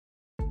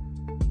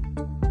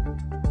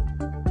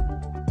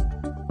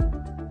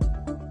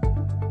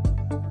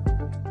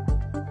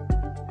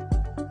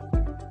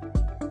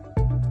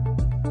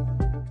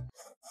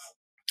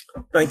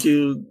Thank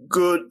you.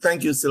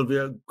 Thank you,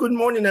 Sylvia. Good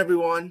morning,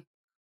 everyone.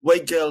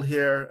 Wade Gale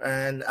here,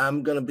 and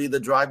I'm going to be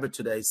the driver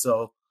today.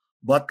 So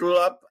buckle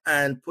up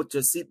and put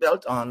your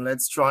seatbelt on.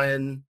 Let's try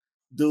and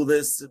do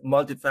this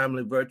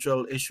multifamily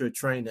virtual issuer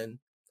training.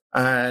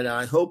 And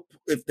I hope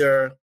if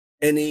there are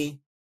any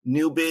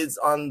newbies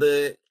on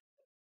the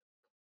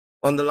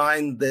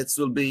line, this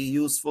will be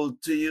useful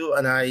to you.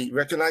 And I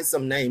recognize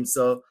some names,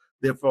 so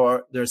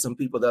therefore there are some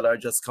people that are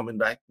just coming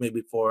back, maybe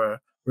for a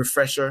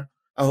refresher.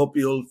 I hope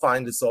you'll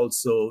find this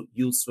also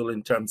useful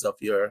in terms of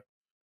your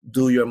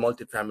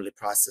multifamily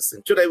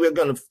processing. Today we're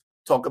going to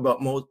talk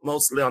about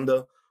mostly on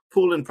the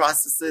pooling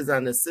processes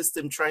and the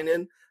system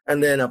training,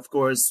 and then of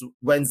course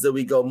Wednesday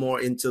we go more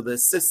into the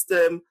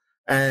system,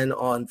 and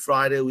on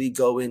Friday we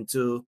go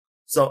into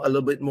a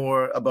little bit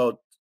more about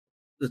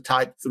the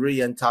type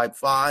 3 and type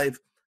 5,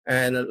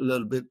 and a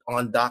little bit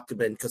on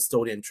document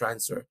custodian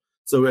transfer.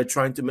 So we're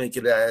trying to make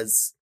it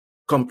as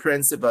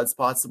comprehensive as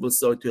possible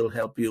so it will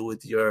help you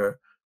with your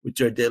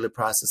daily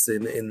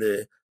processing in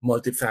the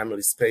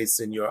multifamily space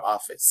in your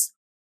office.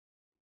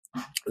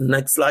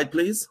 Next slide,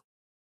 please.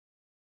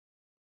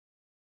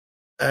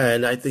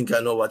 And I think I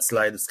know what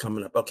slide is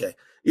coming up. Okay.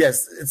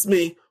 Yes, it's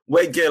me,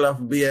 Wade Gale of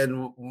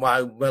BN.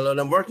 And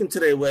I'm working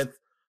today with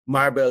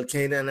Marbell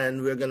Kanan,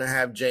 and we're going to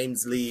have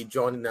James Lee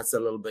joining us a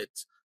little bit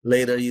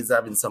later. He's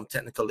having some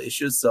technical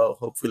issues, so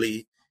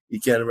hopefully he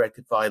can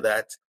rectify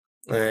that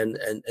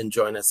and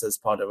join us as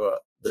part of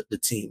the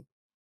team.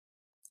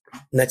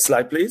 Next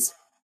slide, please.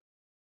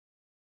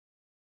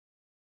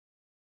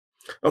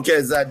 Okay,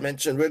 as I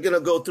mentioned, we're going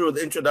to go through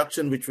the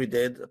introduction, which we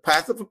did,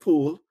 path of a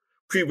pool,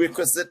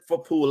 prerequisite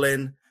for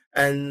pooling,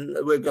 and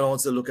we're going to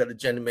also look at the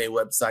Ginnie Mae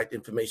website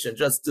information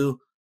just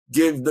to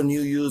give the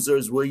new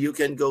users where you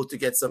can go to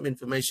get some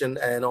information,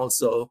 and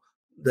also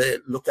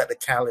look at the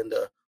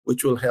calendar,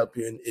 which will help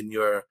you in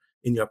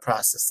your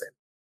processing.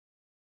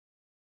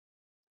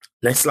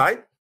 Next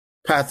slide,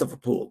 path of a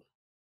pool.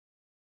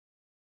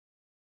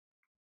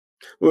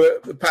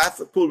 The path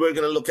of a pool, we're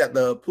going to look at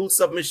the pool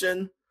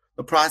submission,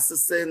 the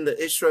processing,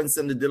 the issuance,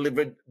 and the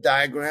delivered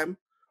diagram.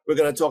 We're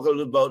going to talk a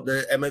little about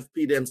the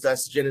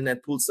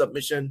MFPDM/GennyNet pool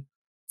submission,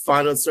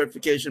 final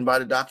certification by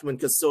the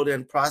document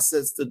custodian,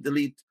 process to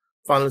delete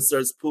final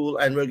certs pool,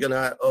 and we're going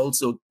to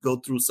also go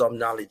through some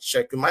knowledge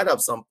check. We might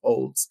have some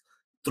polls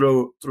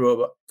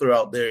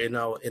throughout there in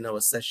our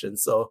session.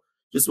 So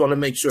just want to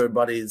make sure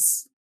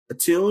everybody's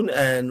attuned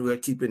and we're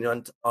keeping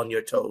you on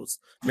your toes.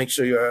 Make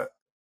sure you're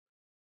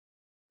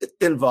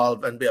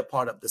involved and be a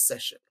part of the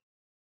session.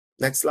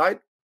 Next slide.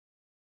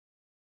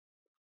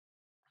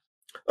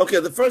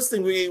 Okay, the first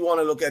thing we want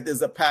to look at is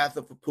the path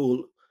of a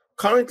pool.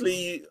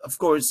 Currently, of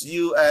course,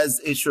 you as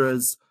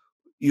issuers,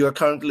 you're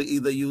currently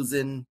either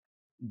using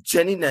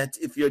GennyNet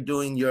if you're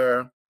doing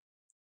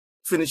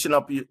finishing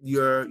up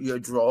your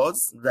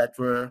draws that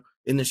were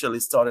initially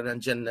started on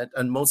GennyNet,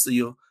 and most of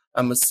you,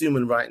 I'm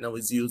assuming right now,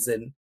 is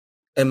using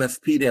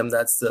MFPDM.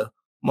 That's the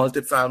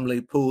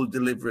Multifamily Pool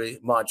Delivery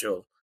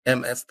Module,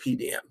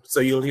 MFPDM.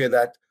 So you'll hear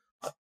that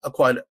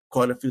quite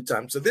a few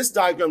times. So this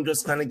diagram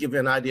just kind of give you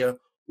an idea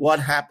what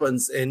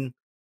happens in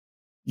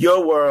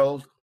your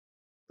world,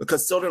 the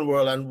custodian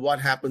world, and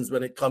what happens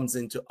when it comes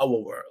into our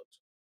world.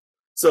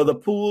 So the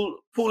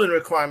pooling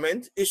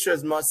requirement,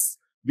 issuers must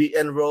be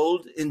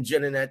enrolled in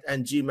GennyNet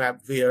and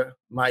GMAP via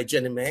My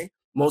Ginnie Mae.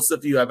 Most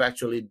of you have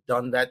actually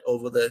done that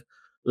over the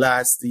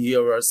last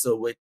year or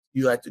so.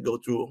 You had to go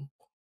through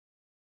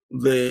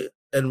the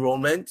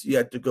enrollment. You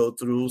had to go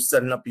through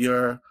setting up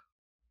your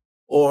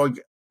org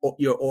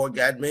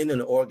admin,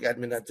 and the org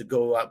admin had to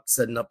go up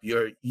setting up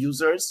your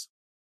users.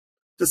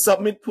 To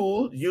submit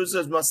pool,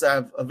 users must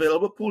have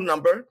available pool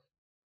number,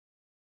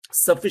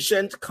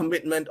 sufficient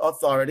commitment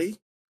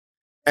authority,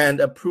 and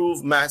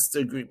approved master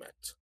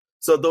agreement.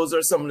 So those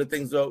are some of the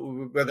things that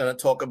we're going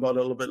to talk about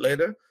a little bit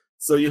later.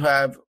 So you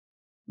have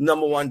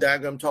number one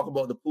diagram, talk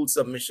about the pool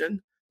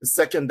submission. The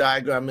second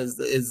diagram is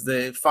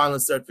the final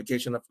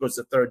certification. Of course,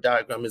 the third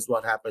diagram is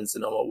what happens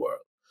in our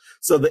world.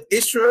 So the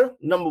issuer,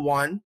 number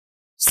one,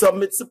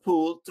 submits the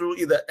pool through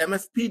either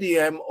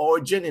MFPDM or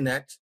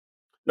GennyNet.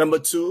 Number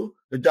two,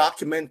 the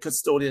document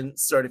custodian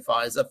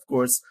certifies, of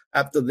course,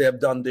 after they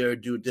have done their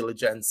due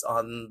diligence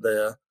on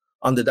the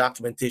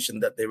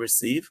documentation that they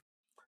receive.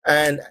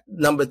 And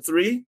number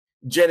three,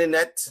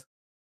 GennyNet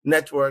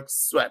network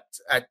swept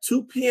at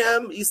 2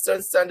 p.m.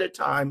 Eastern Standard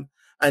Time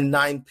and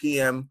 9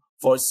 p.m.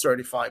 for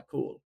certified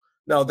pool.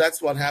 Now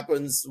that's what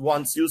happens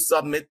once you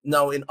submit.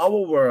 Now in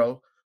our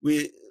world,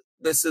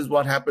 this is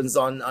what happens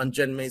on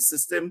Ginnie Mae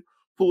system,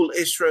 pool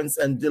issuance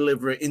and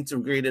delivery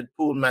integrated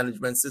pool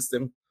management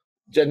system.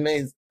 Ginnie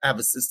Mae have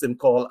a system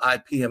called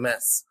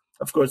IPMS.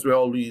 Of course, we're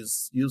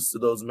always used to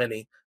those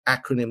many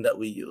acronyms that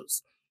we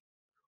use.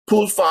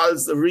 Pool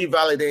files are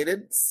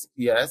revalidated,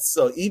 yes.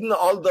 So even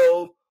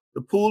although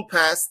the pool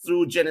passed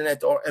through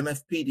GennyNet or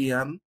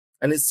MFPDM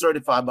and is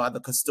certified by the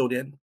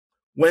custodian,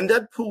 when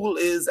that pool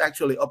is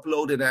actually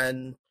uploaded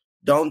and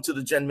down to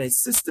the Ginnie Mae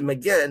system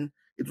again,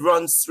 it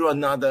runs through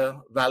another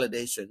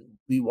validation.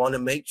 We want to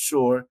make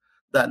sure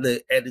that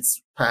the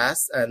edits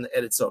pass and the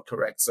edits are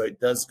correct. So it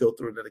does go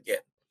through that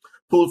again.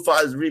 Pool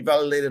files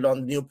revalidated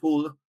on the new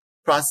pool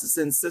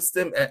processing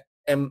system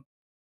and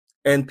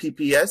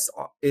PPS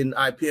in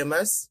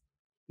IPMS.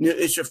 New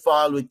issue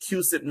file with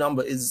QSIP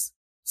number is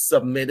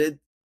submitted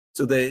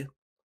to the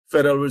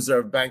Federal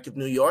Reserve Bank of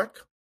New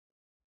York.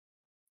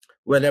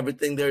 When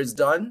everything there is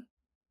done,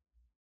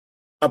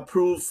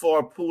 approved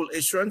for pool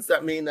issuance.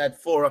 That means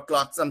at 4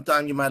 o'clock,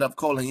 sometime you might have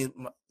calling.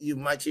 You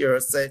might hear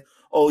us say,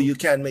 "Oh, you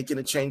can't make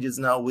any changes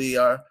now.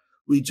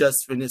 We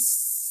just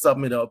finished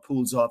submit our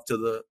pools off to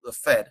the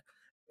Fed."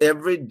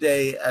 Every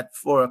day at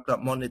 4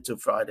 o'clock, Monday to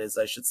Fridays,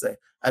 I should say,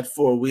 at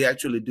 4, we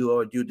actually do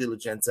our due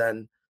diligence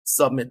and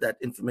submit that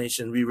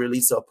information. We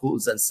release our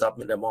pools and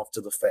submit them off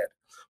to the Fed.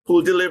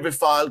 Pool delivery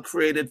file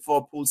created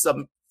for pool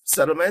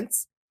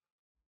settlements,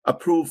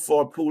 approved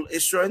for pool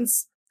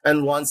issuance.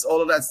 And once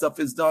all of that stuff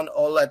is done,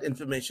 all that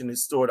information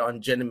is stored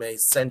on Ginnie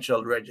Mae's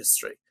central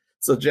registry.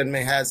 So Ginnie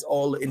Mae has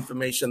all the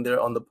information there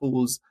on the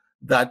pools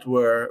that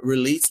were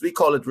released. We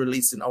call it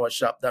release in our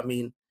shop. That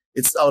means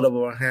it's out of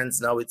our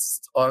hands now.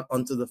 It's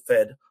onto the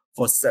Fed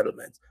for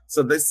settlement.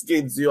 So this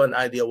gives you an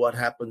idea what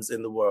happens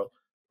in the world.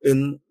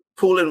 In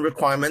pooling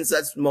requirements,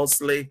 that's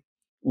mostly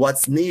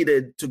what's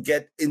needed to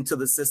get into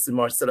the system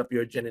or set up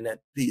your GennyNet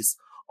piece.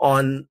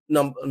 On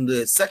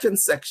the second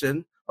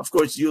section, of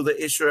course, you, the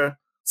issuer,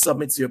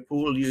 submits your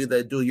pool. You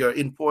either do your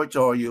import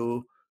or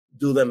you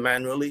do them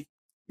manually.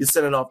 You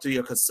send it off to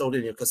your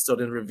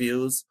custodian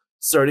reviews,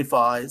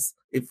 certifies.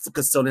 If the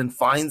custodian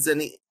finds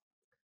any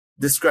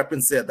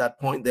discrepancy at that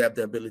point, they have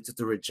the ability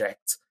to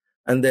reject.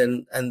 And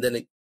then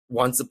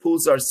once the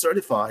pools are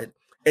certified,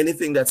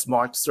 anything that's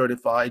marked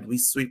certified, we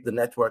sweep the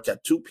network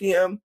at 2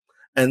 p.m.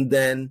 and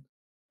then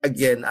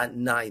again at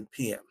 9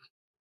 p.m.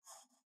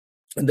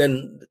 And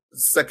then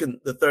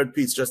the third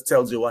piece just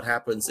tells you what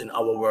happens in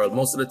our world.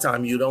 Most of the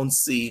time you don't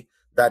see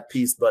that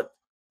piece, but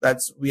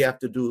we have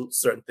to do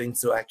certain things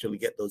to actually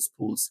get those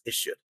pools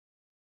issued.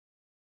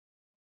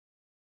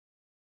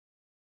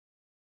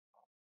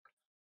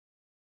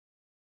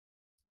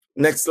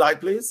 Next slide,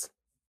 please.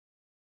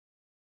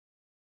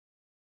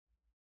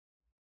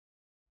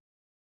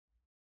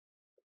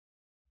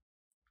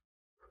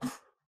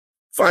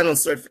 Final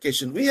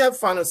certification. We have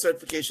final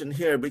certification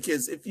here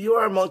because if you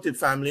are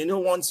multifamily,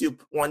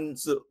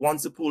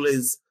 once the pool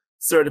is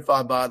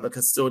certified by the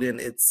custodian,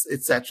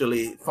 it's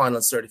actually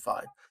final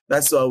certified.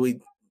 That's why we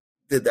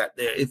did that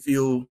there. If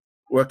you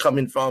were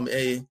coming from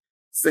a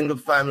single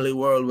family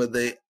world with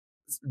the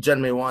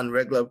Ginnie Mae 1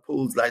 regular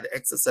pools like the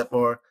XSF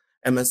or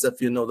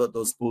MSF, you know that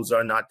those pools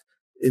are not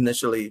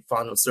initially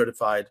final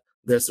certified.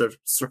 They're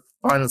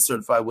final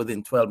certified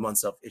within 12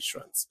 months of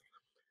issuance.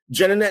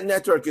 GennyNet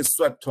network is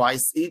swept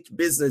twice each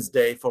business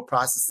day for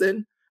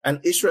processing and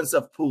issuance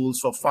of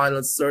pools for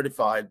final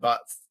certified by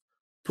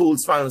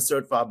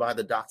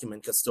the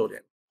document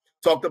custodian.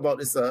 Talked about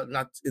this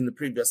not in the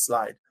previous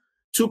slide.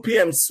 2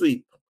 p.m.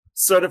 sweep,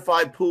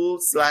 certified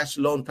pools /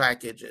 loan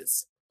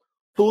packages.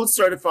 Pools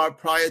certified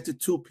prior to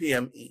 2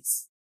 p.m.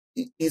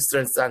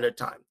 Eastern Standard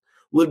Time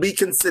will be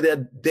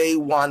considered day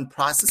 1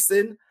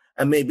 processing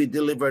and may be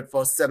delivered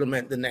for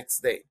settlement the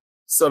next day.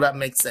 So that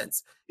makes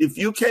sense. If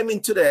you came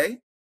in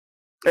today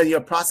and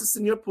you're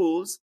processing your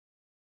pools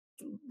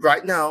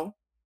right now,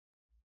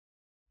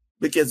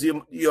 because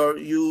you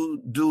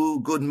do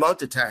good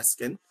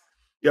multitasking,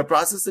 you're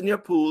processing your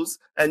pools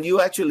and you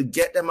actually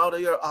get them out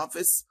of your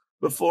office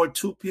before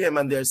 2 p.m.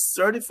 and they're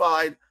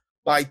certified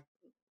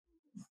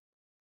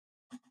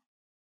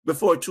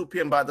before 2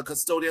 p.m. by the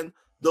custodian,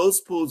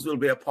 those pools will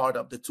be a part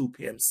of the 2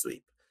 p.m.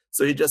 sweep.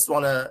 So you just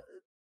want to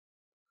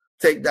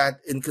take that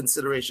in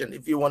consideration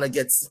if you want to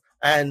get,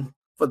 and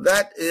for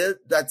that,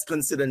 that's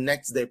considered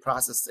next day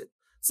processing.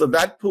 So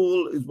that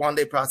pool is 1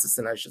 day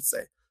processing, I should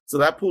say. So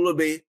that pool will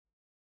be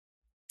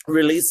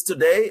released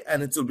today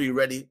and it will be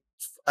ready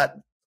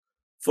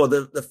for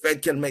the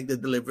Fed can make the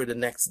delivery the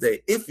next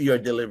day if your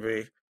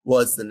delivery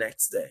was the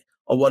next day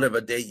or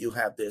whatever day you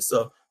have there.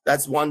 So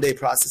that's 1 day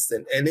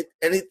processing. And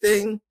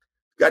anything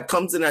that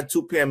comes in at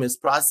 2 p.m. is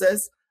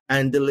processed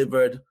and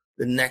delivered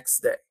the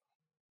next day.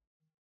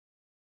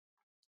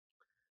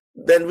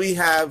 Then we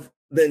have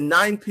the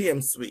 9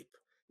 p.m. sweep.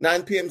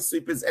 9 p.m.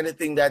 sweep is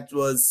anything that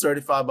was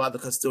certified by the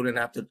custodian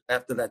after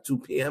that 2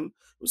 p.m.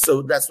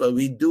 So that's why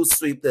we do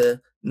sweep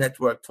the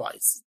network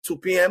twice, 2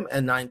 p.m.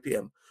 and 9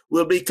 p.m.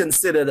 Will be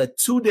considered a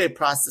 2-day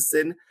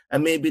processing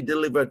and may be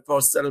delivered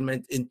for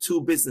settlement in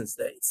 2 business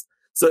days.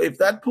 So if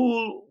that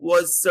pool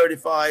was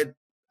certified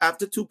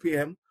after 2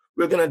 p.m.,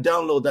 we're going to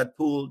download that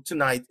pool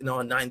tonight in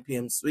our 9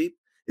 p.m. sweep.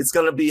 It's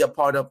going to be a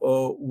part of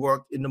our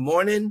work in the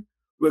morning.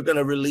 We're going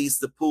to release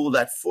the pool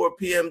at 4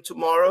 p.m.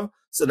 tomorrow.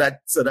 So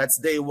that's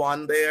day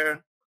 1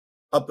 there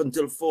up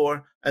until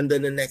 4. And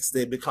then the next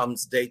day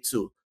becomes day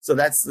 2. So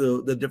that's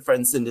the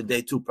difference in the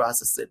day 2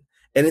 processing.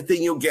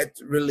 Anything you get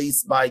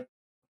released by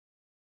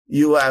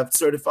you have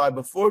certified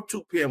before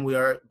 2 p.m.,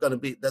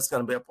 that's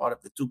going to be a part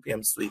of the 2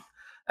 p.m. sweep.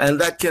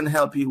 And that can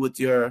help you with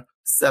your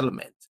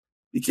settlement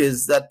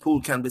because that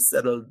pool can be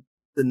settled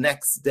the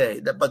next day.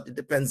 But it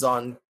depends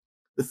on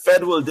the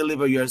Fed will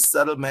deliver your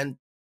settlement,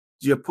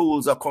 your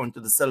pools according to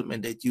the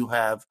settlement date you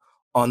have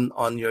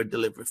on your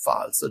delivery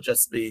file. So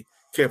just be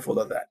careful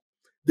of that.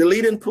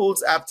 Deleting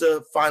pools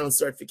after final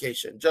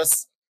certification.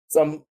 Just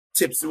some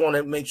tips we want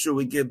to make sure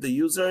we give the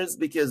users,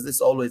 because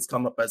this always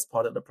come up as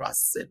part of the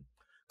processing.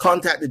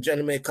 Contact the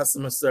Jenny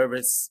customer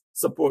service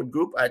support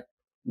group at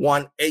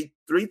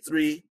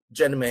 1-833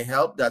 Jenny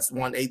Help. That's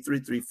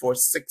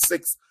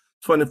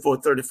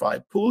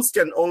 1-833-466-2435. Pools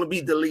can only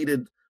be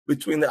deleted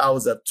between the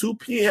hours of 2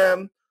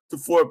 p.m. to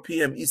 4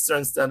 p.m.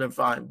 Eastern Standard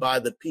Time by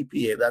the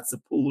PPA. That's the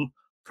pool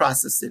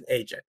processing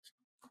agent.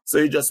 So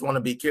you just want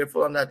to be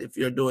careful on that. If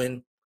you're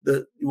doing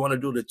you want to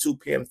do the 2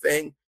 p.m.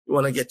 thing, you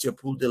want to get your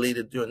pool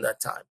deleted during that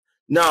time.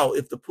 Now,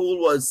 if the pool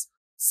was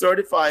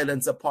certified and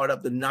it's a part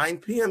of the 9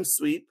 p.m.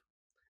 sweep,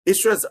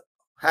 issuers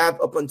have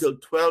up until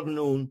 12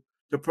 noon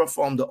to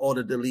perform the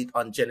auto delete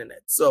on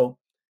GenNet. So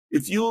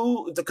if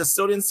the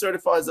custodian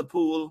certifies a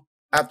pool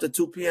after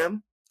 2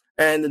 p.m.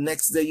 and the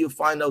next day you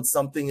find out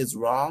something is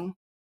wrong,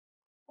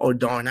 or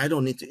darn, I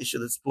don't need to issue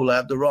this pool, I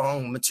have the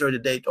wrong maturity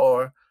date,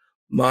 or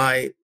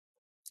my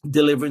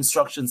delivery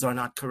instructions are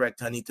not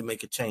correct, I need to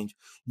make a change.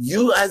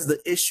 You as the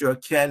issuer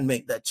can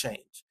make that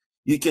change.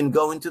 You can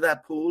go into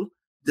that pool,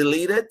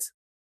 delete it,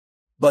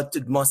 but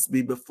it must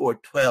be before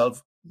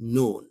 12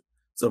 noon.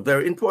 So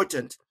very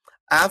important.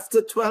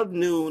 After 12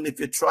 noon, if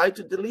you try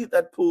to delete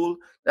that pool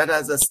that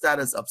has a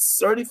status of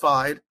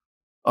certified,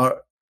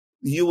 or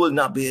you will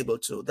not be able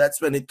to.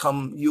 That's when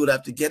you would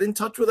have to get in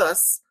touch with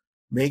us.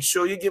 Make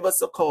sure you give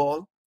us a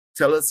call.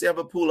 Tell us you have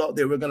a pool out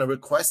there. We're going to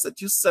request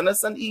that you send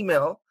us an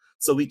email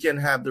so we can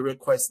have the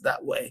request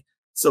that way.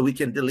 So we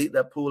can delete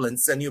that pool and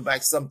send you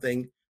back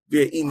something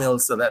via email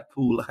so that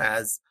pool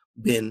has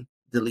been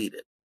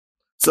deleted.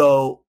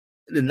 So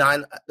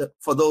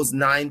for those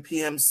 9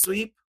 p.m.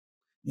 sweep,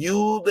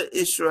 the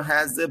issuer,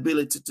 has the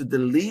ability to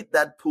delete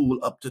that pool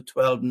up to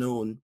 12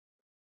 noon.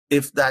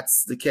 If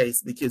that's the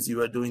case, because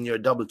you are doing your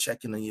double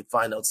checking and you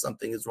find out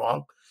something is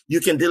wrong, you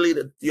can delete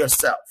it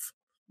yourself.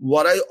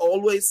 What I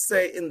always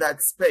say in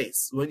that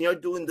space, when you're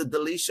doing the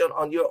deletion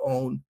on your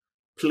own,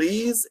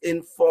 please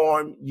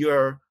inform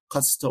your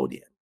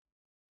custodian.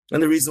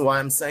 And the reason why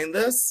I'm saying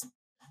this,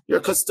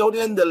 your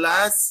custodian, the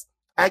last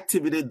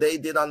activity they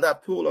did on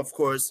that pool, of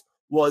course,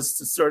 was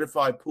to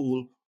certify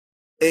pool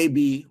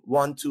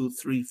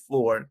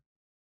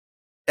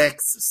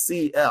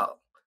AB1234XCL.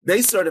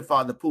 They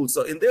certify the pool.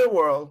 So in their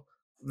world,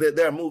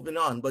 they're moving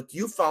on. But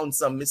you found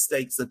some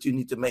mistakes that you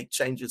need to make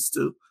changes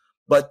to.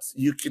 But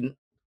you can,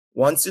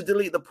 once you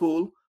delete the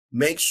pool,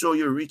 make sure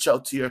you reach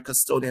out to your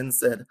custodian and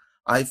said,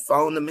 I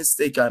found a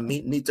mistake. I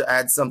need to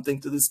add something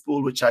to this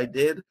pool, which I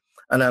did,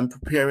 and I'm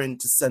preparing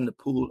to send the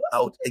pool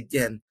out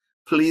again.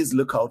 Please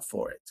look out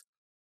for it.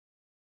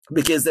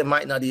 Because they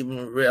might not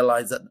even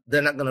realize that,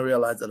 they're not going to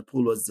realize that the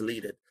pool was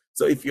deleted.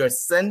 So if you're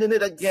sending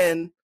it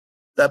again,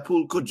 that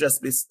pool could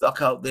just be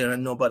stuck out there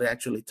and nobody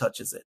actually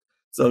touches it.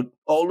 So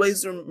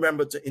always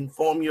remember to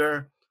inform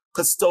your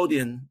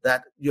custodian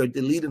that you're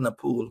deleting a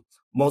pool.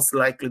 Most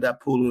likely that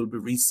pool will be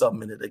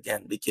resubmitted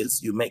again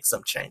because you make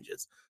some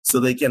changes. So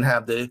they can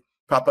have the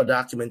proper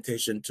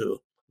documentation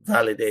to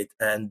validate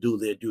and do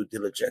their due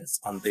diligence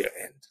on their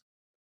end.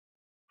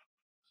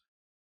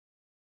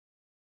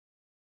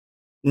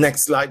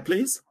 Next slide,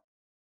 please.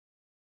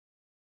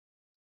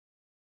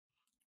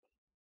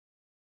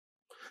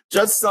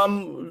 Just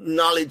some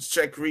knowledge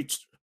check,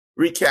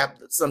 recap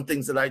some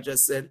things that I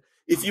just said.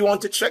 If you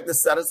want to check the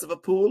status of a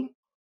pool,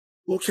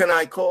 who can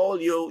I call?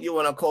 You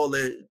want to call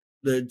the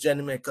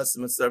Jenny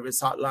customer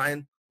service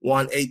hotline,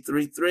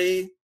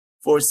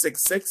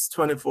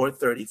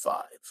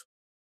 1-833-466-2435.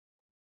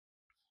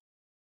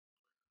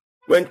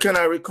 When can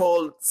I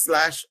recall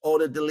 /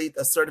 order delete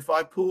a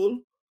certified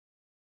pool?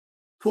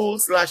 Pool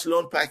 /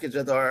 loan package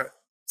that are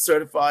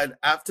certified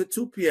after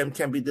 2 p.m.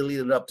 can be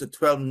deleted up to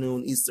 12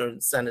 noon Eastern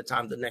Standard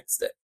Time the next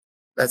day.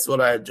 That's what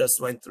I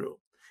just went through.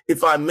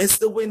 If I miss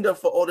the window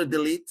for auto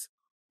delete,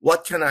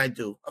 what can I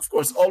do? Of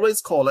course,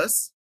 always call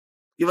us.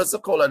 Give us a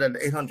call at an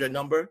 800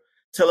 number.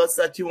 Tell us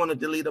that you want to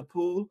delete a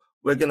pool.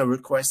 We're going to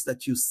request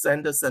that you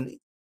send us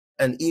an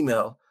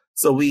email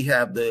so we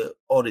have the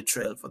audit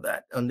trail for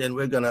that. And then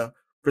we're going to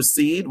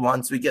proceed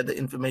once we get the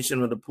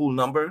information with the pool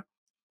number.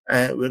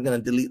 And we're going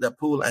to delete that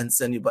pool and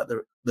send you back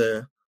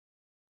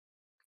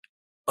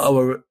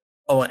our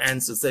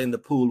answer saying the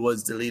pool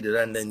was deleted,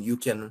 and then you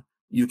can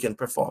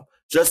perform.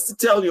 Just to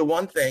tell you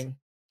one thing,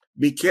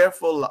 be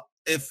careful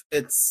if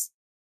it's,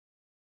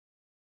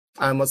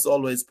 I must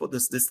always put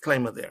this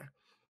disclaimer there.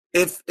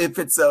 If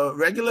it's a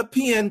regular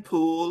PN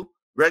pool,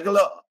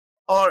 regular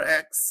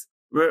RX,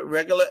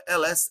 regular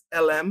LS,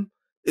 LM,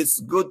 it's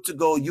good to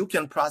go. You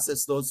can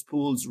process those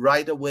pools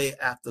right away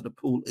after the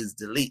pool is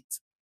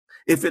deleted.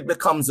 If it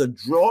becomes a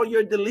draw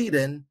you're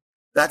deleting,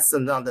 that's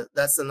another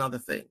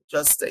thing.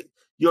 Just say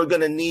you're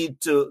going to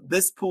need to,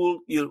 this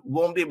pool, you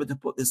won't be able to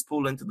put this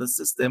pool into the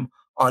system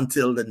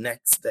until the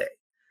next day.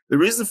 The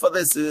reason for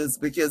this is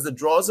because the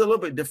draws are a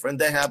little bit different.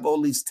 They have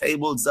all these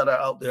tables that are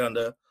out there on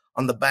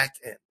the back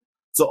end.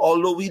 So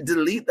although we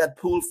delete that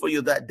pool for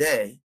you that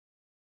day,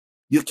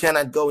 you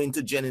cannot go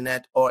into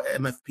GenNet or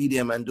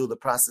MFPDM and do the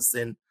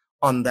processing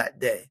on that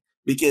day.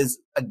 because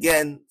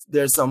again,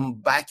 there's some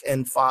back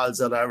end files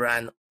that I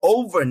ran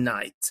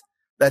overnight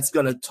that's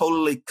going to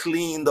totally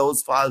clean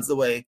those files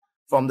away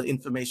from the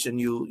information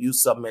you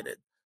submitted.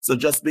 So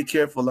just be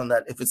careful on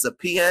that. If it's a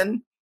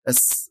PN,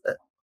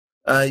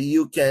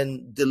 you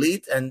can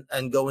delete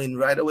and go in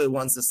right away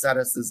once the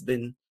status has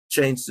been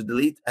changed to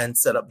delete and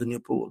set up the new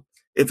pool.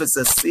 If it's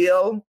a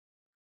CL,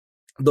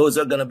 those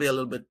are going to be a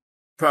little bit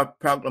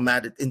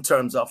problematic in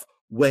terms of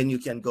when you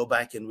can go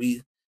back. And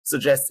we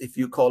suggest if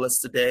you call us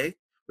today,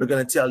 we're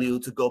going to tell you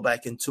to go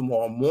back in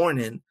tomorrow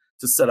morning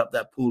to set up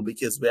that pool,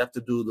 because we have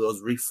to do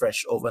those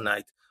refresh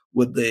overnight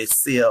with the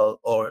CL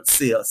or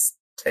CS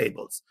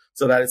tables.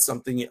 So that is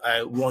something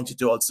I want you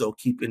to also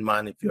keep in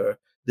mind if you're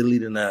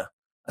deleting a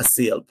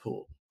CL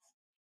pool.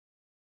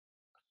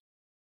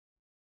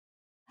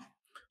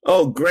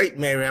 Oh, great,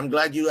 Mary. I'm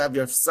glad you have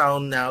your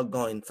sound now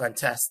going.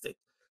 Fantastic.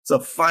 So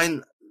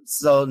fine.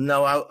 So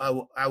now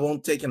I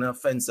won't take an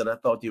offense that I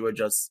thought you were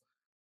just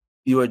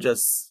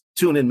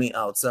tuning me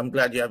out. So I'm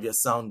glad you have your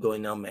sound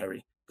going now,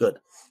 Mary. Good.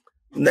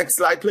 Next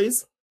slide,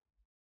 please.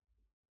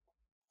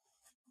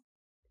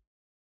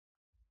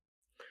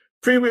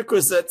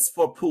 Prerequisites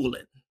for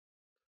pooling.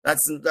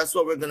 That's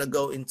what we're going to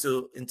go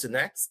into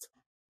next.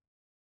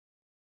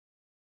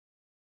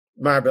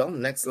 Maribel,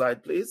 next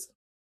slide, please.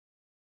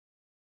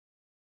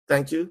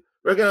 Thank you.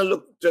 We're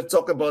going to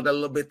talk about a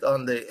little bit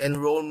on the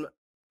enroll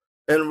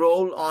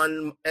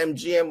on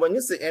MGM. When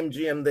you say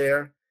MGM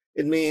there,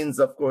 it means,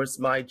 of course,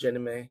 My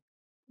Geneme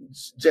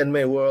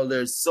World.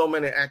 There's so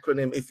many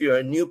acronyms. If you're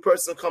a new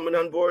person coming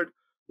on board,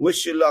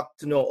 wish you luck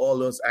to know all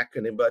those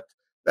acronyms. But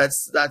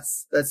that's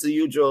the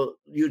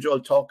usual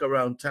talk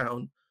around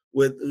town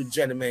with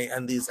Geneme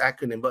and these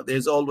acronyms. But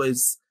there's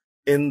always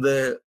in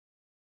the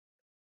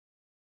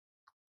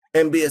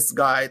MBS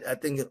guide, I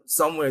think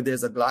somewhere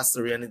there's a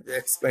glossary and it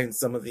explains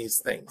some of these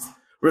things.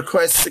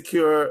 Request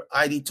secure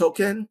ID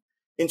token,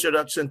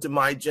 introduction to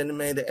My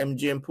Geneme, the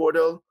MGM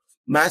portal,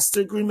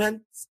 master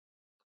agreements,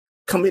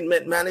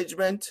 commitment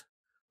management,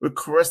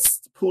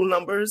 request pool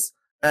numbers,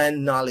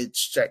 and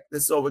knowledge check.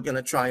 This is all we're going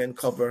to try and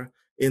cover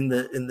in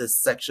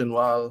this section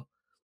while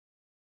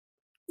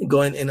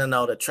going in and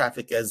out of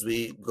traffic as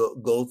we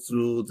go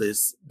through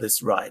this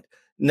ride.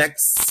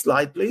 Next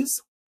slide,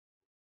 please.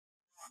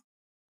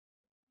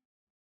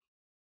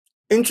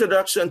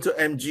 Introduction to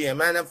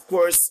MGM. And of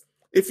course,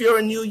 if you're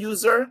a new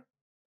user,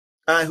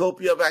 I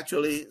hope you have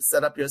actually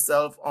set up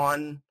yourself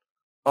on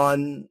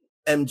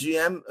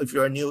MGM. If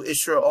you're a new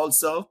issuer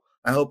also,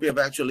 I hope you have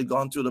actually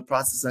gone through the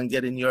process and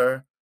getting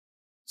your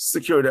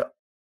security,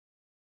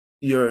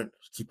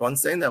 keep on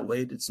saying that,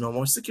 wait, it's no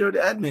more security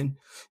admin,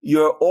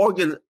 your org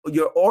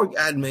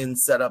admin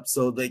set up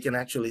so they can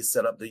actually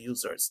set up the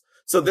users.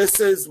 So this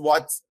is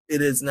what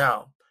it is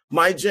now.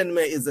 My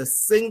Geneme is a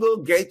single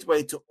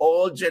gateway to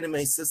all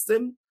Geneme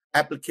system,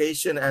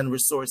 application, and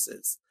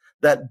resources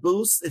that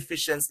boosts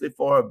efficiency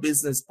for a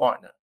business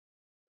partner.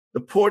 The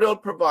portal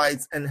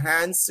provides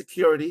enhanced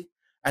security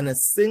and a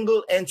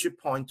single entry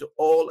point to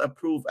all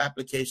approved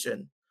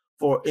application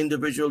for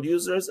individual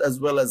users, as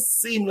well as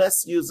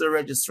seamless user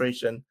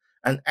registration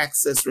and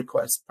access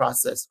request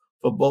process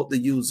for both the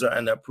user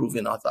and the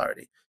approving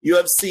authority. You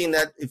have seen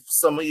that if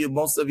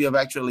most of you have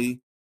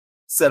actually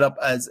set up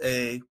as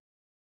a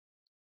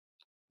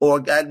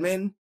org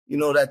admin, you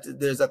know that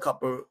there's a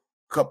couple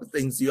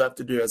things you have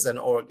to do as an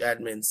org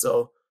admin.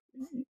 So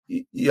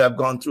you have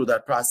gone through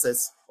that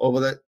process over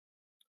that.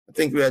 I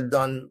think we had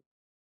done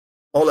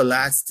all of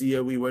last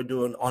year. We were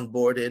doing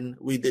onboarding.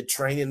 We did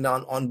training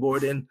on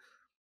onboarding.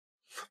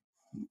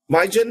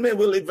 My Geneme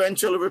will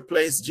eventually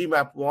replace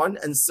GMAP One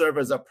and serve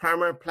as a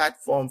primary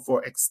platform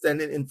for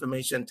extending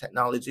information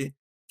technology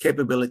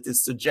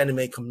capabilities to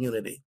Geneme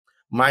community.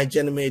 My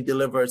Geneme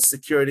delivers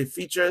security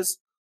features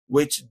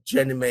which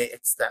Geneme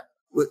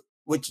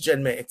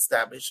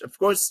establish. Of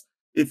course,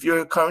 if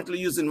you're currently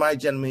using My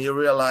Geneme, you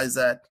realize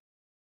that,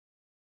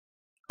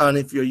 and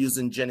if you're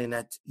using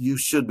GeniNet, you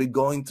should be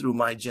going through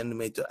My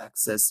Geneme to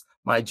access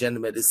My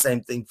Geneme. The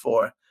same thing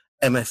for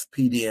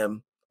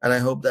MFPDM, and I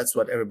hope that's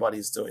what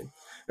everybody's doing.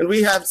 And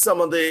we have some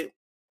of the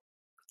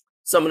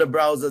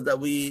browsers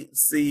that we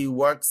see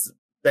works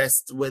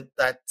best with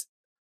that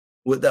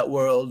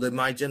world, the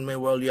My Geneme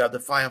world. You have the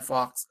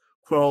Firefox,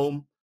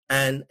 Chrome,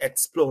 and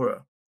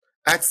Explorer.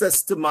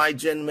 Access to My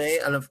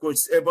Geneme, and of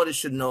course, everybody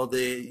should know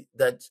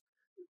that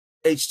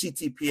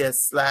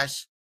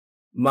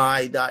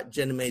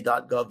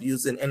https:/my.geneme.gov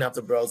using any of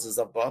the browsers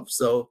above.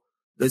 So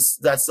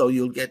that's how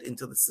you'll get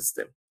into the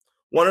system.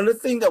 One of the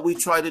things that we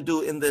try to do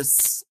in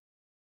this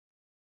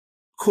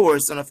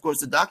course, and of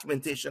course the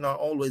documentation are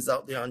always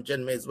out there on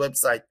Geneme's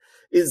website,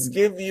 is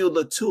give you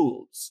the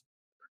tools.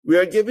 We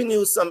are giving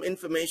you some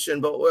information,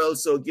 but we're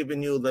also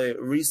giving you the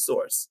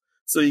resource.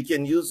 So you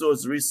can use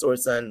those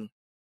resources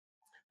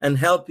and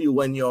help you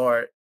when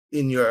you're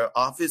in your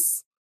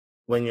office,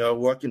 when you're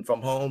working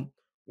from home,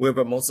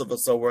 wherever most of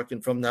us are working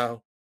from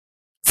now.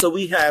 So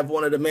we have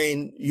one of the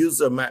main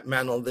user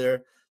manual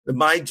there, the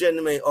My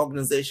Geneme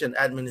Organization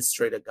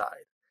Administrator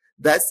Guide.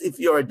 That's if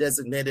you're a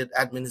designated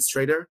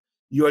administrator.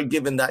 you are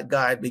given that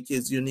guide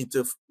because you need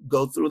to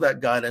go through that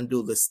guide and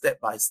do the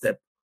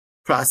step-by-step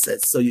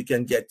process so you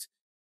can get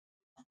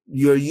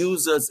your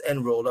users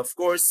enrolled. Of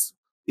course,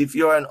 if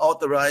you're an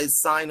authorized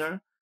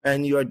signer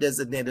and you are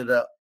designated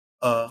a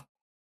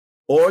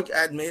org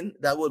admin,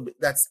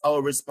 that's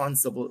our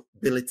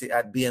responsibility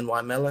at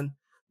BNY Mellon.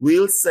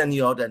 We'll send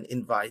you out an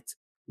invite.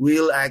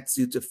 We'll ask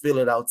you to fill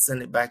it out,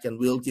 send it back, and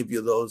we'll give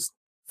you those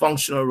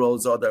functional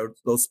roles, or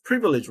those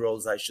privilege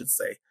roles, I should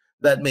say,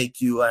 that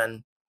make you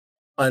an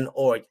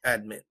org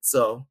admin.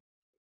 So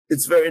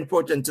it's very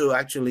important to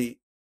actually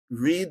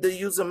read the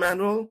user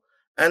manual.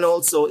 And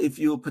also, if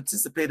you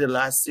participated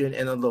last year in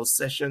any of those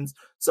sessions,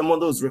 some of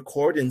those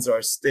recordings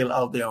are still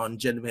out there on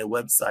GenMay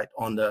website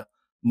on the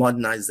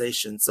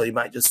modernization. So you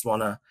might just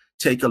want to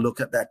take a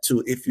look at that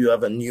too. If you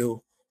have a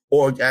new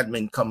org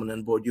admin coming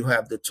on board, you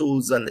have the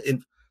tools and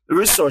the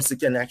resource you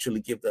can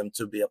actually give them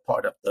to be a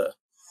part of the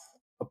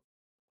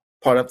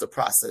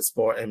process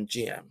for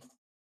MGM.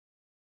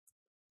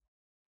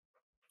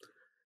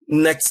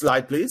 Next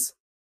slide, please.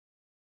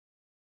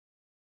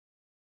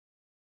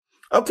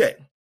 Okay,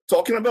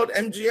 talking about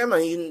MGM, I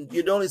mean,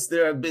 you notice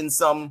there have been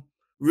some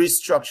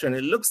restructuring.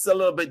 It looks a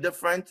little bit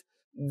different.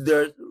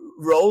 The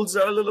roles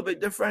are a little bit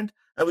different,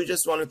 and we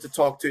just wanted to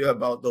talk to you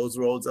about those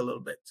roles a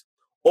little bit.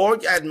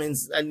 Org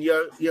admins, and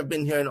you've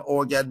been hearing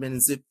org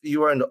admins. If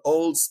you are in the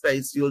old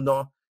space,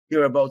 you'll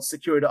hear about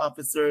security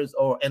officers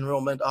or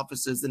enrollment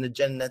officers in the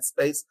GenNet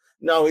space.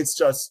 Now it's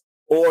just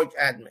org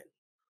admin.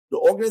 The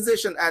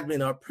organization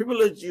admin are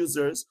privileged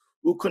users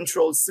who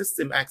control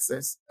system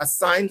access,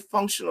 assign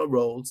functional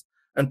roles,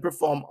 and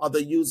perform other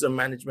user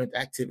management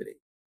activity.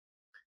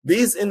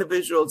 These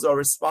individuals are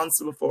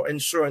responsible for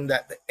ensuring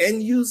that the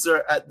end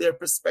user at their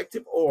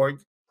respective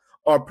org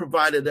are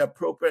provided the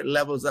appropriate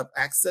levels of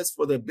access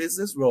for their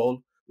business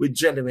role with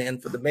GenMay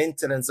and for the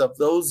maintenance of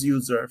those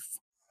user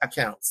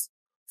accounts,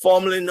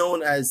 formerly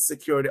known as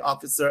security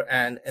officer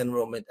and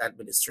enrollment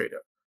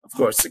administrator. Of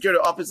course, security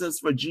officers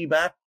for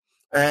GBAP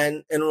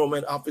and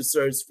enrollment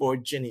officers for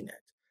GenNet.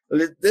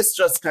 This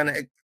just kind of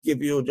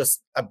give you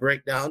just a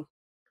breakdown.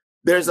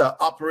 There's an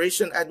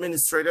operation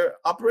administrator.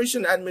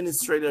 Operation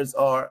administrators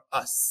are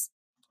us,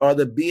 or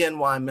the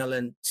BNY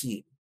Mellon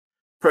team.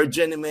 Per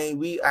GenMay,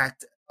 we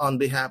act on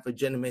behalf of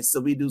GenMay, so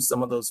we do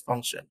some of those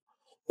functions.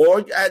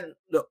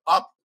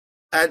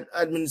 The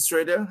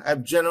administrator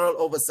have general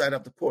oversight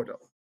of the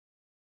portal.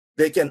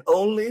 They can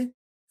only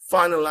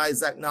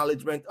finalize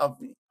acknowledgement of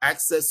the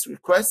access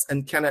request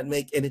and cannot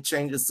make any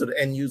changes to the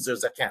end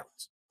user's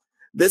account.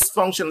 This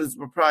function is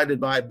provided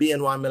by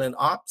BNY Mellon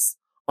Ops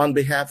on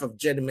behalf of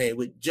GenMay,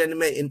 with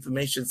GenMay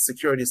Information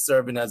Security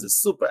serving as a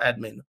super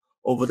admin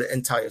over the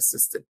entire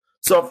system.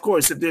 So of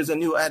course, if there's a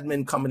new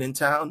admin coming in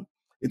town,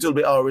 it will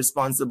be your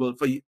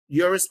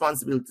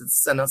responsibility to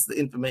send us the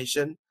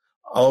information,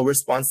 our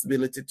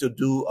responsibility to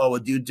do our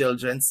due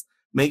diligence,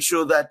 make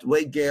sure that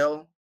Wade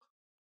Gale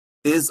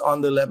is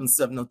on the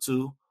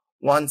 11702.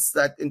 Once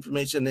that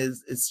information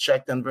is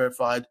checked and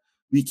verified,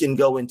 we can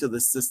go into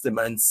the system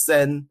and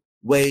send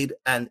Wade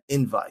an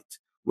invite.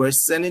 We're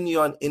sending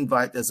you an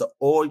invite as an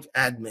org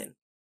admin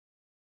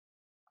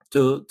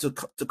to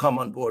come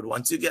on board.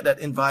 Once you get that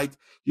invite,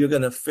 you're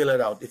going to fill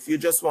it out. If you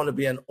just want to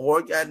be an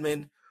org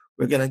admin,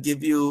 we're going to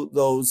give you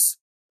those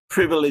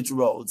privilege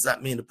roles.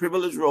 That means the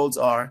privilege roles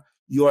are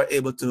you are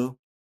able to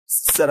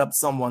set up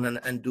someone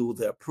and do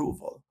the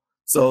approval.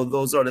 So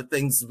those are the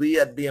things we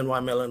at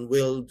BNY Mellon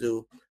will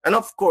do. And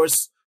of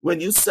course, when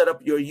you set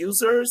up your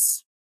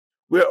users,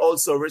 we're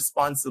also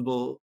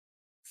responsible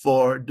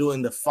for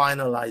doing the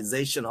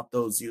finalization of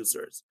those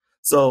users.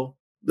 So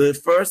the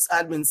first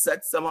admin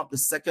sets them up, the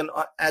second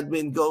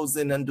admin goes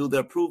in and do the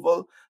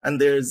approval, and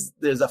there's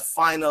a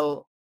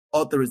final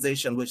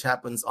authorization which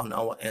happens on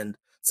our end.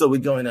 So we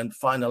go in and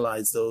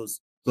finalize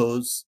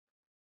those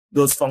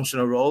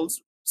functional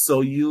roles.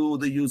 So you,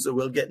 the user,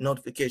 will get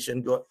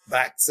notification go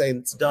back saying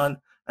it's done,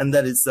 and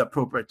that it's the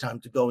appropriate time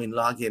to go in,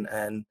 log in,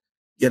 and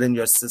get in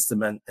your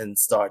system and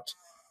start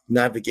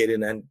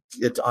navigating and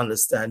get to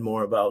understand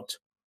more about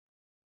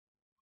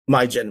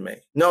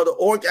MyGenMay. Now, the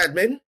org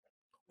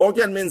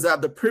admins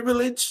have the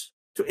privilege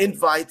to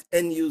invite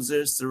end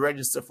users to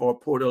register for a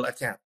portal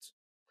account,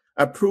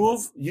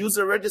 approve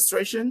user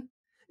registration,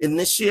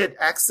 initiate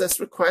access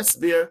requests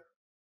via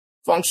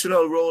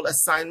functional role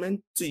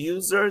assignment to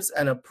users,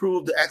 and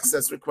approve the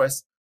access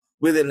request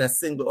within a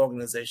single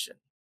organization.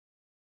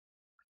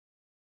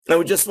 Now,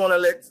 we just want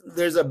to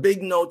there's a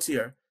big note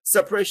here.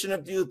 Separation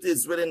of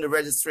duties within the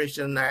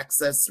registration and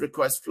access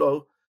request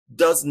flow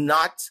does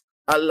not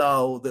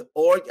allow the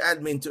org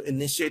admin to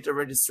initiate a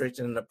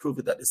registration and approve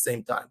it at the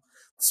same time.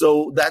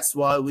 So that's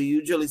why we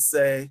usually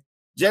say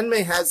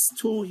GenMay has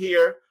two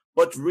here,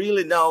 but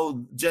really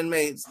now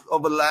GenMay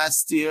over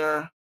last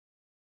year,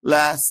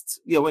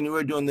 when you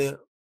were doing the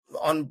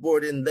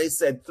onboarding, they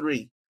said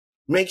 3.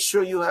 Make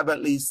sure you have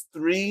at least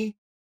 3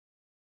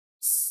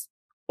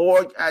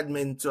 org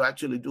admin to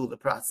actually do the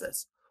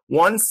process.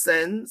 One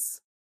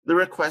sends the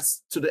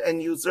request to the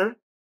end user.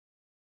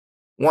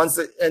 Once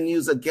the end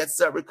user gets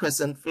that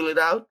request and fill it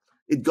out,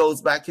 it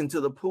goes back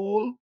into the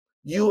pool.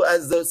 You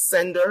as the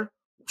sender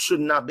should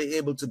not be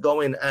able to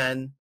go in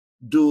and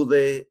do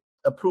the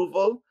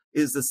approval.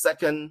 Is the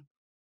second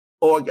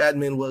org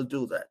admin will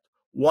do that.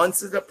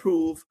 Once it's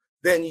approved,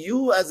 then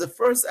you as the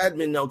first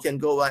admin now can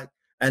go back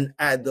and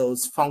add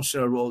those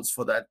functional roles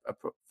for that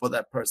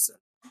person.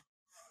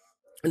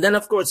 And then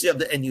of course you have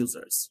the end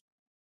users.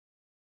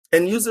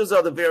 End users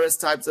are the various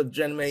types of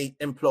GenMA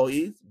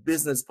employees,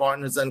 business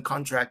partners, and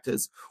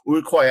contractors who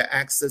require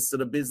access to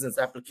the business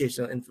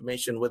application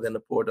information within the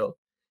portal,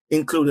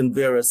 including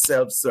various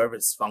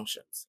self-service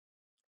functions.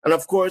 And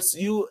of course,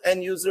 you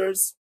end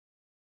users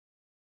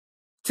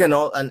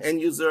an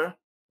end user,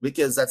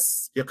 because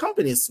that's your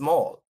company is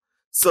small.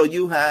 So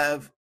you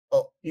have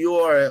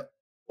your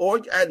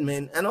org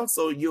admin, and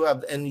also you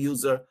have the end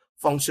user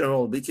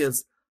functional,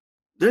 because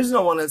there's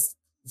no one that's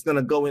going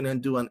to go in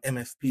and do an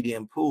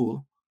MFPDM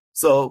pool.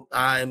 So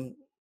I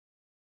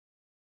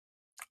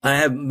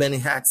have many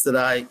hats that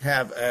I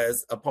have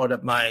as a part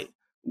of my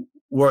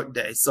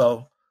workday.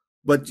 So,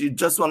 but you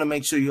just want to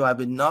make sure you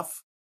have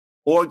enough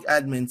org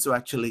admins to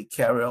actually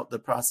carry out the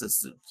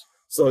processes.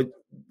 So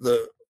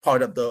the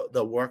part of the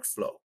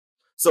workflow.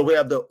 So we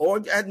have the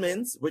org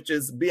admins, which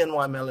is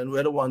BNY Mellon.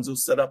 We're the ones who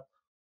set up.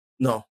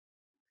 No,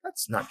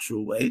 that's not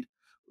true. Wait,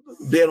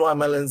 BNY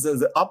Mellon is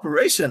the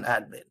operation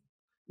admin.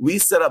 We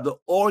set up the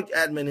org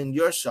admin in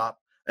your shop,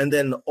 and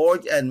then the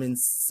org admin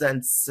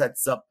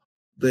sets up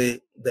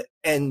the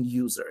end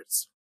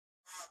users.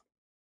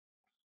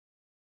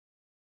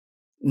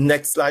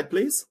 Next slide,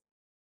 please.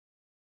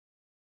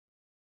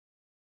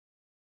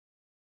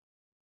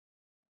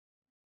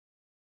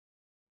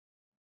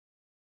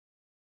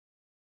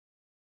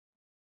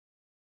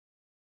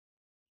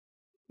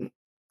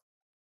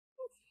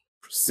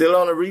 Still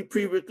on a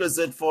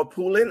prerequisite for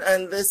pooling,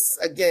 and this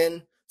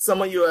again,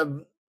 some of you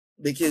have,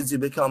 because you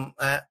become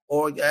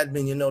org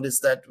admin, you notice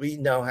that we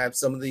now have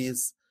some of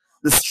these.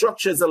 The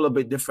structure is a little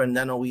bit different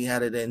than we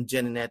had it in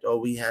GenNet or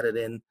we had it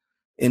in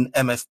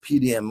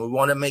MFPDM. We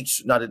want to make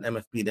sure, not in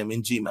MFPDM,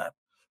 in GMAP.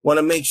 Want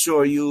to make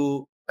sure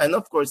you, and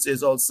of course,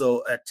 there's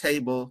also a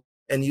table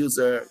and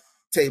user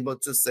table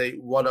to say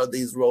what are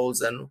these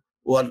roles and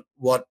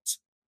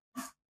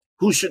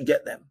who should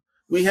get them.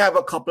 We have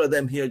a couple of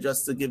them here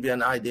just to give you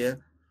an idea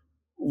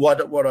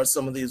what are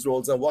some of these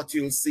roles and what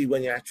you'll see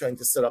when you're trying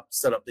to set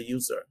up the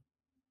user.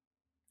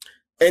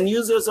 And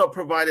users are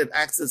provided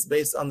access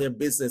based on their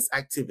business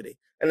activity.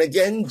 And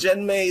again,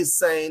 GenMay is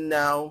saying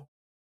now,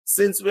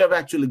 since we have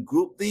actually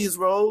grouped these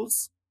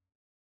roles,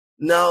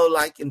 now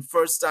like in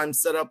first time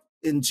setup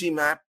in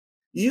GMAP,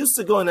 you used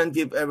to go in and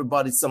give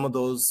everybody some of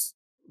those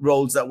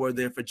roles that were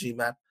there for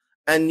GMAP.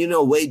 And you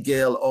know, Wade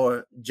Gale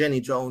or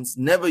Jenny Jones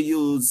never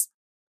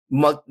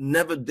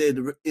did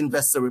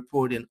investor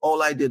reporting.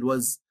 All I did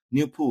was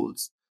new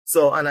pools.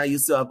 So, and I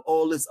used to have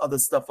all this other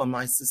stuff on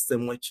my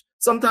system, which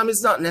sometimes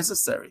is not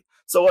necessary.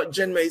 So what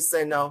GenMay is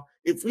saying now,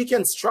 if we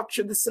can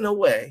structure this in a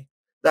way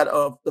that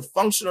the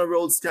functional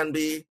roles can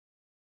be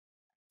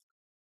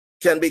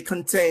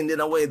contained in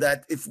a way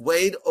that if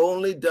Wade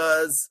only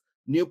does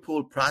new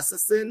pool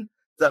processing,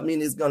 that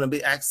means he's going to be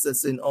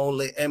accessing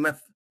only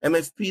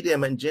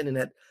MFPDM and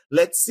GenNet.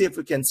 Let's see if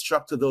we can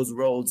structure those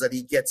roles that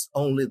he gets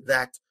only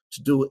that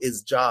to do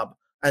his job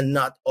and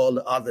not all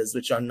the others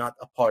which are not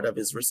a part of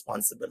his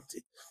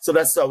responsibility. So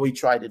that's what we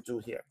try to do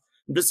here.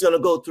 I'm just going to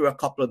go through a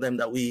couple of them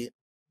that we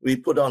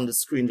put on the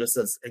screen just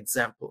as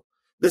example.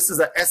 This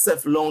is a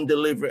SF loan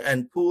delivery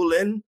and pool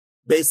in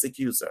basic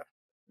user.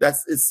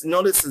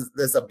 Notice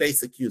there's a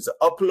basic user.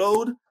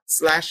 Upload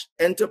 /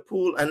 enter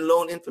pool and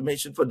loan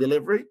information for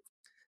delivery.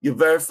 You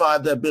verify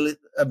the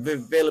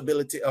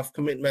availability of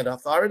commitment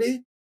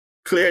authority,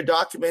 clear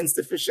documents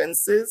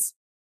deficiencies,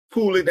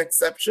 pooling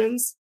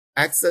exceptions,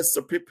 access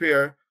to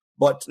prepare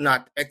but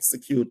not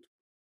execute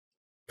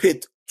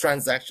PIT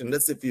transaction.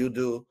 That's if you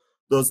do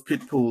those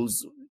PIT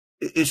pools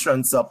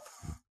issuance up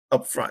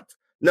front.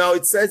 Now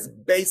it says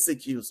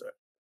basic user.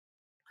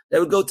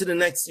 Then we go to the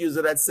next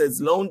user that says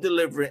loan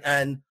delivery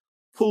and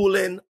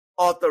pooling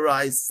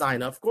authorized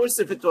signer. Of course,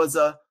 if you're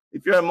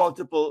a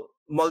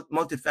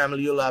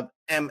multifamily, you'll have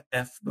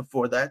MF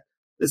before that.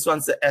 This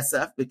one's the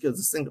SF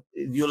because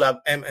you'll have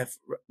MF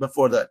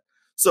before that.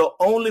 So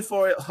only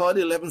for HUD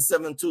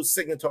 1172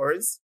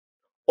 signatories,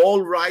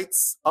 all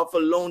rights of a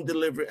loan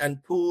delivery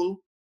and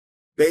pool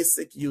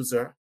basic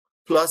user,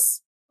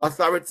 plus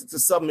authority to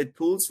submit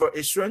pools for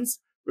issuance,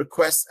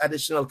 request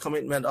additional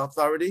commitment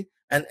authority,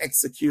 and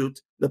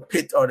execute the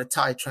PIT or the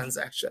tie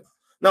transaction.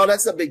 Now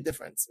that's a big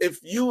difference. If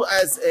you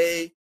as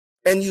a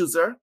end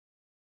user,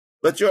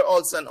 but you're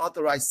also an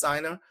authorized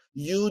signer,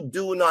 you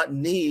do not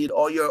need,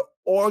 or your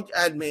org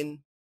admin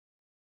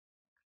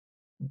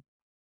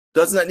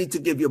does not need to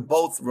give you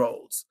both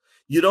roles.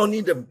 You don't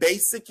need the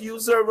basic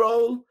user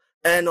role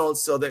and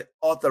also the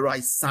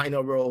authorized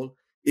signer role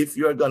if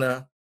you're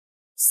gonna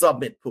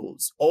submit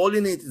pools. All you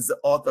need is the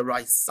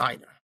authorized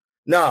signer.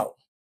 Now,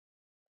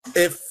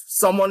 if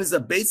someone is a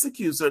basic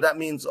user, that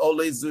means all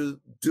they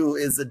do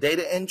is the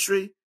data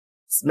entry,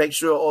 make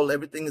sure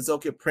everything is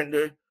okay, print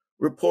the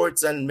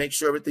reports and make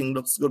sure everything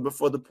looks good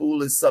before the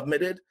pool is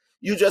submitted.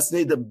 You just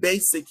need the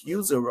basic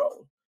user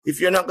role. If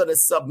you're not going to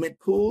submit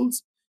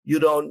pools, you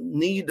don't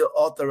need the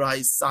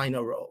authorized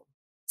signer role.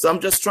 So I'm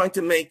just trying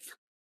to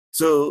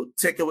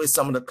take away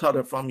some of the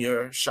clutter from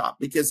your shop,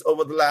 because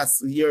over the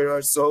last year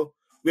or so,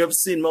 we have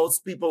seen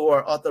most people who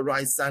are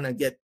authorized signer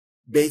get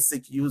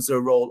basic user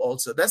role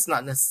also. That's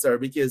not necessary,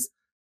 because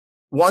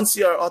once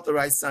you are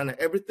authorized signer,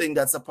 everything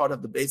that's a part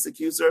of the basic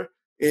user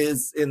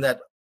is in that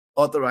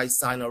authorized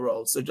signer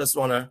role. So just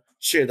want to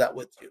share that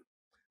with you.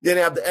 Then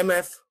you have the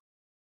MF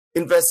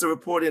investor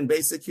reporting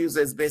basic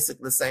user is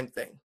basically the same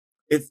thing.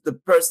 If the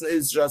person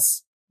is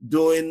just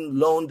doing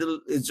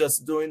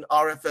doing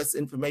RFS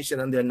information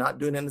and they're not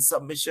doing any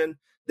submission,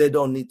 they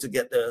don't need to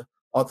get the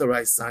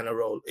authorized signer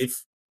role.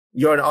 If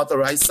you're an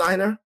authorized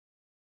signer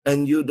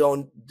and you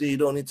don't need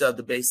to have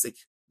the basic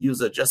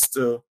user, just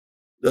to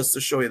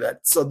show you that.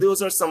 So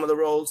those are some of the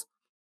roles.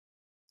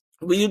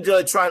 We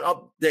usually try and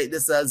update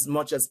this as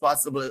much as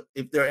possible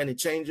if there are any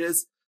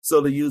changes, so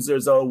the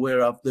users are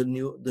aware of the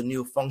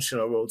new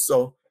functional roles.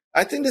 So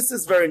I think this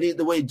is very neat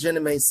the way Jenny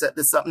May set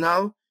this up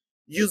now.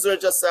 Users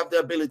just have the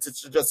ability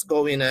to just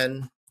go in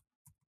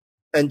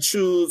and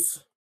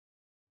choose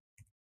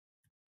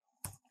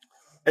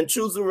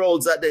the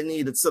roles that they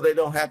needed, so they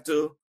don't have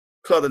to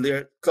clutter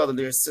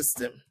their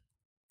system.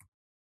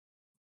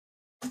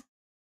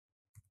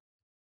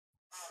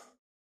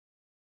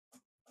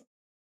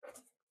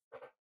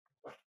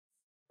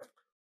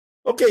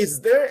 Okay, is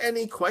there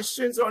any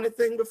questions or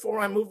anything before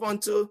I move on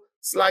to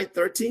slide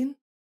 13?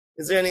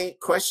 Is there any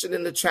question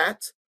in the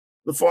chat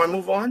before I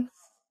move on?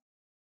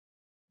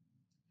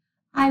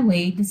 Hi,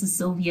 Wade. This is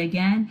Sylvia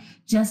again.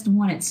 Just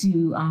wanted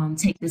to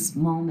take this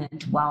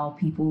moment while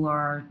people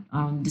are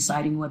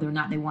deciding whether or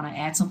not they want to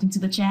add something to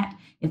the chat,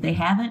 if they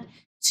haven't,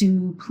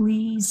 to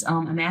please,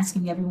 I'm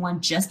asking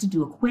everyone just to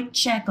do a quick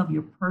check of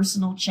your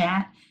personal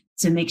chat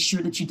to make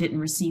sure that you didn't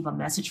receive a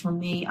message from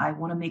me. I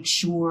want to make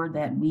sure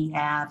that we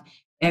have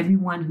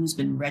everyone who's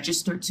been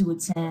registered to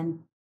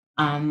attend,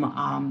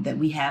 that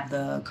we have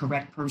the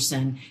correct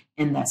person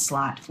in that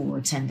slot for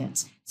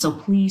attendance. So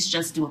please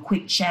just do a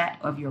quick chat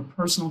of your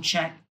personal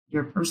chat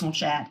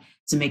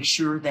to make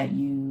sure that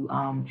you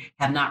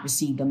have not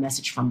received a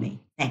message from me.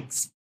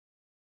 Thanks.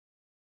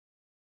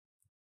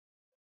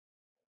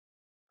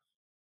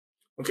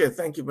 Okay,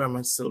 thank you very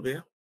much,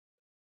 Sylvia.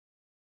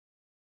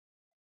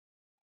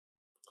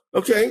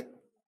 Okay.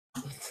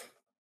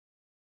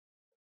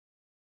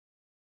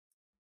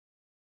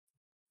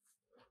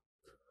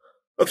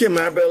 Okay,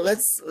 Maribel,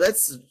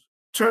 let's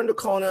turn the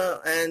corner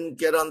and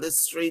get on this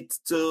street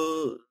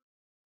to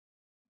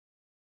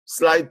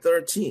slide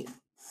 13.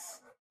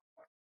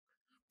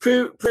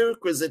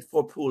 Prerequisite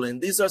for pooling.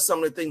 These are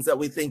some of the things that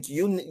we think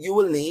you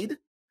will need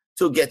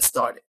to get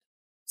started.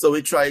 So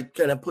we try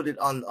kind of put it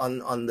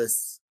on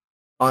this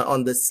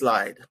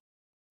slide.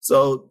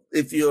 So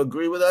if you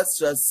agree with us,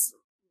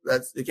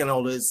 you can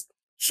always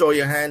show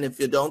your hand. If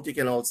you don't, you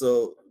can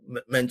also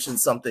mention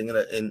something in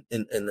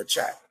the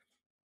chat.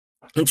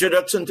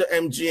 Introduction to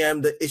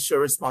MGM, the issuer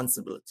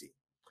responsibility.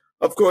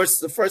 Of course,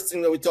 the first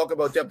thing that we talk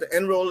about, you have to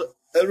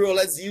enroll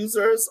as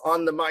users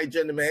on the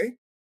MyGenMA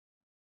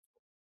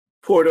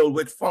portal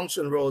with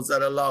function roles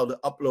that allow the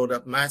upload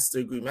of master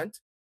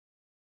agreement.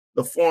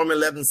 The Form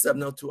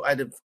 11702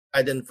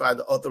 identify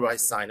the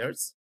authorized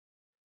signers.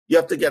 You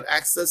have to get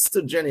access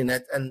to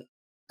JennyNet, and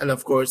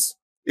of course,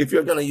 if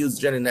you're going to use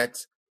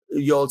JennyNet,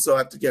 you also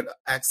have to get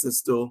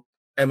access to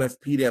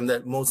MFPDM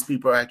that most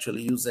people are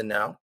actually using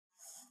now.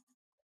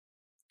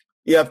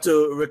 You have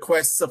to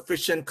request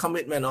sufficient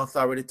commitment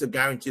authority to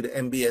guarantee the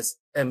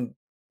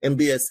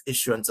MBS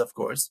issuance, of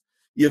course.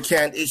 You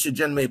can't issue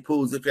GenMay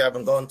pools if you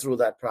haven't gone through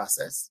that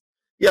process.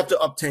 You have to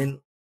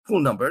obtain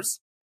pool numbers.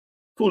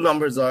 Pool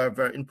numbers are a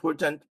very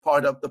important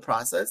part of the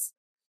process.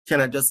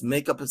 Cannot just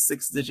make up a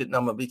 6-digit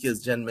number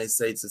because GenMay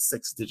says it's a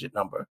 6-digit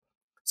number.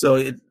 So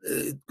it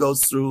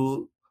goes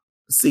through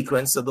a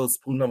sequence, so those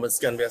pool numbers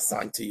can be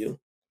assigned to you.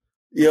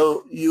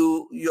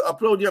 You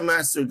upload your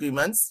master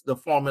agreements, the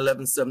Form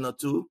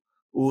 11702,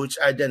 which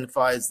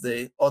identifies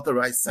the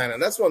authorized signer.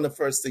 That's one of the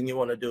first things you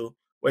want to do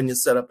when you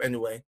set up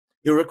anyway.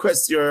 You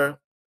request your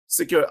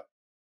secure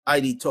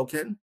ID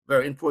token.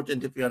 Very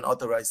important if you're an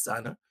authorized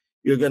signer.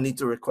 You're going to need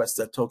to request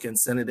that token,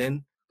 send it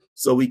in,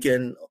 so we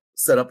can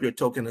set up your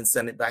token and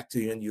send it back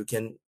to you, and you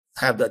can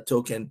have that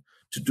token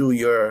to do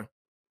your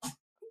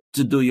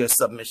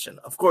submission.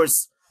 Of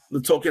course,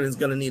 the token is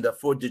going to need a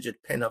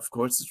 4-digit PIN, of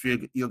course,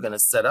 which you're going to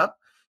set up.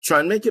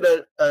 Try and make it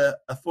a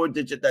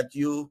 4-digit that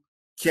you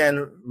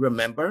can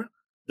remember.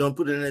 Don't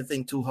put in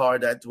anything too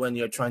hard that when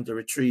you're trying to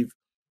retrieve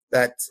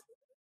that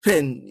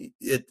PIN,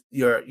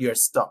 you're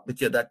stuck,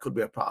 because that could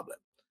be a problem.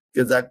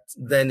 Because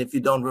then if you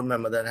don't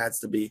remember, that has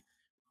to be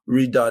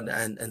redone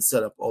and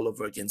set up all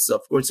over again. So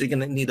of course, you're going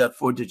to need that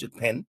 4-digit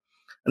PIN.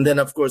 And then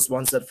of course,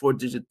 once that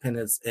 4-digit PIN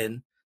is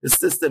in, the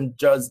system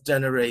does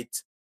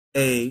generate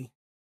a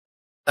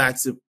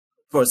active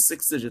for a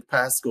 6-digit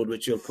passcode,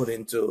 which you'll put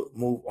in to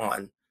move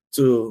on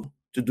to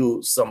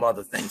do some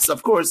other things.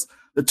 Of course,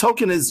 the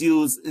token is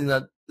used in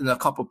a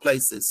couple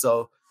places.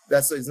 So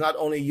it's not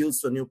only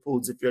used for new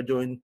pools. If you're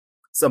doing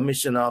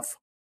submission of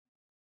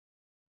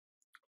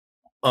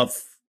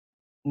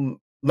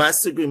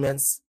master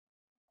agreements,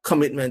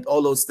 commitment,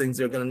 all those things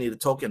you're going to need a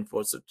token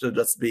for. So to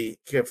just be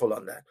careful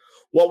on that.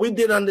 What we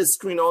did on this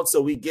screen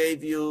also, we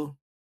gave you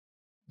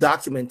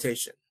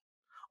documentation.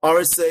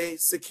 RSA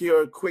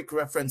secure quick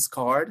reference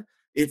card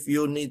if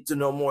you need to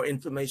know more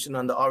information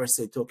on the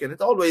RSA token.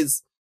 It's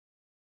always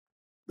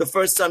the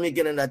first time you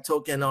get in that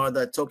token or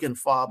that token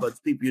file,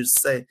 but people used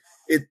to say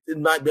it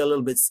might be a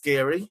little bit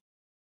scary,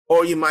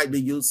 or you might be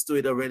used to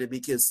it already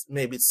because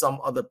maybe some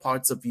other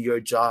parts of your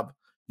job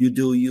you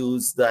do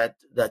use that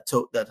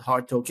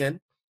hard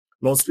token.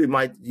 Most people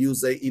might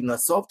use even a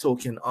soft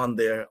token on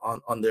their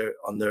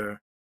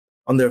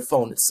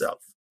phone itself.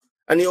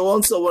 And you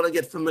also want to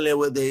get familiar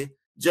with the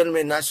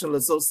General National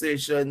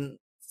Association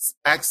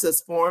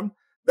access form.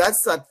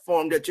 That's that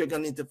form that you're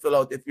going to need to fill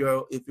out if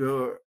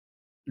you're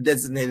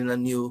designating a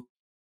new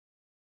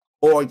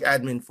org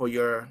admin for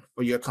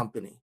your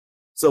company.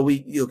 So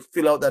you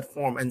fill out that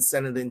form and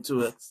send it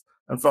into it,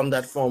 and from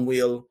that form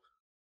we'll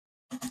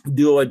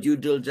do our due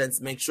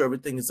diligence, make sure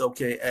everything is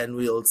okay, and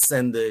we'll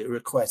send the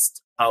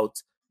request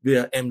out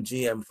via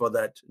MGM for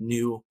that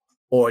new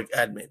org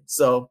admin.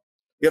 So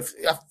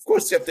of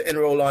course you have to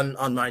enroll on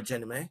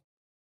MyGenMA,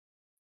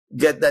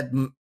 get that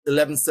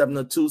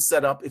 11702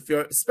 set up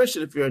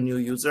especially if you're a new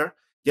user.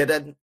 Get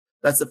that.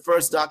 That's the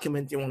first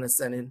document you want to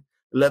send in.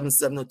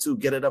 11702,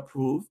 get it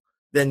approved.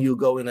 Then you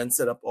go in and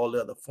set up all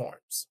the other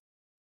forms,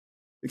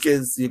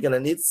 because you're going to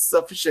need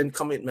sufficient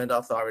commitment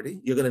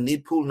authority. You're going to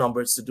need pool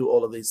numbers to do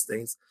all of these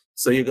things.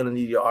 So you're going to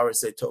need your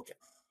RSA token.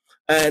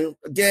 And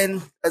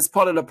again, as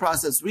part of the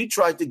process, we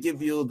try to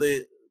give you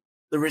the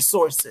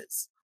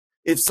resources.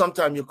 If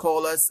sometime you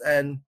call us,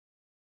 and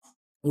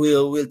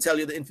we'll tell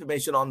you the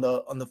information on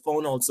the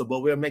phone also,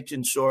 but we're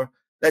making sure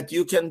that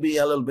you can be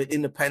a little bit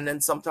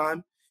independent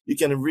sometime. You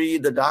can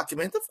read the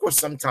document. Of course,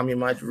 sometime you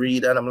might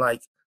read and I'm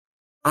like,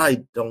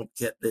 I don't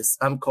get this.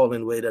 I'm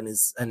calling Wade and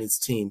his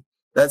team.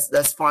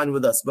 That's fine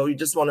with us, but we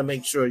just want to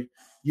make sure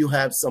you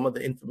have some of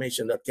the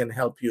information that can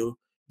help you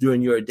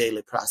during your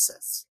daily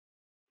process.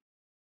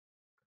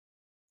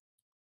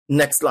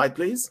 Next slide,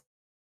 please.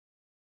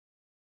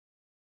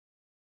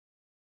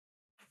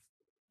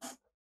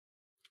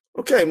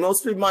 Okay,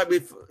 most people might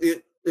be,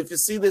 if you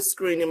see this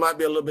screen, you might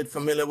be a little bit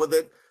familiar with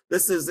it.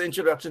 This is the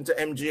introduction to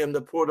MGM,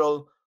 the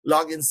portal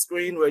login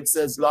screen where it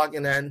says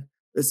login, and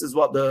this is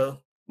what the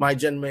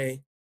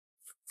MyGenMA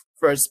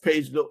first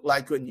page look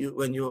like when you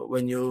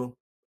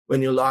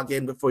log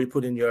in before you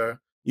put in your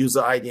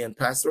user ID and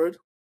password.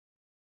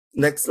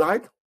 Next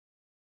slide.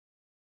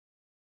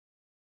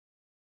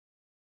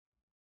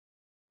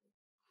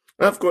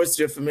 And of course,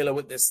 you're familiar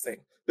with this thing.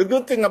 The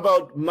good thing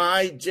about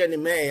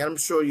MyGenMA, I'm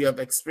sure you have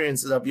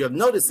experiences of, you have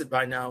noticed it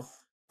by now,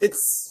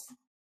 it's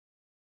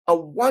a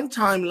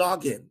one-time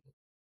login.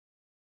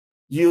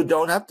 You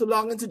don't have to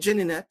log into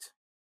GennyNet.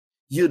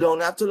 You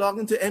don't have to log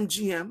into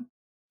MGM.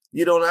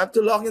 You don't have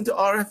to log into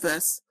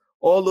RFS.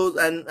 All those,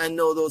 and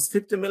know those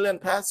 50 million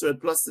passwords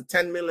plus the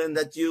 10 million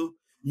that you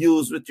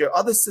use with your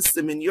other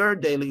system in your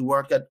daily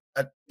work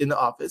in the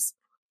office.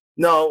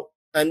 Now,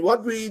 and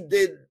what we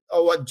did,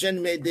 or what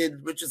GenMA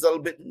did, which is a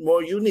little bit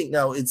more unique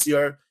now, it's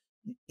your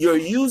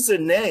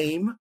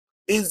username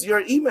is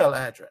your email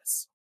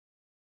address.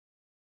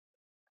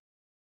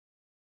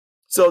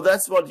 So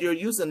that's what your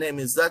username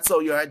is. That's how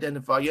you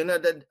identify. You're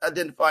not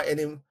identified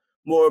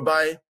anymore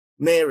by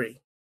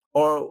Mary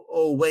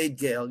or Wade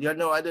Gale. You're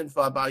now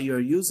identified by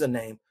your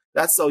username.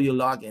 That's how you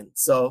log in.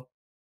 So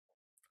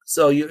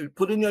you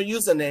put in your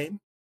username,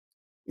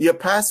 your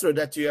password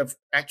that you have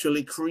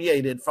actually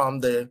created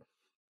from the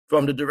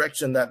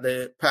direction that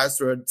the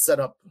password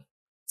setup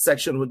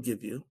section would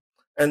give you,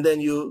 and then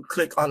you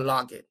click on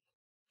login.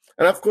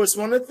 And of course,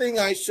 one of the things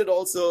I should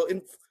also,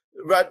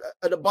 right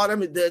at the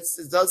bottom of this,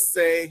 it does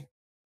say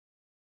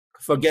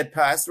forget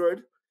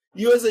password.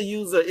 You as a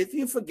user, if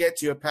you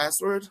forget your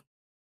password,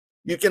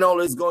 you can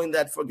always go in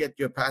that forget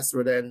your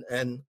password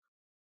and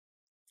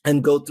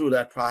go through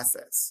that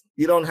process.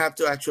 You don't have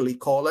to actually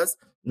call us.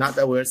 Not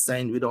that we're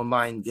saying we don't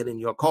mind getting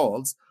your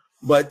calls,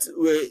 but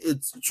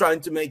it's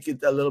trying to make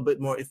it a little bit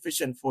more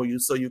efficient for you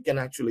so you can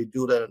actually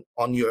do that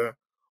on your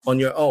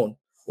own.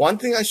 One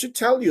thing I should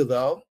tell you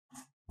though,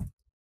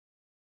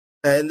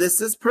 and this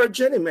is per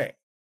GenMA,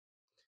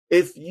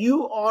 if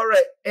you are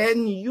an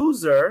end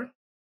user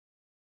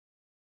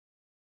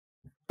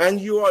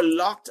and you are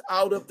locked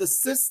out of the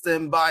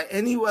system by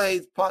any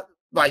way,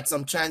 by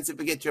some chance you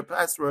forget your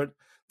password,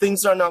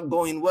 things are not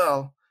going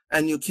well,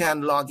 and you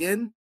can't log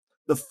in,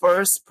 the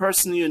first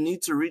person you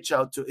need to reach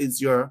out to is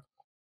your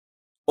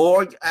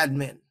org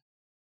admin.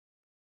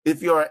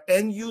 If you're an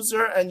end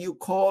user and you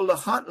call the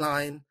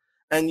hotline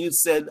and you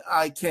said,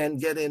 I can't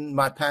get in,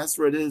 my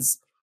password is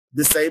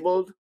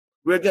disabled,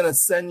 we're going to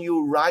send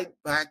you right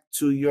back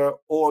to your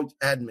org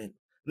admin.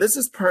 This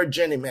is per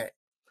GenMA.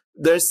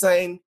 They're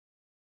saying,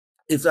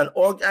 if an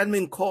org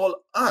admin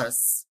call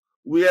us,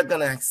 we are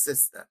going to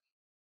assist them,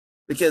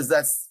 because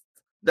that's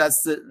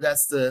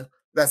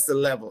the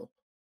level.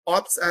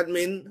 Ops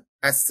admin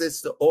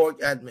assists the org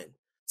admin.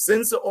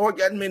 since the org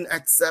admin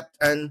accept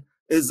and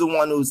is the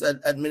one who's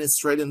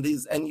administrating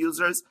these end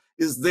users,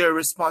 is their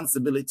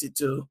responsibility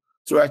to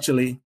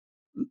actually,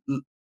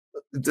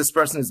 this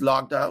person is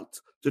logged out,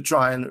 to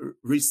try and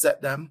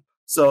reset them.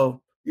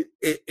 So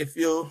if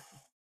you,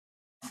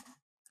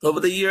 over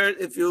the year,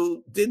 if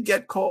you did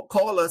get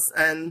call us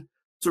and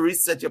to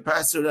reset your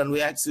password and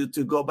we ask you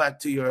to go back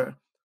to your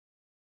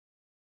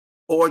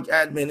org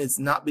admin, it's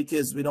not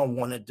because we don't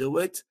want to do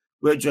it.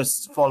 We're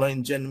just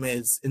following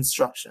GenMail's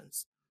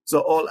instructions. So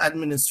all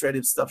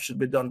administrative stuff should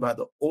be done by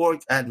the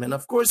org admin.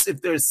 Of course,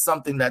 if there's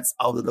something that's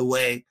out of the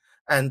way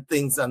and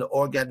things on the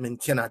org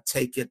admin cannot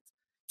take it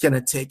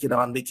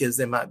on because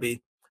there might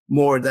be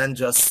more than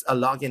just a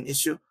login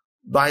issue,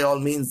 by all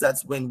means,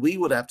 that's when we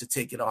would have to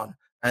take it on.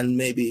 And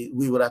maybe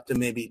we would have to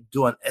maybe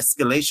do an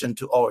escalation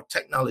to our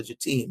technology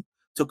team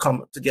to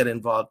come to get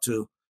involved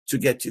to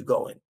get you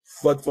going.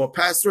 But for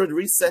password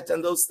reset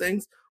and those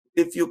things,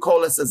 if you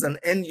call us as an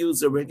end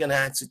user, we're going to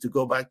ask you to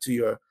go back to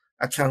your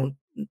account,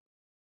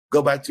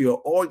 go back to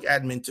your org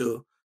admin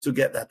to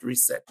get that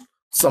reset.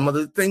 Some of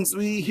the things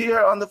we hear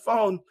on the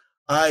phone,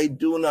 I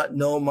do not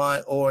know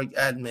my org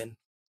admin.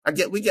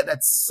 We get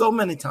that so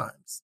many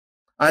times.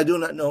 I do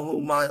not know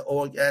who my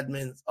org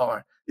admins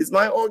are. Is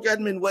my org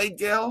admin Wade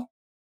Gale?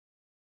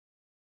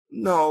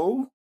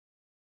 No.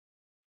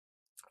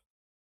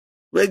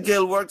 Wade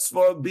Gale works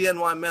for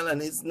BNY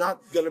Mellon. He's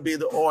not going to be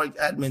the org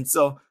admin.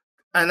 So,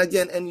 and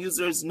again, end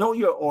users, know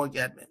your org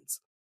admins.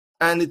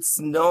 And it's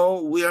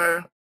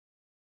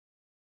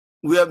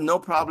we have no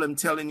problem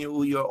telling you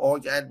who your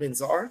org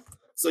admins are,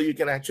 so you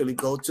can actually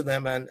go to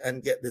them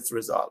and get this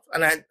resolved.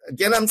 And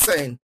I'm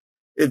saying,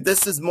 if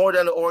this is more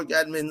than the org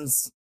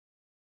admin's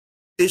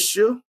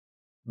issue,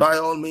 by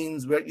all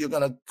means, you're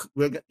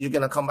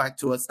gonna come back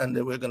to us, and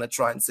then we're gonna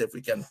try and see if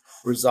we can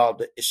resolve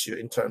the issue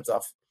in terms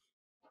of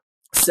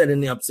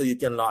setting it up so you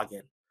can log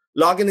in.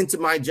 Logging into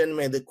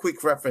MyGenMail, the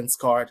quick reference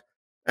card,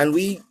 and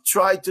we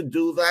try to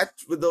do that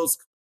with those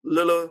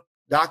little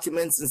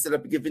documents instead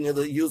of giving you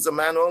the user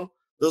manual.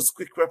 Those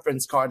quick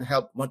reference card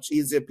help much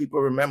easier.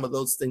 People remember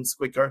those things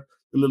quicker,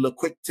 the little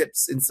quick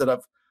tips, instead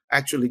of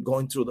actually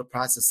going through the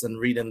process and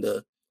reading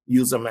the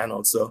user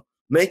manual. So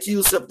make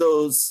use of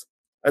those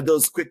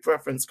quick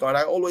reference card.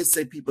 I always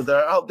say people that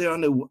are out there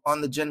on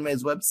the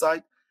GenMail's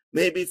website,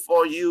 maybe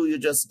for you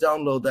just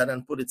download that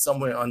and put it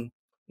somewhere on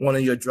one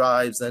of your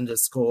drives and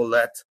just call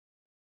that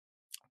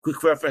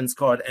quick reference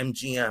card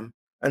MGM.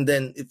 And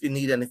then if you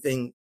need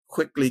anything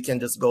quickly, you can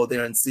just go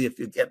there and see if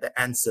you get the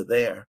answer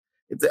there.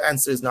 If the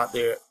answer is not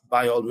there,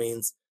 by all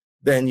means,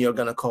 then you're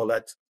going to call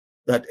that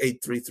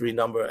 833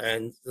 number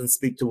and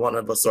speak to one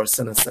of us or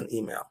send us an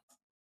email.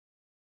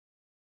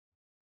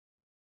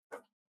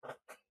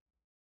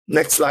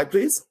 Next slide,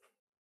 please.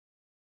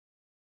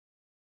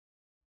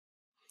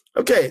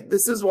 Okay,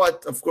 this is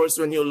what, of course,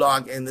 when you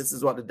log in, this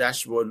is what the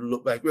dashboard will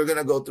look like. We're going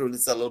to go through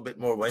this a little bit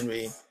more when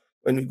we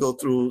go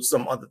through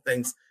some other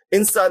things.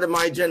 Inside of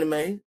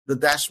MyGenMail, the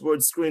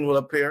dashboard screen will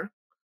appear.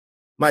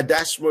 My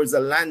dashboard is a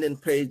landing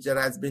page that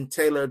has been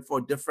tailored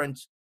for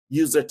different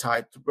user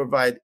type to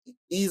provide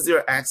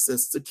easier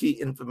access to key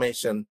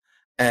information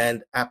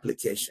and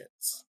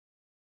applications.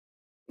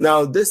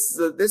 Now, this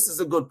is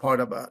a good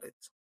part about it,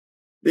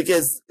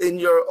 because in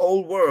your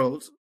old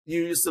world,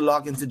 you used to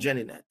log into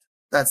JennyNet.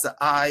 That's the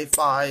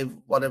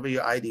I-5, whatever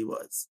your ID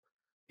was.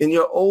 In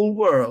your old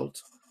world,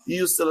 you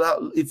used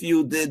to, if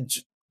you did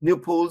new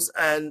pools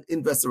and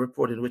investor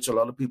reporting, which a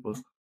lot of people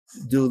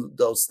do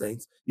those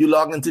things, you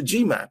log into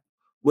GMAP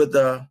with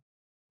the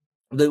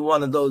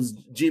one of those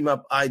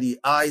GMAP ID,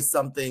 I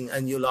something,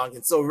 and you log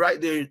in. So right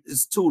there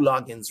is 2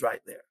 logins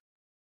right there.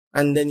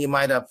 And then you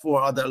might have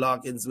 4 other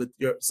logins with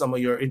some of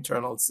your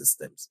internal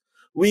systems.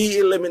 We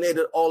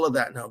eliminated all of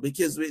that now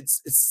because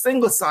it's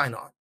single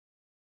sign-on.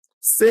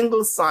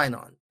 Single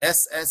sign-on,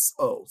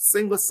 SSO,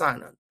 single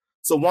sign-on.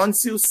 So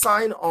once you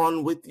sign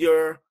on with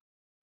your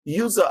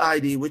user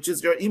ID, which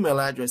is your email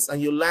address,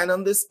 and you land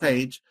on this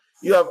page,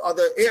 you have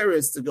other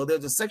areas to go.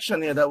 There's a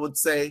section here that would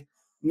say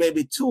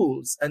maybe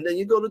tools, and then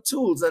you go to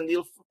tools and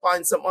you'll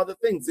find some other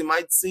things. You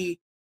might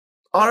see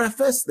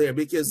RFS there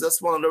because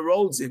that's one of the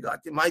roles you got.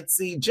 You might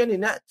see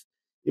JennyNet.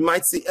 You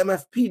might see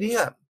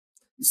MFPDM.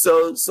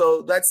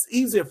 So that's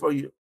easier for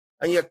you.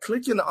 And you're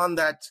clicking on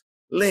that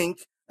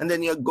link, and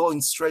then you're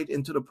going straight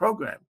into the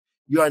program.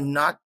 You are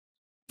not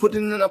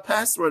putting in a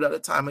password at a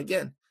time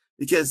again,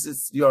 because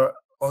it's your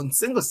own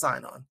single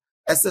sign-on,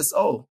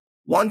 SSO,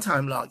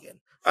 one-time login.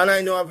 And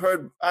I know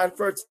I've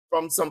heard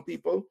from some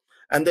people,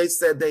 and they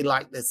said they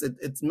like this.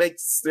 It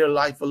makes their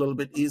life a little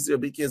bit easier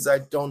because I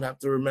don't have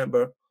to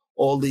remember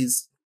all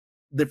these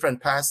different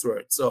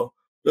passwords. So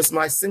just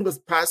my single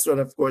password,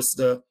 of course,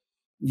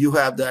 you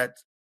have that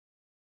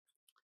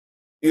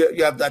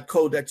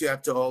code that you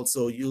have to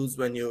also use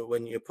when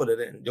you put it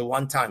in, the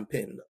one-time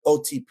PIN,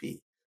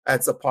 OTP.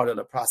 That's a part of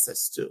the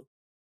process too.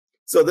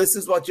 So this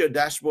is what your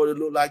dashboard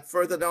will look like.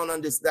 Further down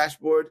on this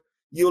dashboard,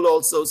 you'll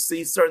also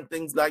see certain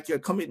things like your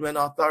commitment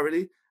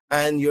authority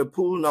and your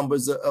pool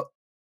numbers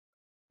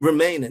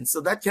remaining.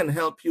 So that can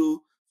help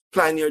you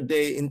plan your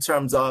day in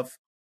terms of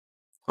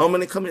how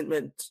many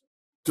commitment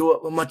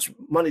how much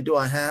money do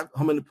I have?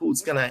 How many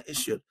pools can I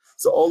issue?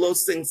 So all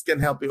those things can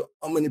help you.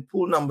 How many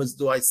pool numbers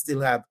do I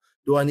still have?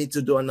 Do I need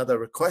to do another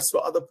request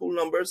for other pool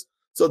numbers?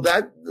 So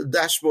that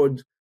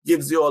dashboard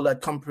gives you all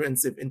that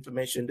comprehensive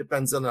information.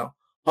 Depends on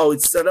how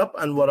it's set up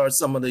and what are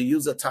some of the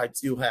user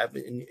types you have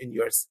in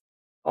yours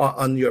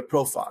on your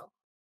profile.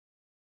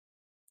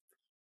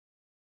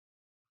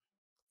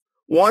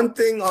 One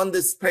thing on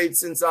this page,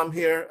 since I'm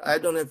here, I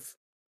don't know if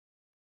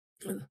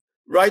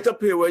right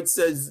up here where it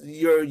says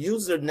your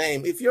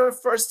username, if you're a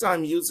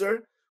first-time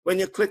user, when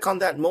you click on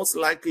that, most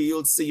likely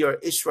you'll see your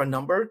issuer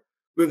number.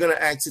 We're going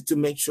to ask you to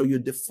make sure you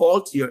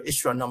default your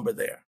issuer number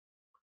there.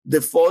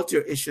 Default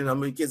your issuer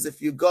number, because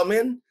if you come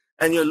in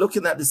and you're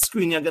looking at the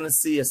screen, you're going to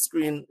see a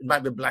screen, it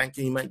might be blank,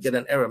 and you might get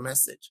an error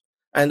message.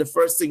 And the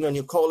first thing when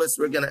you call us,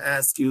 we're going to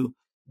ask you,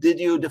 did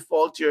you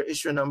default your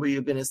issuer number?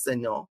 You're going to say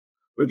no.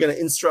 We're going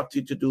to instruct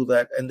you to do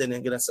that. And then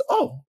you're going to say,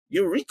 oh,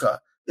 Eureka,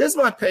 there's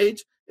my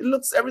page. It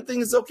looks,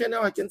 everything is okay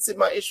now. I can see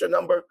my issuer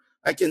number.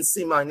 I can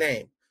see my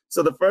name.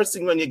 So the first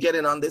thing when you get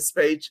in on this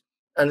page,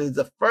 and it's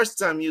the first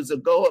time user,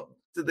 go up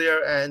to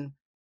there and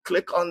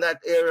click on that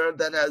area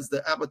that has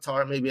the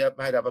avatar. Maybe I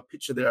might have a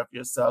picture there of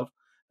yourself.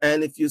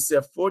 And if you see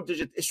a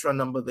 4-digit issuer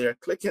number there,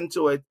 click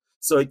into it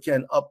so it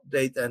can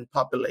update and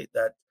populate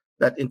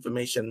that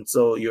information.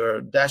 So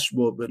your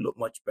dashboard will look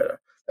much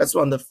better. That's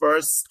one of the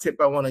first tip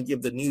I want to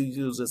give the new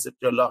users if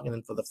you're logging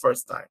in for the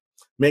first time.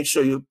 Make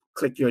sure you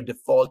click your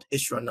default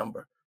issuer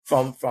number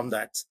from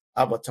that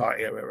avatar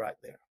area right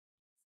there.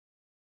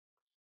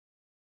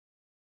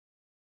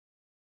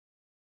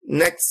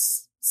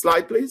 Next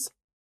slide, please.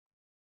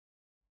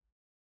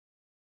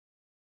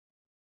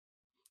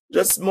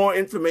 Just more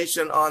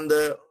information on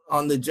the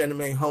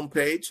GenMA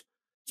homepage,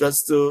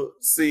 just to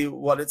see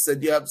what it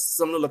said. You have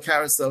some little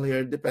carousel here.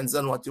 It depends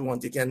on what you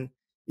want. You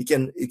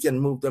can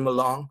move them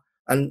along,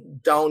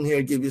 and down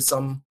here give you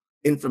some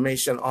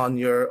information on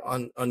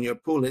your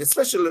pool,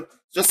 especially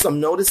just some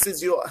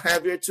notices you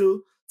have here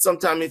too.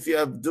 Sometimes if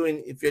you're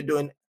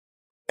doing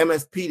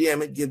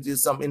MFPDM, it gives you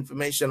some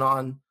information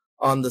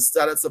on the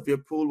status of your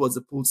pool. Was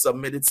the pool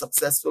submitted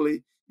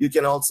successfully? You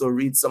can also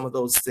read some of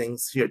those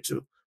things here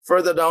too.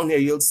 Further down here,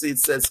 you'll see it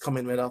says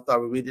commitment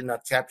authority. We did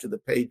not capture the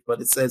page,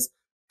 but it says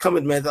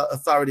commitment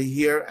authority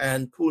here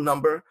and pool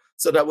number.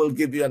 So that will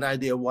give you an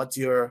idea what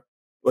your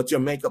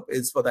makeup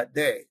is for that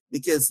day,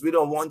 because we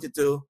don't want you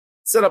to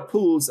set up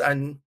pools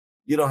and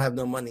you don't have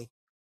no money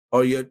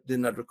or you did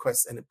not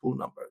request any pool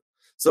number.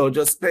 So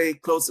just pay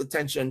close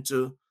attention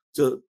to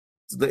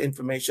the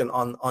information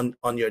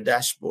on your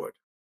dashboard.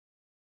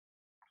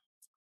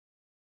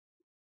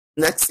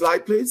 Next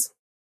slide, please.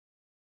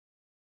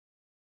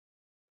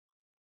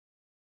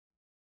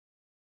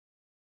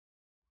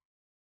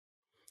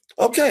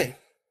 Okay,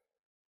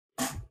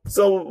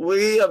 so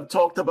we have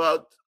talked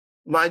about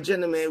my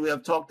GenMA. We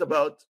have talked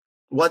about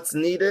what's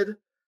needed.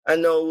 I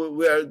know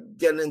we are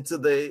getting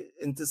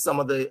into some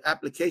of the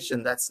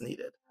application that's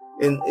needed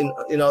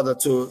in order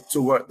to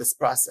work this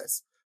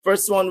process.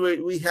 First one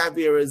we have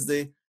here is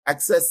the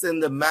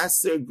accessing the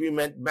Master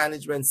Agreement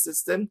Management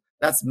System.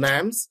 That's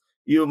MAMS.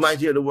 You might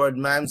hear the word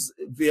MAMS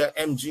via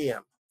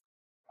MGM.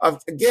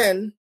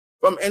 Again,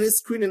 from any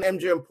screen in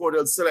MGM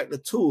portal, select the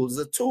tools.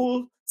 The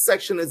tool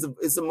section is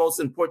the most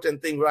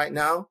important thing right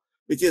now,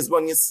 because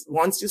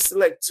once you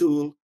select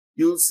tool,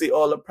 you'll see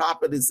all the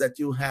properties that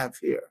you have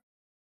here.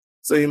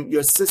 So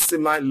your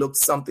system might look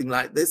something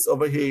like this.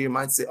 Over here, you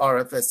might see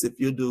RFS if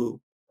you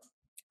do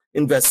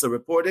investor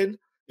reporting.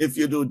 If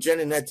you do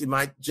GenNet,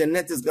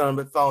 GenNet is going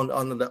to be found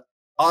under the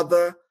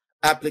other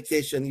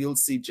application. You'll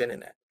see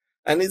GenNet.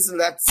 And isn't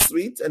that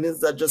sweet? And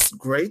isn't that just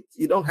great?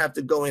 You don't have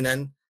to go in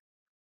and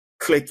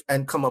click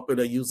and come up with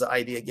a user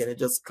ID again. It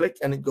just click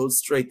and it goes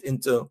straight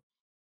into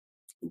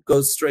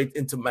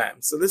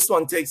MAMS. So this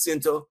one takes you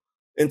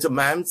into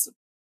MAMS.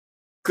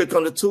 Click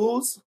on the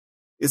tools,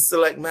 you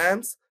select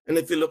MAMS, and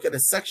if you look at a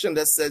section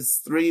that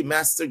says 3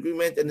 Master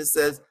Agreement and it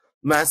says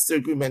Master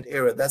Agreement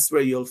Area, that's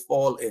where you'll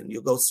fall in.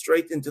 You go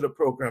straight into the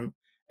program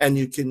and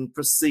you can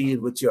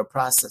proceed with your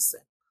processing.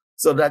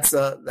 So that's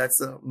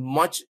a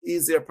much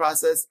easier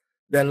process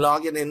than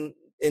logging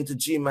into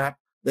GMAP,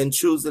 then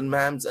choosing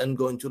MAMS and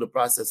going to the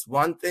process.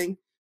 One thing,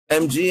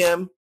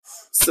 MGM,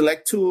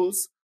 select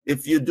tools.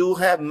 If you do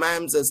have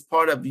MAMS as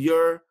part of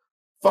your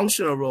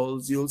functional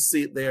roles, you'll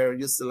see it there.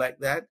 You select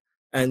that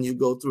and you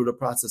go through the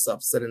process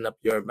of setting up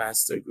your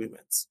master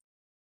agreements.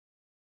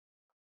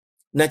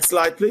 Next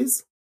slide,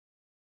 please.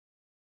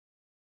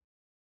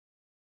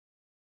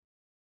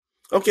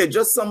 Okay,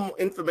 just some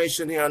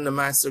information here on the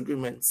master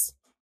agreements.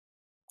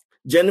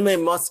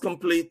 GenMA must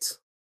complete,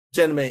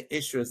 GenMA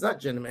issuers, not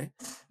GenMA.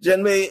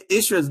 GenMA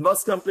issuers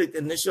must complete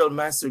initial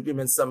master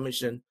agreement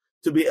submission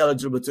to be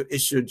eligible to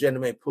issue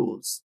GenMA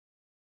pools.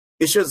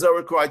 Issuers are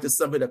required to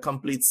submit a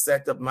complete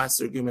set of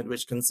master agreement,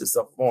 which consists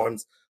of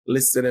forms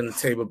listed in the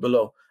table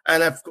below.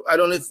 And I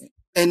don't know if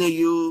any of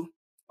you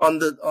on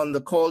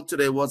the call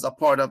today was a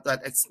part of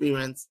that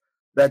experience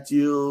that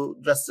you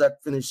just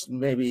finished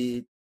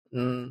maybe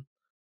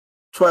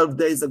 12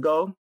 days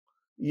ago.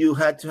 you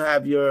had to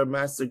have your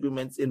master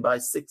agreements in by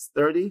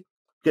 6:30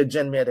 because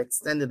Gen had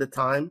extended the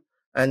time,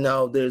 and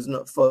now there's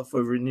no for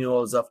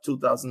renewals of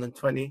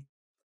 2020.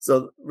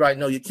 So right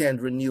now you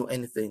can't renew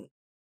anything.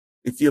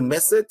 If you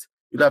miss it,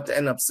 you'll have to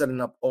end up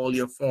setting up all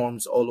your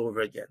forms all over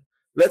again.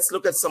 Let's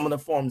look at some of the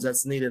forms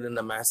that's needed in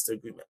the master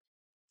agreement.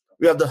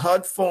 We have the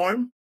HUD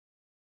form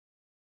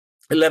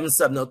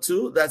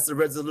 11702. That's the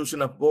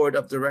resolution of board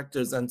of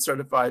directors and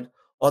certified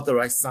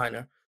authorized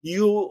signer.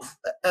 You,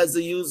 as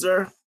a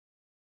user,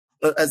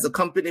 as the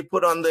company,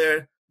 put on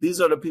there,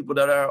 these are the people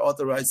that are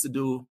authorized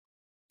to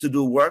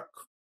do work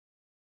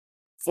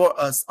for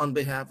us on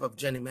behalf of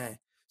Jenny Mae.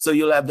 So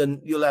you'll have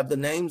the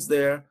names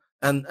there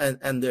and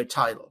their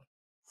title.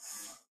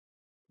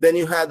 Then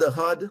you had the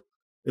HUD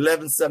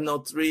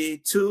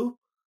 11703-2,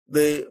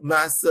 the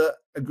master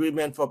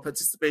agreement for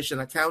participation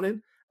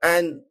accounting.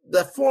 And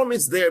the form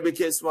is there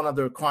because it's one of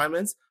the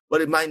requirements,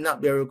 but it might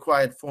not be a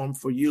required form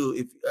for you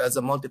if as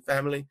a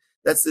multifamily.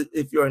 That's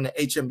if you're in the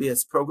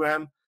HMBS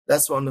program,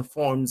 that's one of the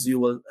forms you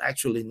will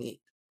actually need.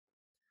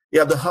 You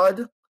have the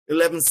HUD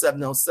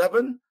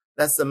 11707,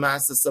 that's the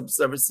master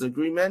subservice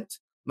agreement.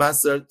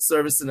 Master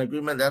servicing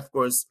agreement, that of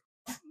course,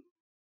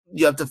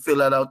 you have to fill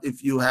that out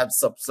if you have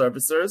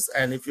sub-servicers,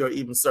 and if you're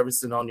even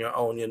servicing on your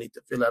own, you need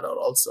to fill that out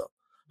also.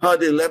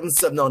 HUD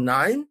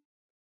 11709,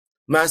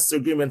 master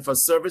agreement for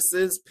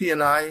services,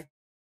 P&I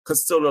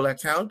custodial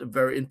account,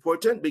 very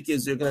important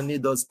because you're going to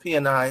need those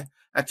P&I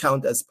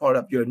account as part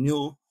of your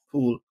new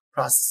pool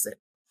processing.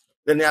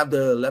 Then you have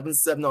the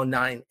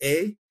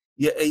 11709A,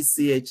 your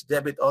ACH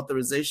debit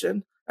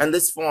authorization, and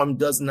this form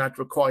does not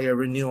require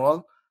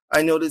renewal.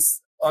 I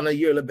notice on a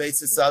yearly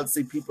basis, I'll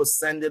see people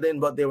send it in,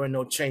 but there were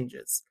no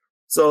changes.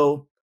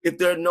 So if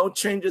there are no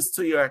changes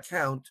to your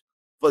account,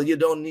 well, you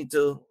don't need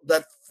to,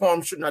 that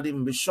form should not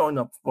even be showing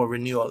up for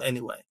renewal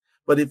anyway.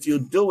 But if you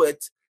do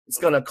it, it's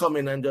going to come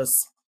in and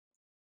just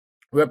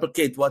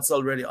replicate what's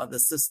already on the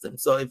system.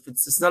 So if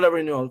it's not a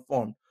renewal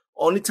form,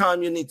 only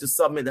time you need to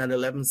submit an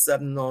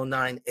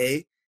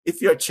 11709A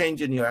if you're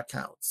changing your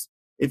accounts.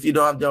 If you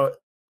don't have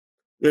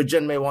your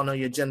GenMay 1 or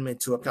your GenMay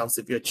 2 accounts,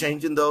 if you're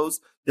changing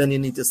those, then you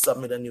need to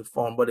submit a new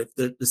form. But if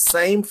the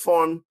same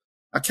form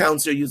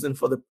accounts you're using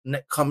for the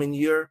coming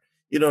year,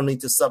 you don't need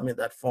to submit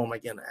that form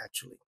again,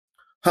 actually.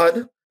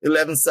 HUD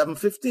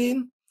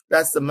 11715,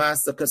 that's the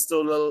master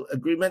custodial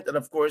agreement. And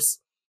of course,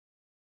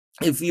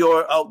 if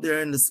you're out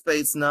there in the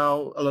space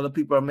now, a lot of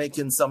people are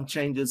making some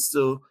changes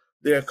to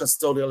their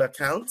custodial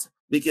account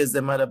because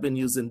they might have been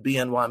using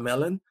BNY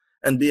Mellon,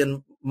 and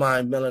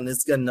BNY Mellon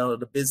is getting out of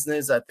the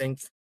business. I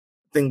think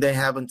they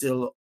have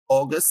until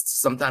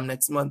August, sometime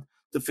next month,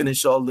 to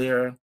finish all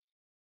their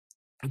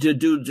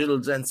due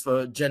diligence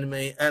for Jenny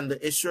Mae and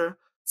the issuer.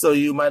 So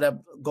you might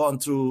have gone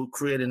through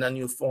creating a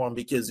new form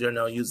because you're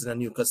now using a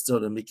new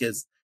custodian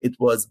because it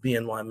was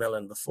BNY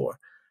Mellon before.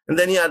 And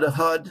then you had the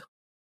HUD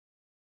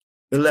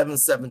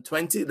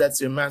 11720, that's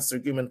your master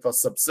agreement for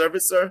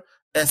subservicer,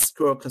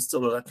 escrow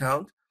custodial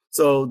account.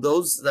 So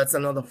that's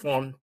another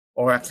form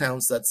or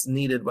accounts that's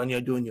needed when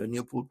you're doing your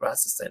new pool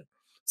processing.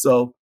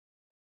 So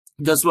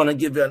just want to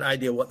give you an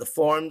idea what the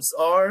forms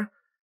are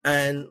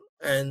and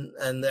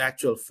the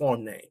actual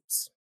form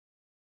names.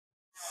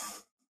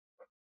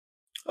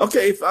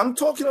 Okay, if I'm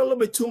talking a little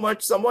bit too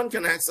much, someone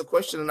can ask a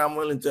question and I'm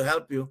willing to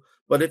help you.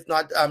 But if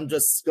not, I'm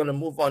just going to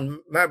move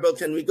on. Maribel,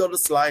 can we go to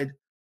slide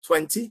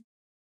 20?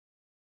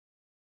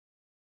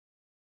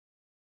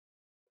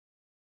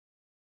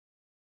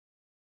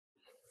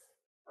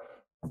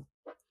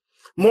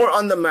 More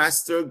on the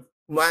master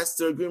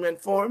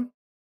agreement form.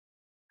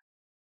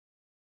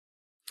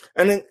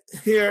 And then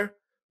here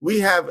we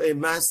have a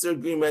master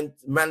agreement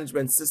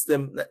management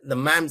system, the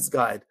MAMS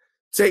guide.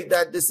 Take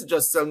that. This is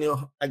just telling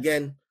you,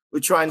 again, we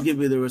try and give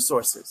you the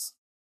resources.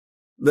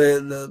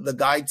 The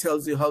guide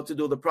tells you how to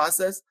do the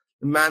process.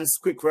 The MAMS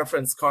quick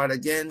reference card,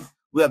 again,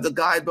 we have the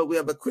guide, but we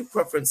have a quick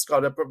reference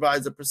card that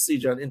provides a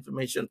procedure and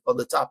information for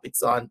the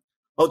topics on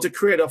how to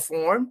create a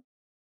form,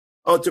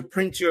 how to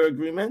print your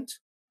agreement,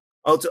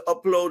 how to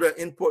upload and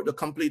import the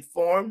complete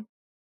form,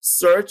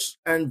 search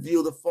and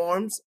view the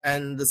forms,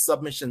 and the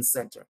submission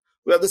center.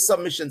 We have the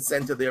submission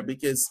center there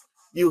because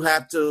you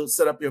have to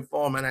set up your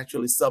form and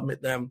actually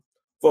submit them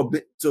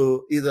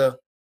to either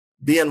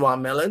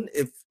BNY Mellon.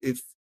 If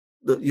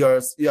you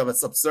have a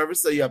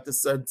subservicer, you have to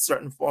send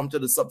certain form to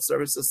the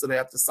subservicer, so they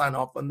have to sign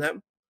off on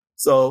them.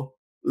 So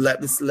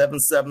this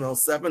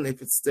 11707, if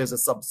there's a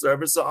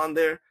subservicer on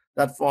there,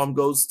 that form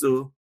goes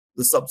to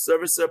the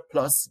subservicer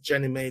plus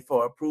Jenny Mae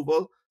for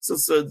approval. So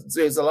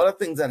there's a lot of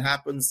things that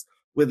happens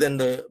within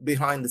the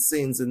behind the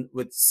scenes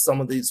with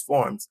some of these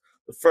forms.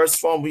 The first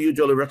form we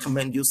usually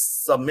recommend you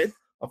submit,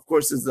 of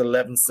course, is the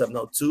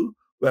 11702.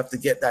 We have to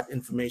get that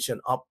information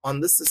up on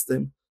the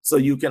system so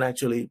you can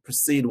actually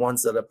proceed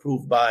once that's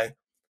approved by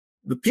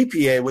the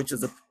PPA, which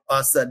is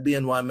us at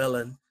BNY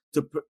Mellon.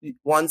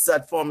 Once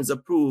that form is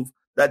approved,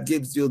 that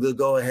gives you the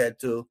go-ahead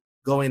to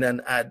go in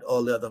and add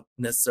all the other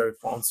necessary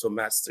forms for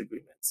master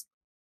agreements.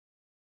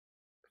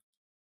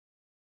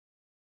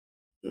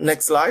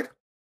 Next slide.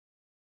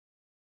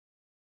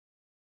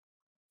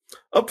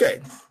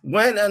 Okay,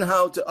 when and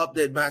how to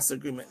update master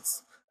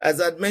agreements. As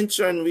I'd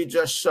mentioned, we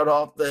just shut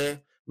off the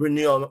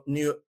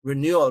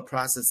renewal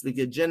process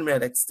because January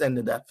had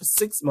extended that for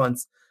 6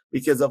 months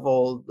because of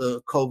all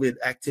the COVID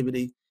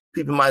activity.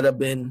 People might have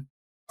been,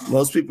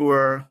 most people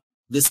were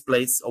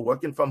displaced or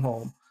working from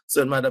home,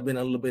 so it might have been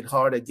a little bit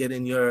harder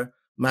getting your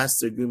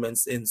master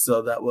agreements in.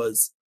 So it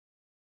was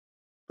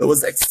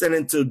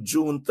extended to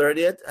June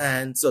 30th,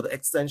 and so the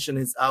extension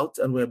is out,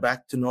 and we're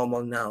back to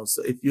normal now.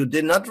 So if you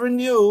did not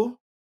renew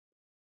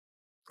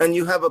and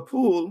you have a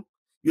pool,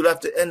 you'll have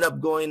to end up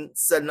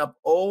setting up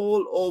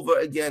all over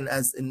again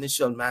as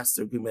initial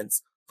master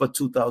agreements for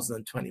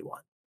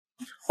 2021.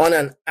 On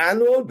an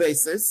annual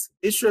basis,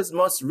 issuers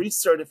must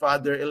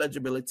recertify their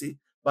eligibility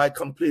by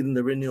completing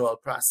the renewal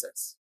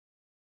process.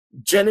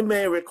 Ginnie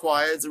Mae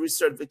requires a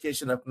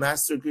recertification of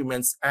master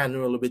agreements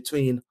annually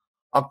between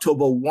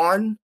October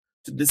 1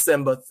 to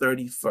December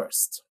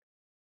 31st.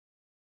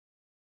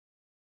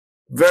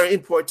 Very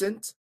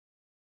important.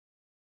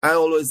 I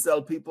always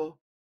tell people,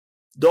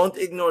 don't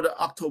ignore the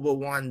October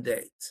 1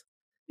 date.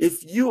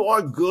 If you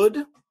are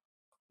good,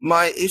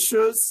 my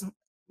issuers,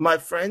 my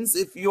friends,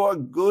 if you are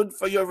good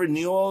for your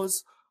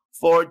renewals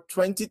for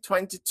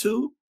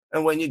 2022,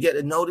 and when you get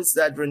a notice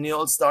that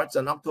renewal starts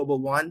on October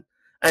 1,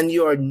 and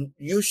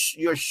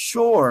you're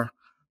sure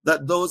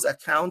that those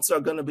accounts are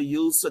going to be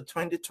used for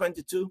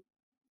 2022,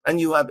 and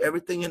you have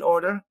everything in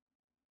order,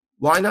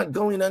 why not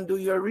go in and do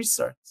your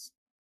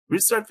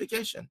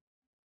recertification?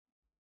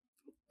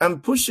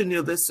 I'm pushing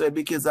you this way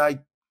because I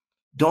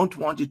don't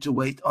want you to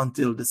wait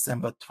until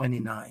December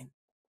 29.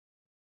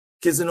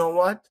 Because you know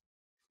what?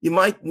 You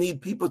might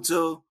need people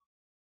to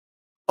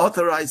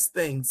authorize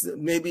things.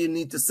 Maybe you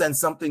need to send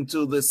something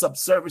to the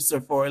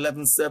subservicer for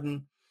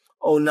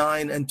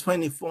 11709 and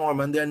 20 form,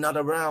 and they're not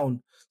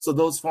around. So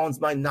those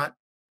forms might not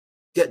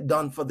get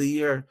done for the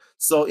year.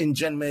 So in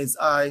Ginnie Mae's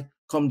eye,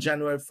 come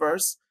January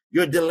 1st,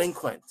 you're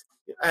delinquent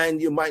and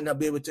you might not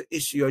be able to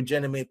issue your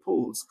Ginnie Mae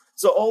pools.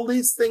 So all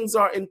these things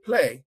are in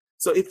play.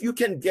 So if you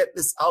can get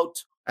this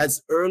out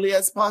as early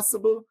as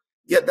possible,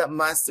 get that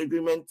master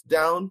agreement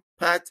down,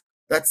 Pat,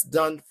 that's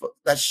done,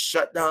 that's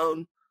shut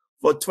down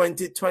for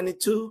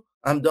 2022.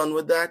 I'm done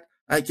with that.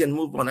 I can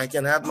move on. I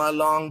can have my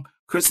long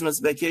Christmas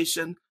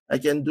vacation. I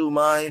can do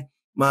my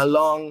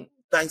long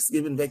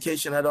Thanksgiving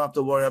vacation. I don't have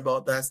to worry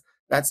about that.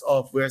 That's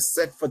off. We're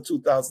set for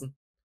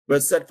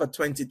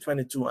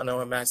 2022 on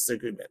our master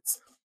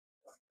agreements.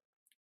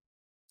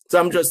 So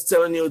I'm just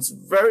telling you, it's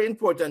very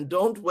important.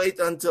 Don't wait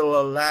until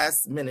the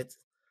last minute.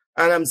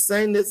 And I'm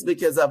saying this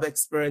because I've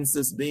experienced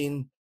this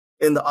being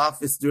in the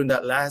office during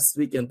that last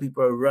week, and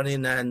people are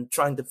running and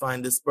trying to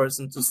find this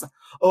person to say,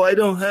 oh, I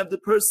don't have the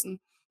person.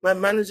 My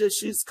manager,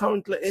 she's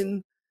currently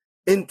in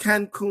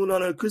Cancun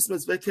on her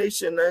Christmas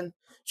vacation, and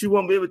she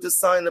won't be able to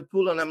sign the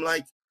pool. And I'm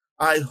like,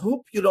 I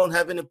hope you don't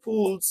have any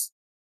pools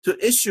to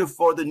issue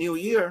for the new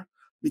year,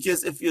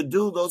 because if you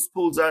do, those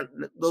pools are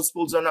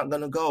not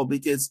going to go,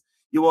 because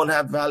you won't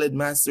have valid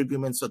master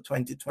agreements for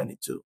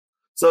 2022.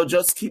 So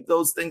just keep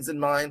those things in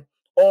mind.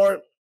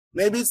 Or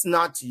maybe it's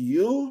not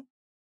you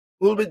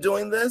who will be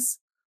doing this,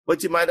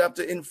 but you might have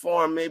to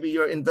inform maybe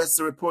your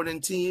investor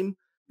reporting team,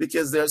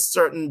 because there's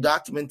certain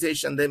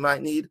documentation they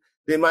might need.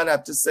 They might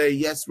have to say,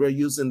 yes, we're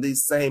using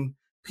these same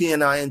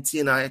P&I and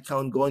T&I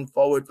account going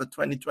forward for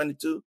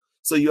 2022.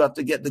 So you have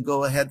to get the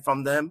go ahead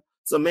from them.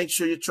 So make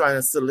sure you're trying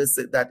to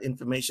solicit that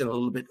information a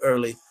little bit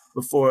early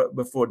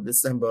before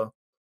December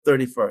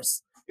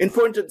 31st.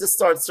 Important to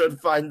start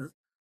certifying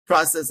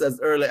process as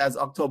early as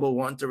October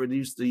 1 to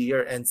reduce the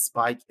year-end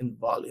spike in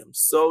volume.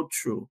 So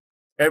true.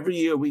 Every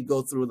year we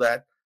go through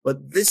that.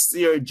 But this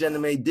year, Ginnie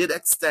Mae did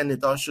extend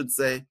it, or I should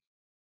say,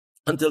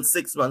 until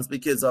 6 months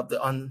because of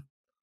the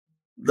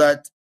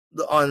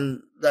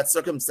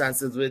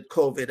circumstances with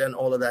COVID and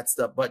all of that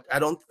stuff. But I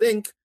don't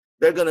think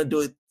they're going to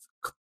do it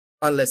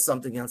unless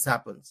something else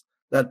happens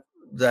that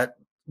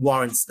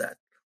warrants that.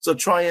 So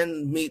try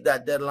and meet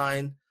that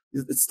deadline.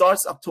 It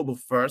starts October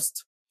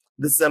 1st,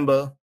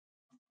 December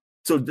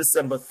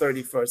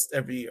 31st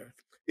every year.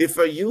 If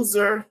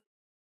a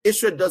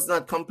issuer does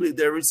not complete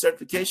their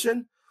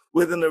recertification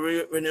within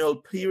the renewal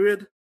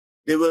period,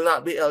 they will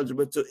not be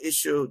eligible to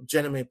issue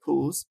Ginnie Mae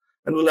pools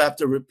and will have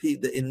to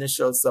repeat the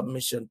initial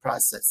submission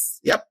process.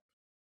 Yep,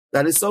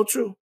 that is so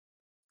true.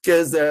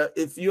 Because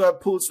if you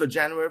have pools for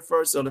January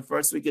 1st or the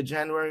first week of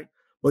January,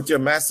 but your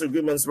master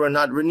agreements were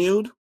not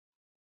renewed,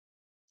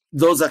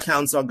 those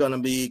accounts are going to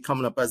be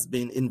coming up as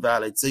being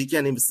invalid. So you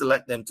can't even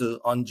select them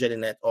on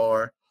GennyNet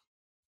or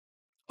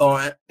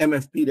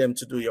MFP them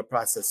to do your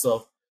process.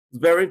 So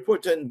it's very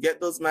important, get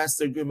those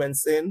master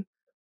agreements in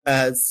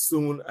as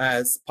soon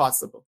as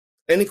possible.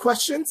 Any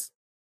questions?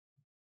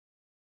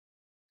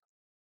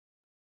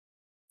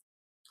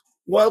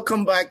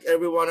 Welcome back,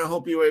 everyone. I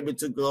hope you were able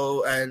to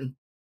go and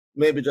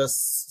maybe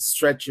just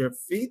stretch your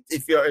feet.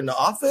 If you're in the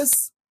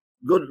office,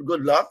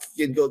 good luck.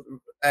 You can go,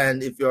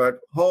 and if you're at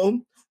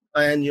home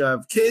and you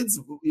have kids,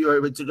 you're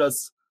able to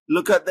just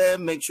look at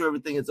them, make sure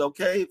everything is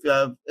okay. If you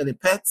have any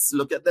pets,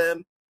 look at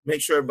them,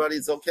 make sure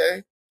everybody's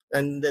okay,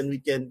 and then we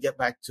can get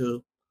back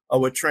to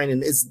our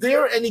training. Is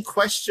there any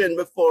question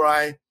before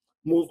I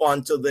move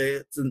on to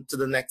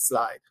the next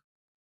slide?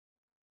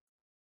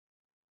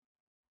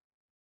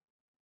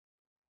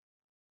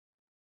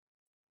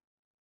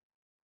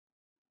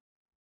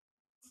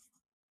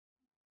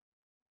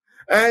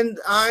 And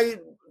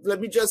let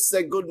me just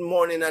say good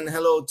morning and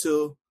hello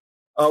to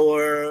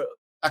our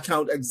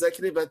account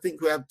executive. I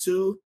think we have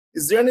two.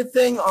 Is there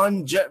anything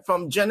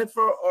from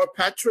Jennifer or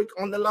Patrick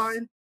on the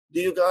line? Do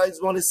you guys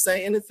want to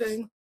say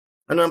anything?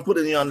 I know I'm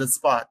putting you on the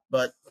spot,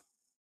 but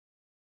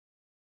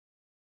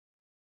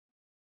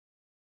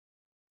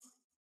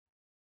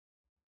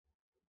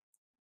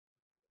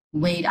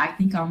Wade, I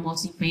think our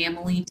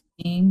multifamily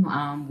team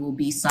will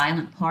be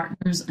silent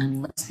partners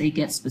unless they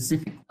get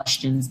specific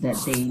questions that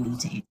they need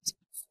to answer.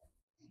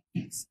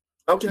 Thanks.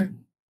 Okay.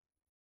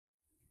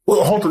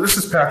 Well, hold on. This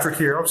is Patrick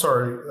here. I'm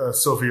sorry,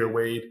 Sylvia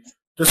Wade.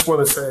 Just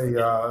want to say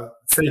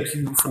thank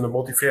you from the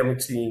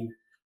multifamily team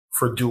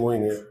for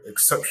doing an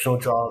exceptional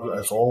job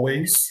as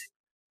always.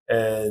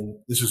 And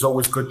this is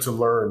always good to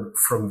learn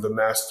from the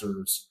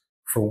masters,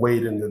 from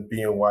Wade and the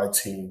BNY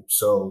team.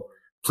 So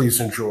please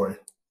enjoy.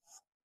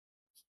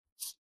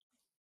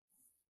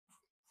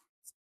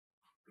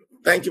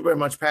 Thank you very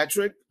much,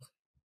 Patrick.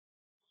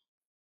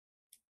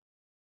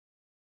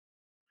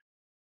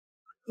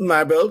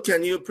 Mabel,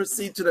 can you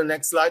proceed to the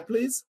next slide,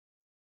 please?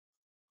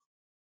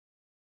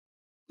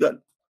 Good.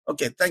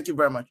 Okay, thank you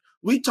very much.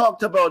 We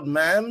talked about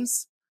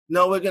MAMs.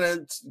 Now we're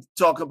going to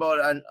talk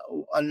about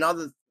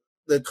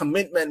the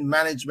commitment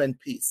management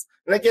piece.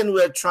 And again,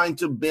 we're trying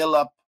to build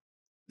up,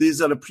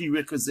 these are the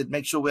prerequisites,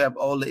 make sure we have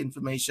all the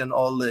information,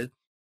 all the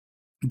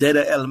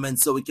data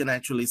elements so we can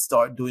actually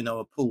start doing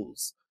our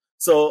pools.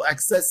 So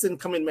accessing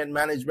commitment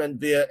management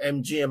via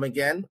MGM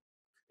again.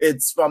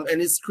 It's from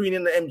any screen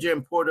in the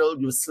MGM portal.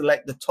 You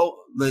select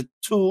the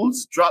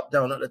tools drop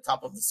down at the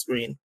top of the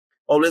screen.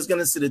 Always going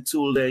to see the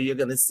tool there. You're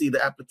going to see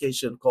the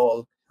application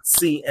called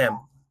CM,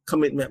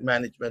 Commitment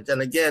Management.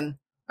 And again,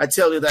 I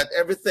tell you that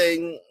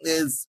everything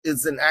is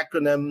an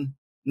acronym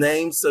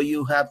name, so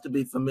you have to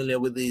be familiar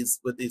with these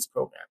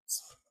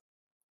programs.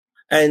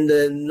 And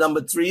then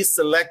number 3,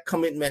 select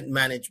commitment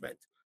management.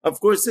 Of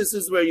course, this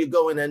is where you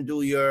go in and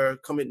do your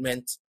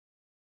commitment,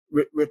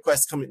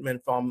 request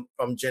commitment from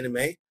Jenny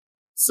Mae.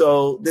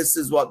 So this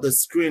is what the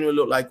screen will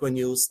look like when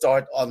you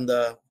start on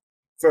the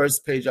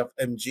first page of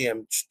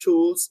MGM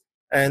tools.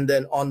 And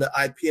then on the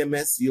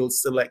IPMS, you'll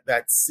select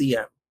that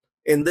CM.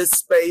 In this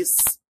space,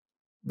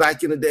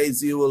 back in the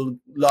days, you will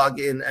log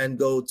in and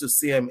go to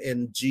CM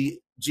in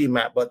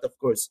GMAP. But of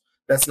course,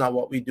 that's not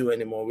what we do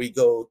anymore. We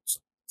go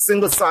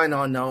single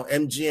sign-on now,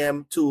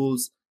 MGM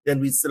tools, then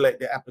we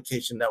select the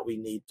application that we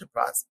need to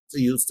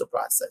use to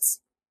process.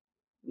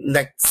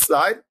 Next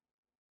slide.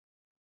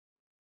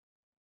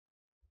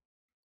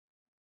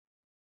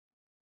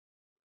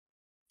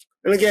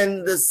 And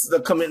again, this is the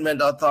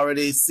commitment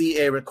authority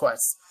CA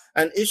request.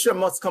 An issuer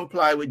must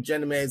comply with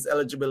Jenny Mae's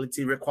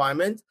eligibility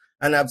requirement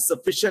and have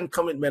sufficient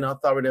commitment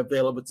authority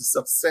available to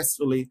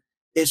successfully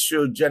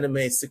issue Jenny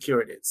Mae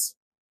securities.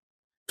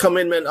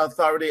 Commitment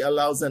authority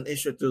allows an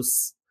issuer to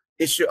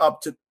issue up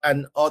to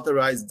an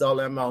authorized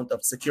dollar amount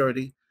of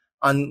security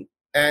and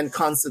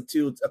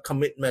constitute a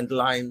commitment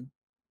line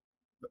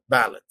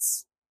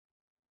balance.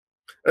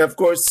 And of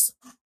course,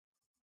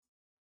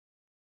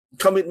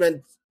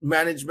 commitment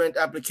management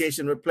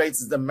application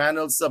replaces the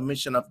manual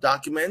submission of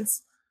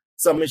documents,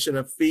 submission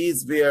of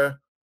fees via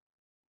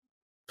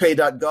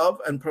pay.gov,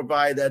 and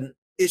provide an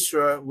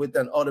issuer with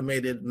an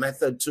automated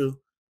method to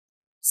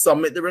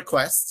submit the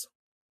request.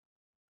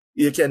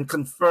 You can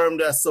confirm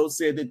the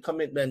associated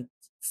commitment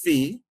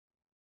fee,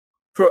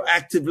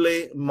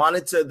 proactively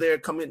monitor their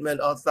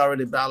commitment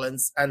authority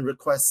balance and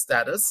request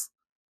status.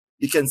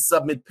 You can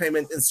submit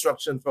payment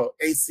instruction for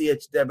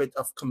ACH debit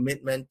of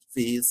commitment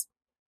fees,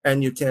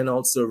 and you can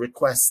also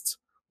request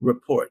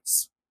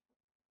reports.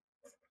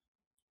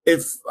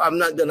 If I'm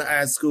not going to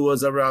ask who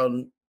was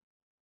around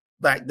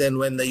back then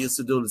when they used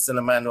to do this in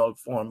a manual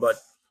form, but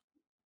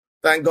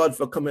thank God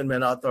for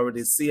commitment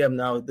authority CM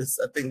now.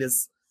 I think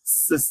this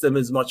system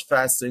is much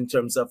faster in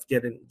terms of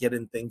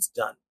getting things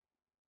done.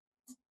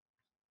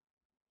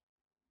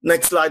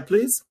 Next slide,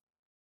 please.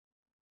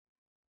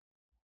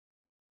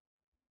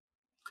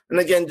 And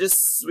again,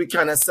 we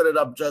kind of set it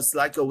up just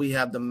like we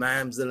have the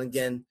MAMs. And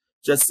again,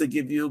 just to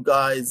give you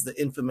guys the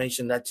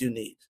information that you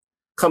need.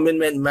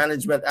 Commitment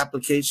management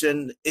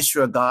application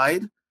issuer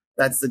guide.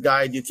 That's the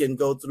guide you can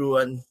go through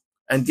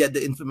and get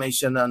the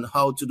information on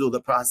how to do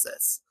the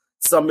process.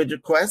 Submit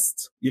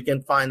request. You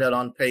can find that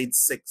on page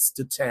 6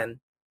 to 10.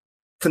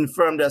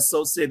 Confirm the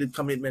associated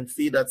commitment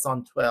fee. That's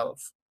on 12.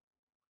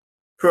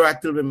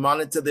 Proactively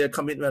monitor their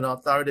commitment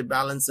authority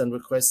balance and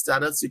request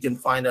status. You can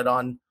find it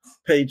on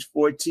page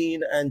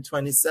 14 and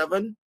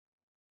 27.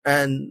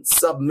 And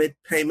submit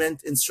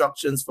payment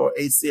instructions for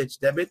ACH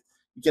debit.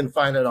 You can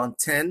find it on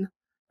 10.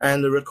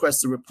 And the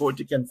request to report,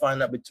 you can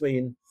find that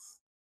between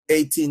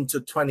 18 to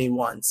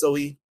 21. So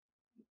we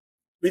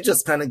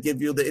just kind of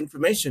give you the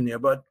information here,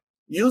 but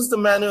use the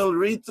manual,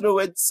 read through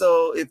it.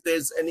 So if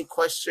there's any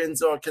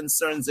questions or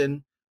concerns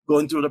in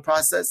going through the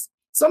process,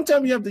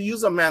 sometimes you have the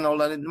user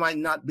manual and it might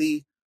not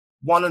be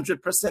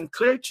 100%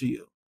 clear to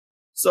you.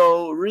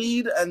 So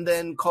read and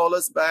then call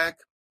us back.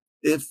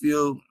 If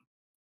you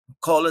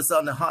call us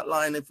on the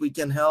hotline, if we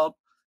can help.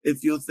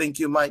 If you think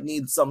you might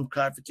need some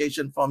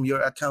clarification from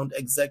your account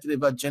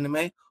executive at Ginnie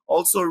Mae,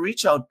 also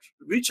reach out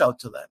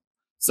to them.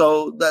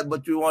 So that,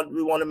 but we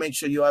want to make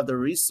sure you have the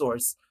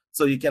resource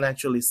so you can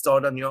actually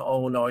start on your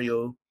own, or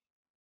you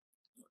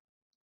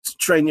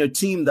train your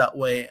team that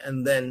way.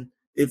 And then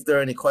if there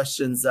are any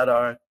questions that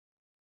are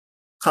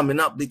coming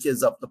up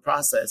because of the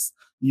process,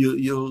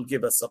 you'll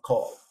give us a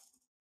call.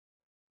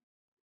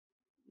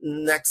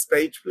 Next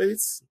page,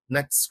 please.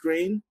 Next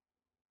screen.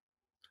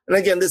 And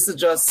again, this is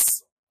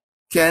just,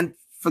 can't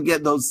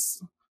forget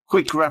those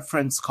quick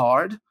reference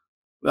card.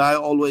 I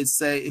always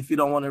say, if you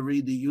don't want to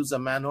read the user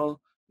manual,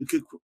 the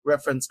quick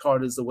reference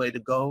card is the way to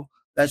go.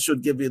 That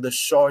should give you the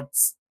short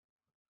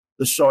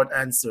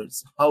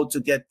answers, how to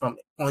get from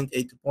point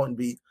A to point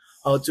B,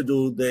 how to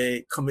do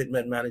the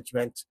commitment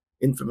management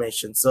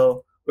information.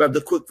 So we have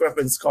the quick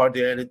reference card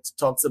there, and it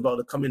talks about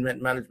the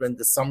commitment management,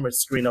 the summary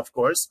screen, of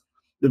course,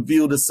 the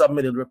view the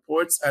submitted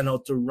reports, and how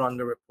to run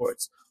the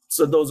reports.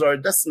 So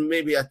that's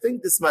maybe, I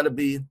think this might have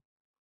been,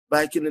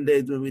 back in the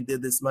days when we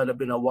did this, might have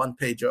been a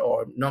 1-pager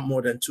or not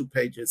more than 2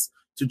 pages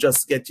to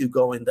just get you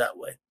going that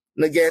way.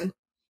 And again,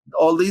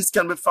 all these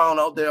can be found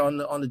out there on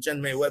the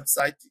Ginnie Mae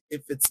website.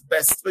 If it's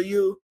best for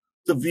you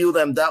to view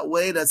them that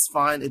way, that's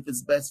fine. If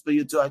it's best for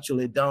you to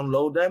actually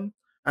download them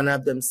and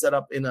have them set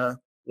up in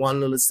one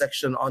little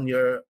section on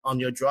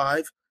your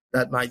drive,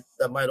 that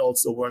might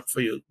also work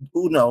for you.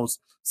 Who knows?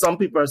 Some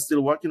people are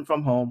still working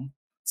from home.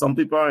 Some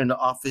people are in the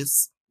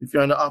office. If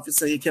you're in the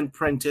office and you can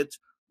print it,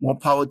 more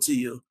power to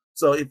you.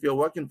 So if you're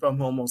working from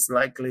home, most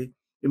likely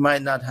you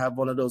might not have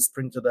one of those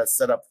printers that's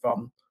set up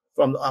from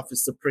the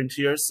office to print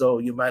here. So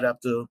you might have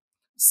to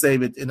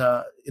save it in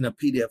a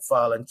PDF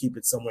file and keep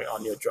it somewhere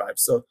on your drive.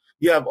 So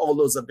you have all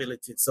those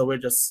abilities. So we're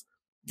just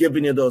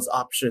giving you those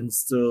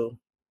options to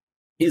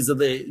either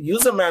the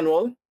user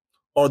manual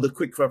or the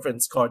quick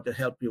reference card to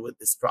help you with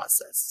this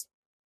process.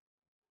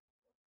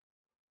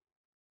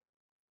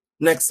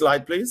 Next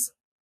slide, please.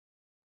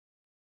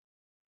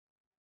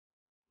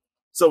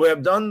 So we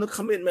have done the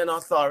commitment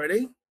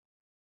authority.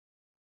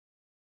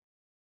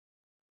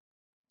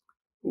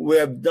 We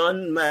have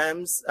done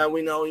MAMS, and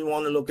we know we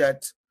want to look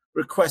at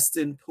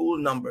requesting pool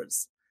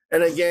numbers.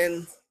 And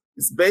again,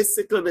 it's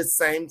basically the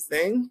same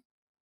thing.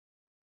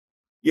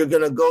 You're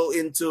going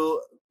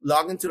to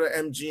log into the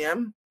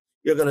MGM.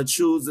 You're going to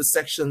choose the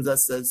section that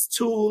says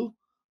tool.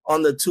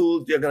 On the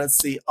tool, you're going to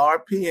see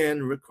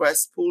RPN,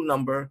 request pool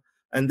number,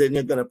 and then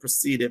you're going to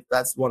proceed if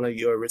that's one of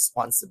your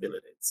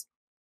responsibilities.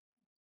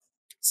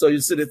 So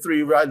you see the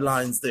 3 red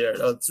lines there,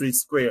 or 3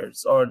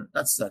 squares, or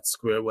that's not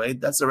square,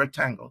 wait, that's a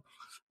rectangle.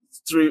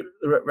 3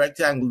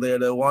 rectangle there,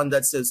 the one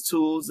that says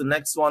tools, the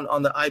next one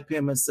on the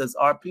IPM says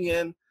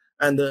RPN,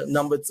 and the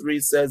number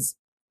 3 says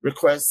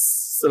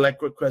request,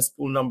 select request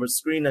pool number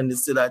screen, and you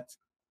see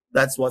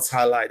that's what's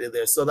highlighted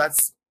there. So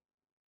that's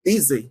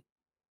easy.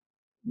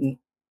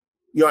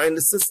 You're in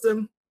the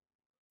system,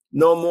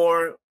 no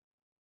more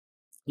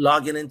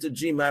logging into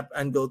GMAP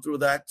and go through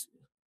that.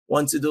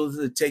 Once you do this,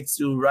 it takes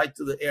you right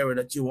to the area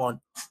that you want.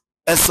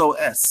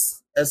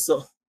 SOS,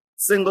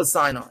 single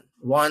sign-on,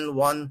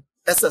 one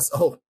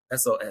SSO,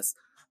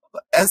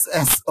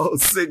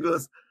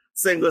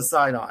 single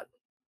sign-on.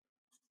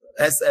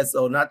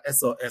 SSO, not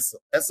SOS.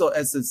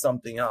 SOS is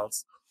something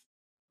else.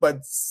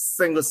 But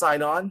single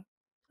sign-on,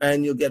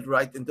 and you get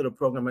right into the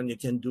program and you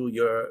can do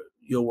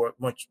your work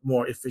much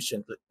more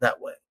efficiently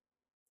that way.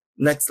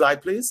 Next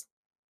slide, please.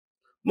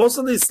 Most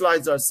of these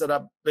slides are set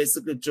up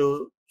basically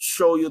to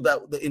show you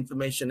that the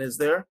information is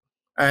there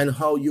and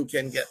how you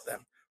can get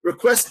them.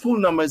 Request pool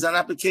number is an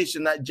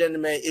application that Ginnie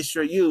Mae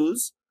Issuer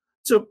use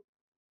to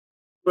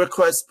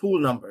request pool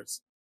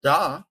numbers.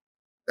 Duh,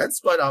 that's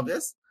quite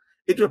obvious.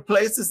 It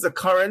replaces the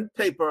current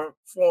paper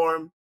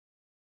form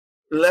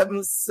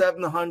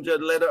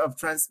 11700 letter of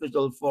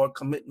transmittal for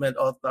commitment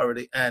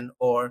authority and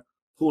or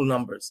pool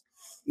numbers.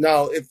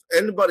 Now, if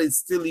anybody's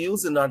still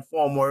using that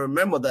form or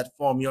remember that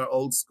form, you're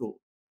old school.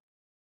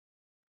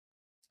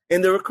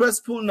 In the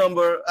request pool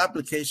number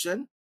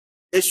application,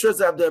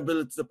 issuers have the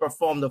ability to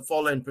perform the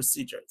following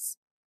procedures.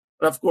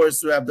 And of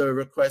course, we have the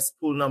request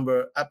pool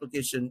number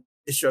application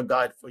issuer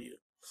guide for you.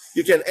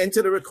 You can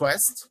enter the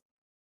request,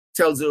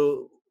 tells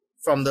you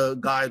from the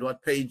guide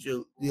what page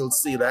you'll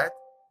see that.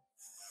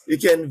 You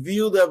can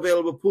view the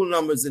available pool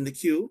numbers in the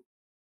queue.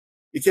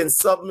 You can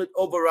submit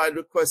override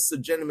requests to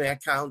Ginnie Mae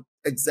account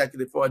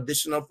executive for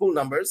additional pool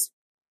numbers.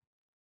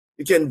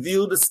 You can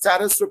view the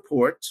status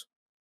report.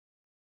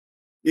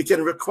 You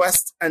can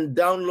request and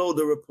download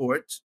the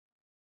report,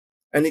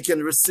 and you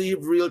can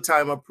receive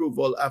real-time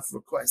approval of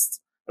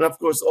requests. And of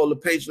course, all the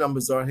page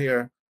numbers are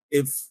here.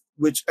 If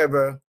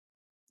whichever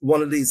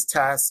one of these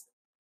tasks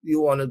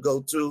you want to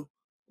go to,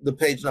 the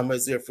page number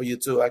is here for you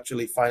to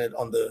actually find it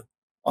on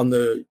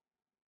the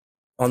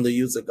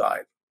user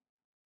guide.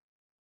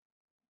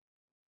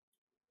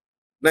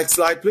 Next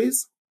slide,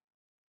 please.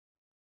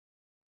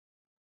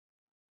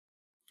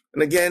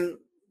 And again,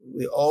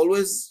 We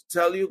always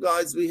tell you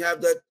guys we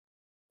have that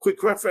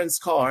quick reference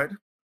card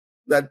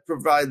that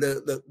provide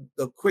the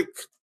quick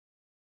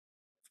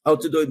how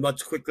to do it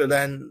much quicker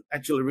than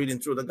actually reading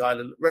through the guide.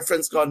 The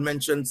reference card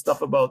mentioned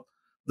stuff about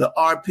the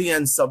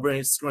RPN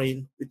summary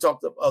screen. We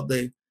talked about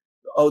the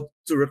how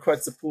to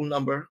request the pool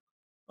number,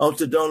 how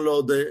to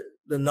download the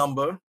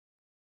number,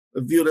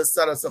 view the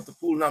status of the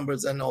pool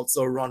numbers, and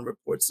also run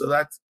reports. So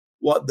that's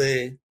what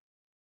the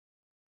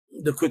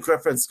quick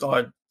reference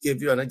card give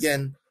you. And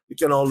again, you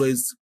can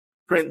always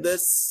print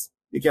this.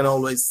 You can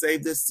always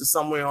save this to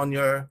somewhere on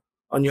your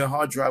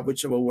hard drive,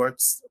 whichever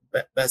works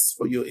best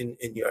for you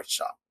in your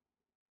shop.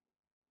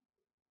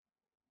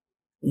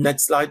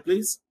 Next slide,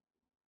 please.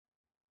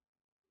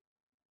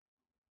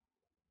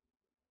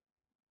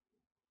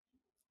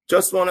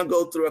 Just want to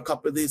go through a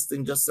couple of these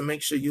things just to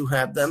make sure you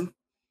have them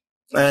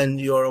and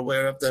you're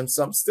aware of them.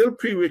 Some still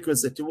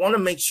prerequisite. You want to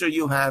make sure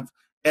you have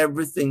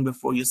everything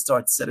before you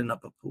start setting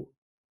up a pool.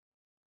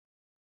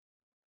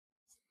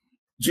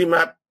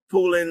 GMAP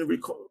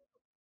pooling,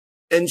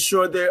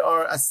 ensure there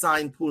are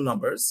assigned pool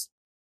numbers.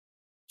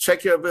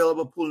 Check your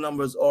available pool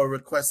numbers or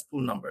request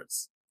pool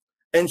numbers.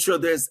 Ensure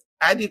there's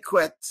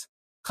adequate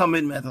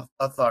commitment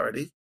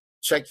authority.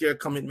 Check your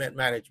commitment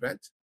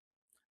management.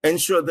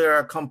 Ensure there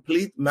are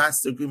complete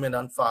master agreement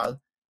on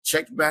file.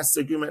 Check master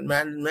agreement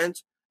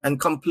management and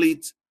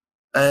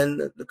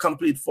the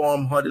complete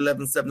form HUD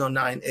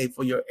 11709A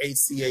for your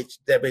ACH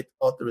debit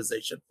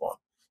authorization form.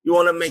 You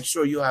want to make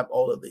sure you have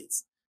all of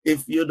these.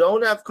 If you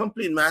don't have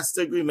complete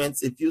master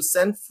agreements, if you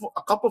send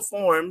a couple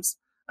forms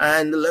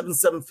and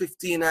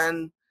 11715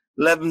 and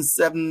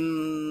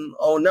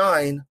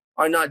 11709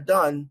 are not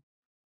done,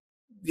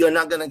 you're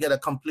not going to get a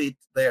complete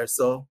there.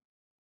 So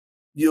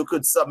you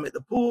could submit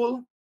the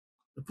pool.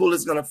 The pool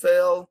is going to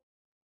fail.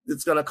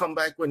 It's going to come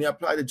back when you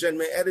apply the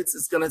GenMay edits.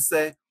 It's going to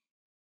say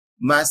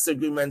master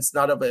agreement's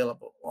not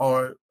available,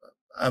 or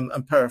I'm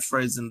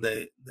paraphrasing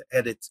the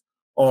edit,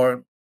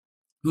 or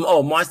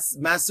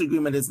master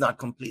agreement is not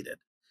completed.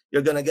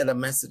 You're going to get a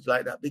message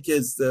like that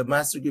because the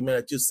master agreement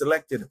that you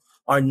selected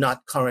are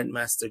not current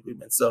master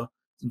agreements. So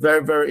it's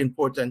very, very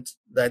important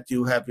that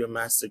you have your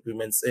master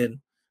agreements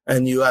in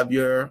and you have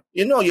your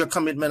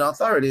commitment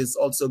authority is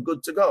also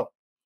good to go.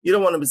 You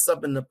don't want to be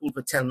subbing the pool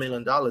for $10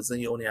 million and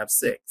you only have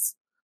 6.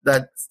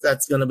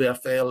 That's going to be a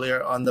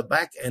failure on the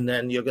back end,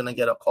 and you're going to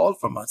get a call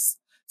from us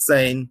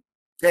saying,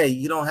 hey,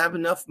 you don't have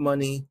enough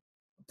money.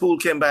 Pool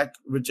came back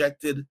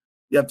rejected.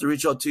 You have to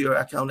reach out to your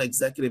account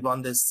executive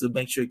on this to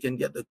make sure you can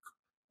get the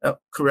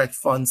correct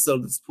funds so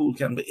this pool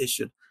can be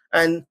issued.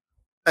 And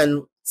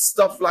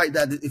stuff like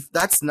that. If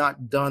that's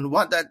not done,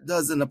 what that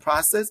does in the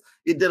process,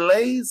 it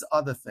delays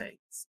other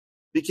things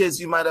because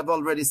you might have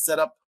already set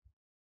up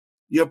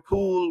your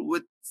pool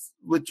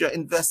with your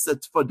investor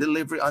for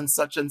delivery on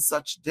such and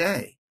such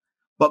day.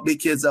 But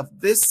because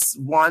of this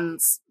one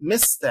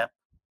misstep,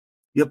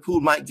 your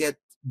pool might get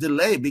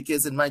delayed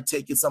because it might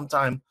take you some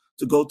time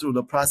to go through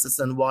the process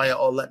and wire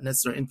all that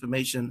necessary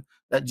information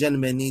that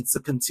GenMay needs to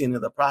continue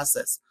the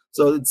process.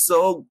 So it's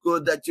so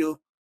good that you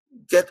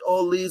get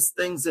all these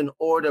things in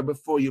order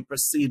before you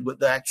proceed with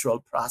the actual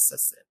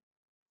processing.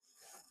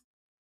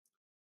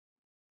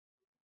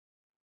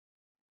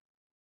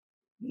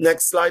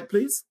 Next slide,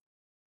 please.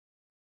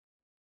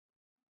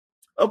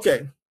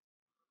 Okay.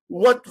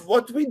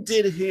 What we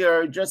did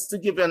here, just to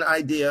give you an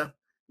idea,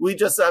 we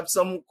just have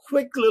some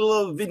quick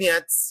little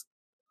vignettes,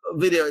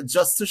 video,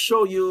 just to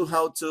show you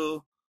how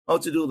to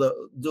do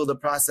the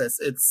process.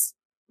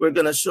 We're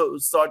gonna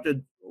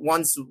started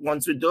once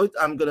we do it.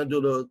 I'm gonna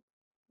do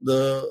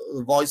the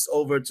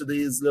voiceover to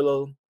these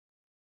little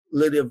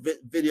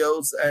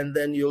videos, and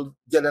then you'll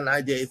get an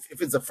idea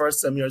if it's the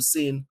first time you're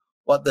seeing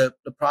what the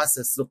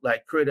process look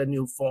like. Create a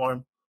new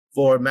form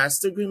for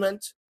master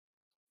agreement,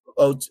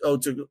 how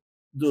to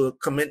do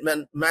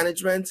commitment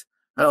management,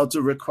 and how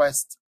to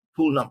request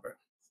pool number.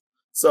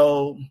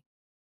 So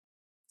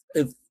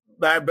if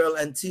Maribel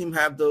and team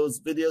have those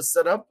videos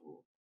set up,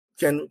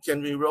 can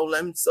we roll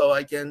them so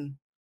I can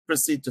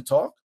proceed to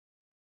talk?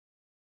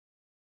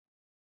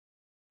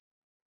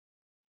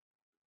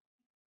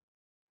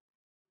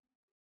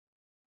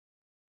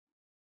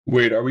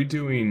 Wait, are we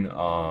doing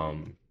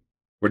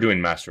we're doing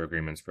master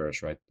agreements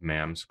first, right?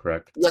 MAMs,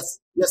 correct?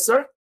 Yes,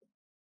 sir.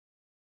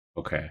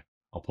 Okay.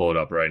 I'll pull it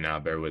up right now.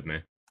 Bear with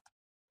me.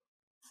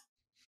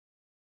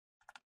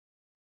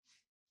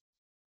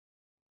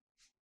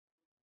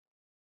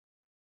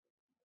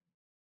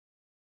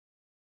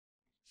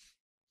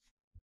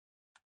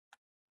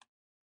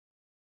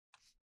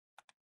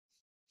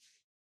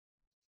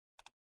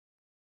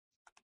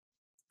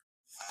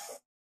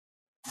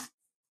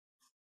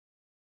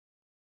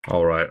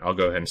 All right, I'll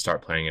go ahead and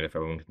start playing it if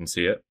everyone can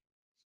see it.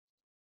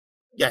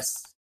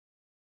 Yes.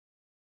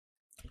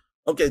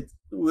 Okay,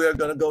 we're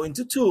going to go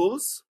into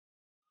tools.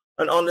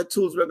 And on the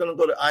tools, we're going to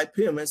go to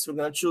IPMS. We're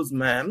going to choose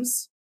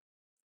MAMS.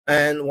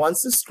 And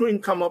once the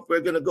screen come up,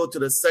 we're going to go to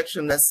the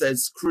section that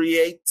says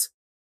Create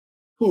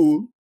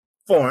Pool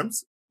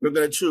Forms. We're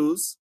going to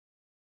choose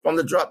from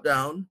the drop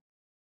down.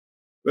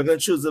 We're going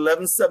to choose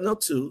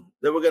 11702.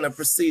 Then we're going to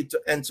proceed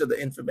to enter the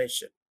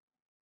information.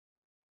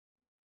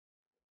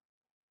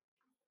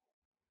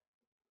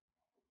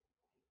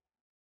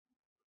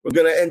 We're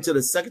going to enter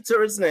the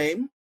secretary's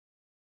name.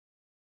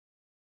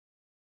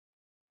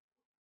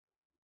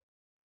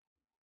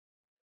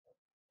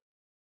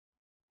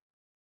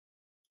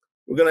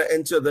 We're going to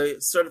enter the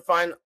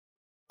certifying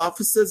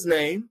officer's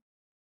name,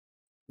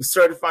 the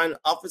certifying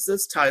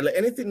officer's title.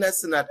 Anything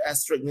that's in that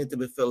asterisk need to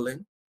be filled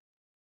in.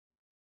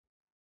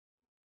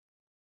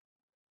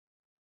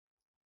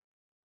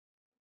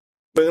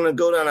 We're going to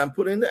go down and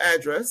put in the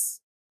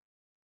address,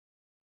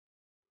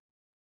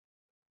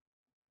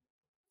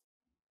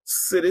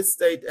 city,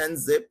 state, and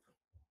zip.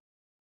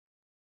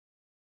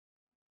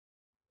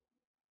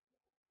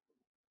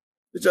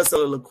 Just a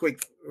little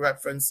quick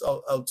reference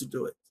of how to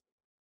do it.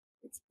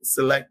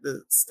 Select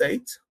the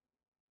state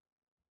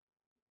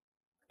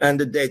and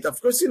the date.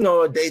 Of course, you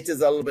know, a date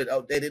is a little bit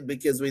outdated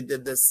because we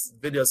did this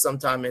video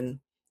sometime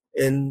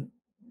in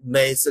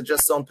May, so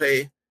just don't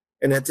pay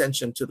any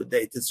attention to the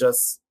date. It's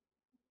just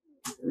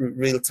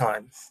real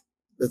time.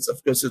 It's,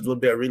 of course, it will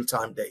be a real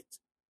time date.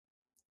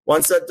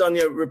 Once that's done,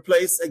 you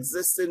replace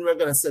existing. We're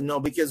going to say no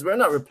because we're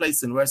not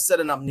replacing. We're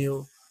setting up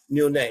new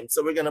names.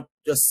 So we're going to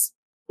just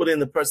put in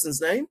the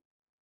person's name,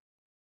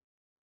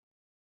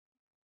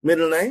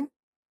 middle name,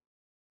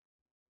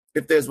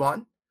 if there's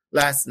one,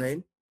 last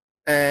name,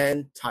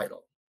 and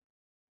title.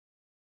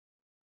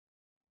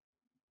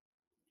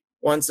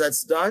 Once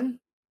that's done,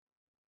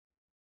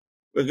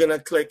 we're going to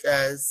click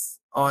as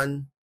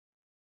on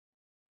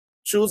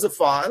choose a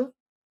file.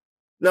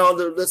 Now,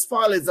 this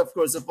file is, of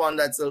course, a file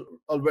that's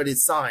already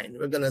signed.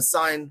 We're going to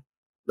sign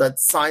that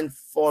signed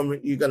form.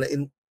 You're going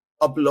to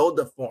upload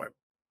the form.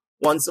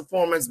 Once the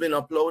form has been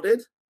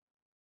uploaded,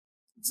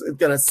 it's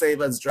going to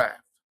save as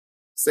draft.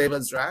 Save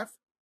as draft.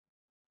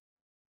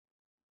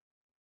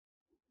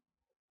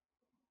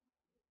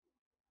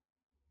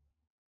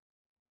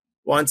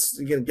 Once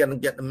you're going to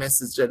get the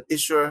message that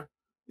issuer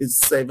is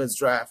saved as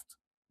draft.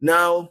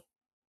 Now,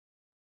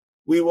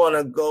 we want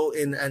to go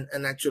in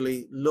and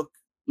actually look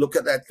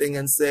at that thing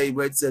and say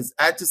where it says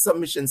add to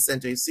submission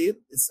center. You see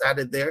it? It's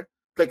added there.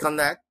 Click on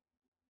that.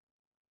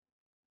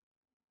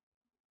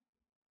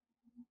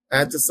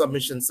 Add to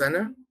submission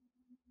center.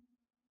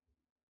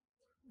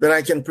 Then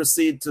I can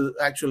proceed to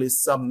actually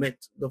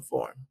submit the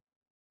form.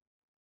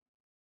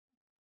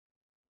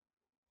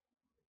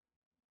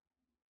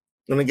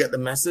 I'm going to get the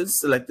message,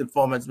 selected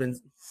form has been,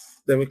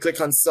 then we click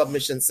on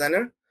submission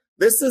center.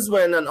 This is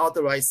when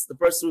the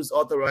person who's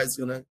authorized is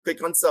going to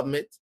click on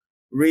submit,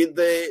 read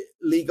the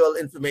legal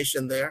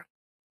information there.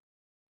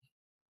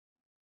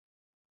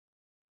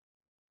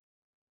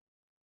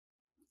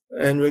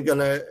 And we're going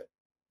to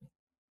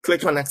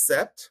click on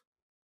accept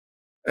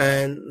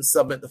and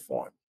submit the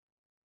form.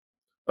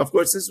 Of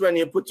course, this is when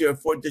you put your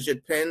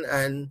 4-digit PIN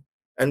and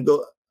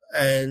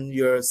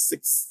your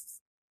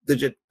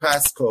 6-digit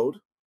passcode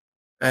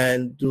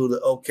and do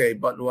the OK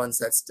button once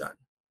that's done.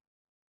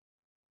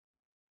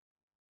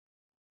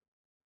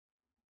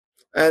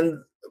 And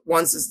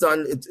once it's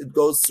done, it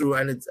goes through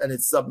and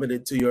it's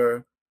submitted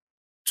to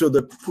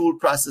the pool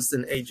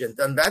processing agent.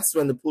 And that's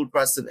when the pool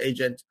processing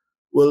agent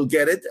will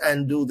get it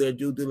and do their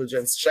due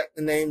diligence, check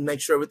the name, make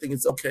sure everything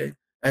is okay,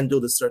 and do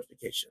the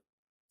certification.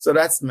 So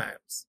that's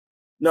MAMS.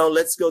 Now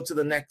let's go to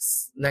the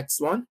next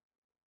one.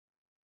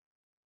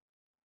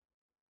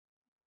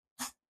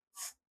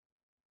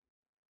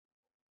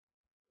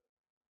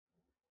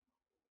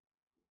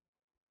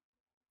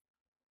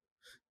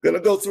 Going to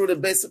go through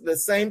the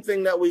same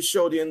thing that we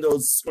showed you in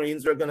those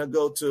screens. We're going to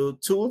go to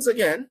tools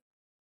again.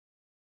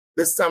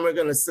 This time we're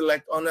going to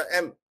select on the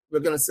M. We're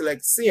going to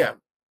select CM.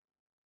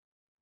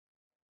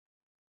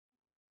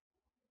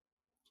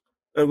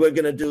 And we're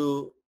going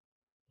to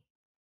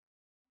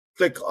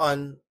click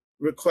on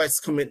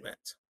request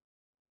commitment.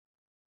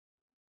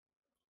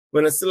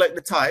 We're going to select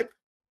the type.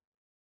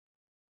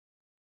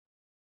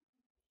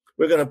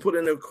 We're going to put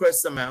in the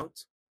request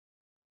amount.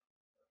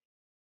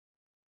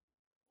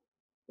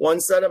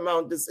 Once that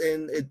amount is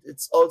in,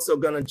 it's also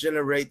going to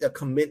generate a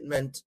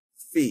commitment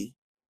fee.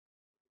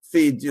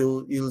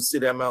 You'll see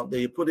the amount there.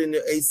 You put in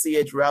your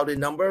ACH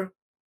routing number.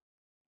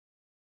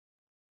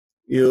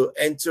 You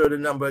enter the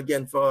number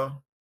again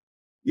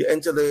you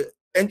enter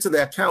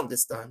the account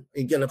this time.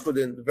 You're going to put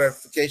in the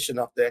verification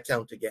of the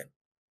account again.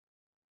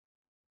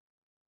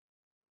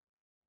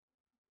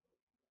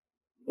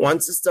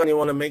 Once it's done, you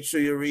want to make sure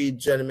you read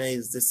Jenny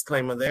Mae's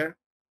disclaimer there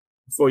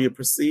before you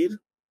proceed.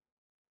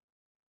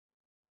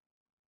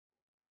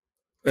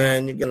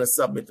 And you're going to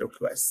submit the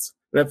request.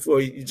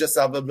 Therefore, you just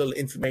have a little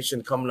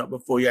information coming up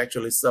before you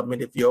actually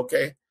submit if you're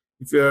okay.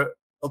 If you're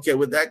okay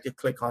with that, you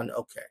click on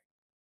OK.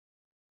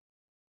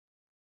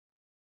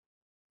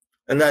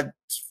 And that,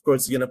 of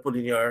course, you're going to put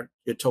in your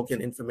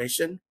token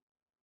information,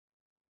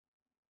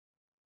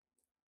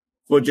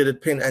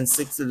 4-digit PIN and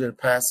 6-digit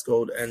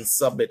passcode, and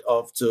submit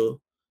off to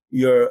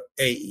your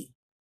AE.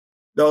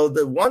 Though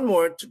the one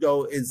more to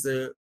go is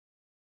a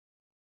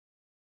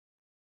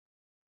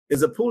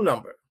pool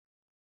number.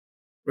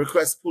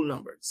 Request pool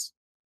numbers.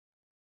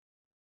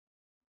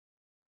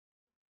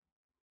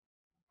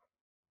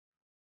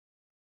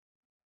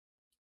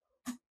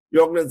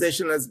 Your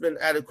organization has been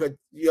adequate.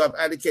 You have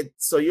adequate.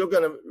 So you're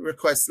going to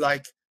request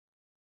like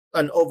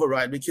an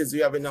override because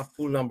you have enough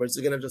pool numbers.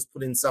 You're going to just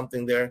put in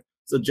something there.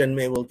 So Jen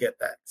May will get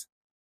that.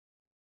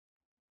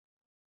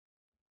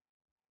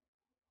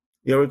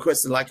 Your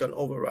request is like an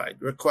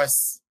override.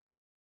 Request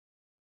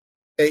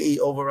AE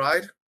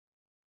override.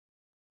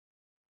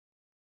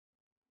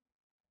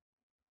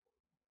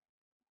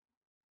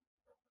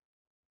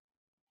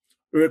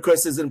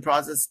 Request is in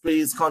process.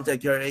 Please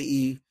contact your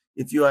AE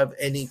if you have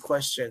any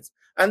questions.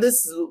 And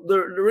this,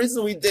 the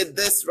reason we did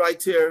this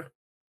right here,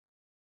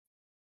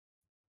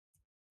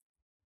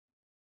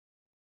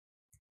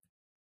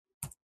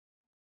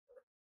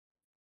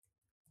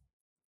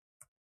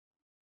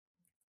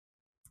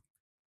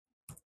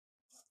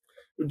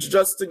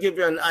 just to give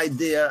you an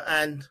idea,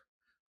 and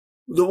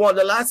the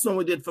last one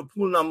we did for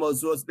pool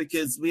numbers was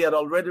because we had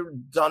already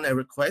done a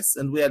request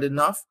and we had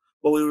enough,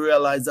 but we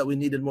realized that we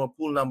needed more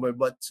pool number.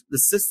 But the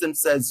system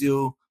says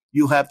you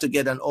have to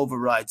get an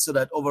override, so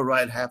that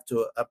override have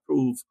to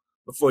approve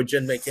before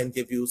GenMay can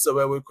give you. So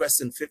we're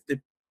requesting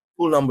 50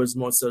 pool numbers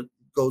more, so it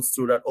goes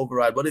through that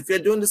override. But if you're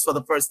doing this for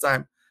the first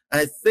time,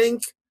 I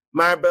think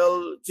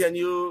Maribel,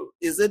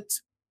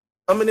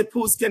 how many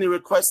pools can you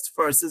request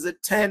first? Is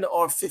it 10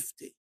 or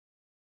 50?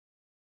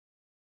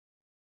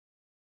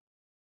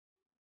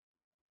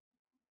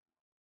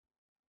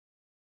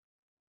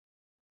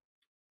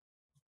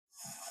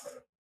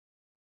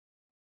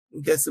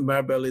 I'm guessing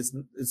Maribel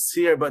is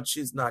here, but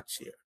she's not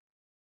here.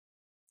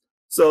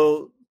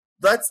 So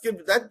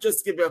that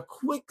just give you a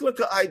quick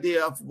little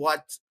idea of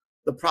what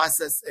the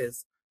process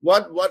is.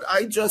 What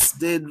I just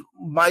did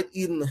might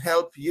even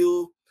help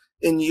you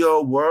in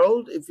your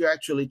world if you're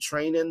actually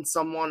training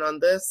someone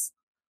on this,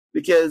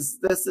 because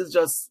this is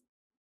just,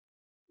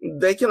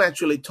 they can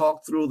actually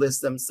talk through this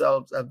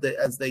themselves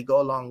as they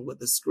go along with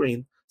the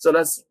screen. So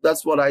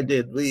that's what I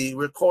did. We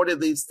recorded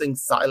these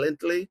things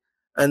silently,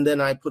 and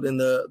then I put in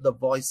the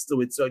voice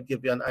to it, so it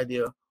give you an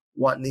idea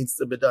what needs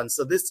to be done.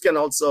 So this can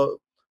also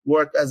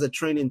work as a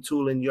training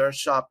tool in your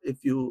shop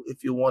if you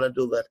want to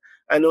do that.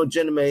 I know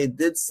Jen May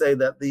did say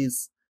that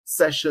these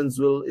sessions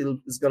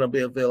is going to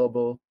be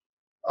available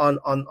on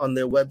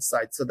their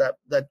website, so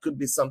that could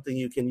be something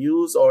you can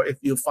use, or if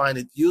you find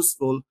it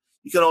useful,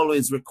 you can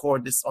always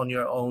record this on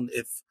your own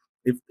if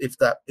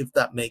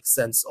that makes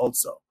sense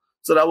also.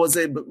 So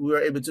we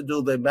were able to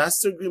do the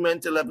master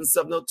agreement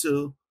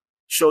 11702,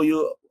 show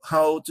you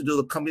how to do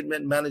the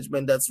commitment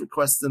management that's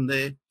requested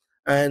there,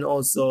 and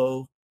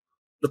also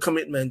the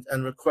commitment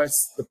and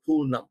request the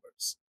pool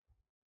numbers.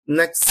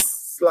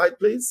 Next slide,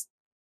 please.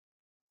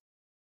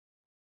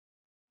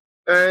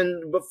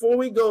 And before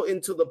we go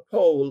into the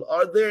poll,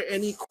 are there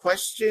any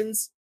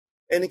questions?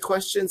 Any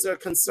questions or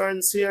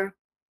concerns here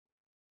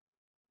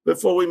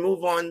before we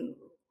move on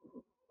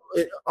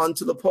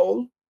to the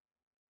poll?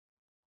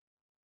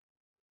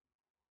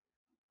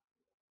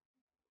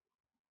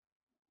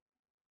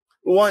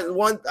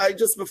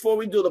 Before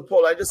we do the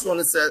poll, I just want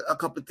to say a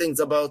couple of things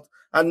about,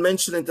 I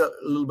mentioned it a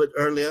little bit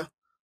earlier,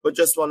 but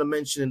just want to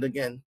mention it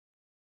again.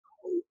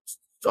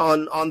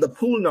 On the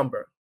pool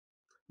number,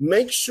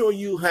 make sure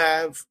you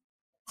have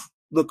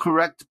the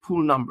correct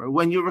pool number.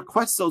 When you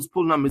request those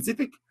pool numbers,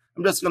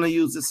 I'm just going to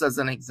use this as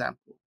an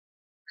example.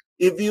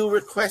 If you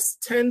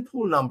request 10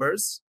 pool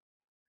numbers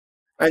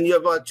and you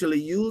have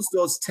actually used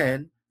those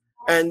 10,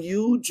 and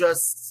you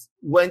just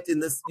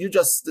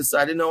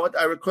decided, you know what,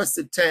 I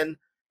requested 10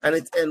 and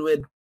it ended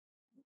with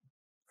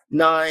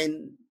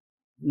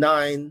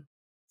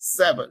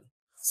 997.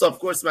 So of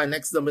course my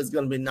next number is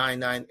going to be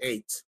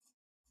 998.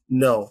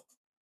 No,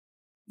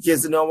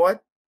 because you know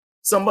what?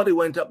 Somebody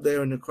went up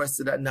there and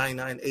requested that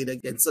 998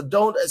 again. So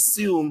don't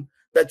assume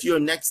that your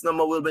next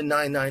number will be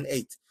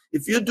 998.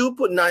 If you do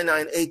put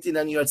 998 in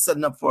and you're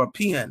setting up for a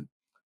PN,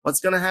 what's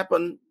going to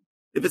happen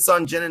if it's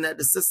on GenNet?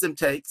 The system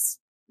takes,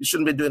 you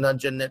shouldn't be doing it on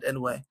GenNet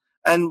anyway.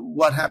 And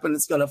what happened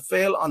is going to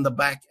fail on the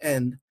back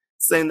end,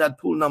 saying that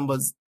pool number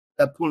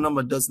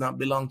does not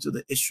belong to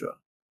the issuer.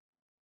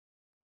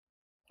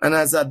 And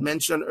as I'd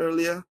mentioned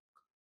earlier,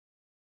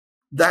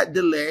 that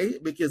delay,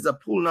 because the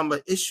pool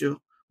number issue,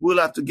 we'll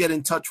have to get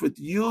in touch with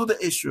you, the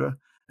issuer,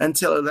 and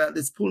tell her that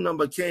this pool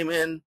number came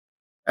in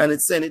and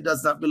it's saying it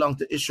does not belong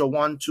to issuer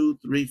 1, 2,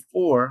 3,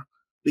 4,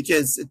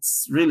 because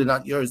it's really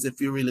not yours if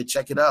you really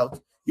check it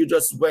out. You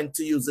just went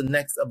to use the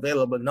next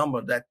available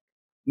number that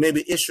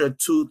maybe issuer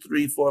 2,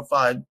 3, 4,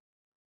 5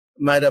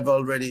 might have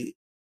already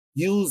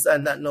used,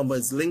 and that number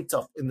is linked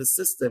up in the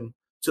system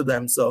to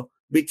them. So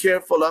be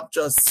careful of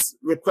just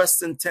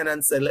requesting 10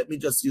 and say, let me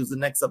just use the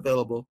next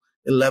available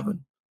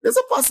 11. There's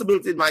a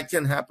possibility it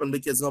can happen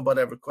because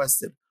nobody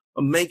requested.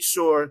 But make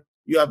sure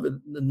you have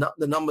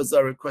the numbers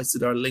that are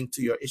requested are linked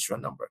to your issuer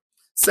number.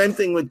 Same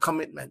thing with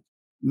commitment.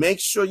 Make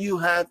sure you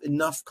have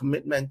enough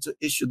commitment to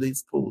issue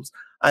these pools.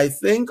 I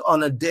think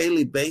on a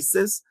daily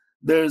basis,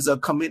 there's a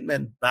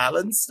commitment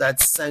balance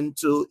that's sent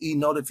to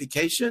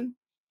e-notification,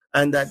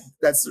 and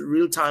that's a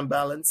real-time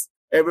balance.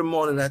 Every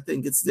morning, I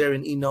think it's there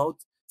in eNote.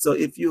 So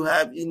if you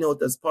have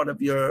eNote as part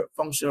of your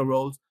functional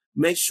roles,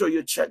 make sure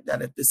you check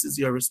that if this is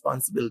your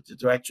responsibility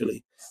to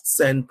actually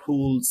send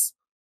pools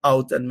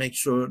out and make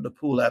sure the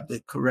pool have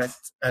the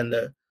correct and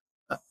the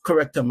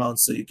correct amount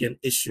so you can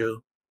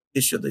issue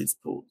these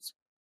pools.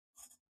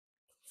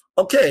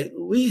 Okay,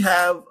 we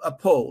have a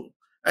poll.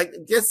 I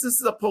guess this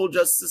is a poll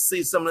just to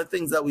see some of the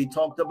things that we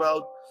talked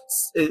about.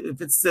 If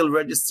it's still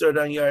registered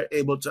and you're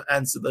able to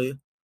answer the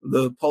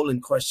polling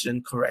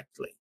question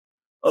correctly.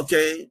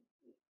 Okay,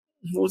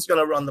 who's going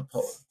to run the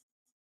poll?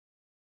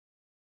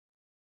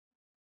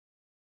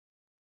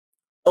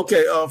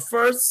 Okay, our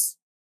first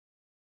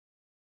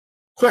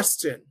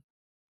question.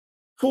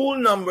 Pool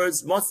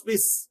numbers must be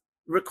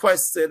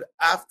requested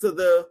after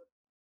the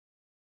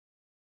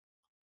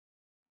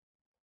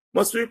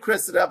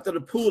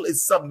pool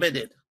is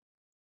submitted.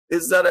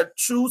 Is that a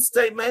true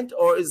statement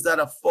or is that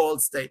a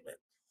false statement?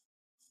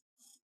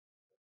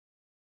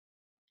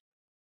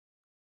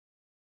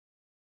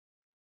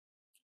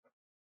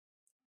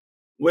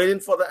 Waiting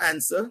for the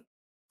answer.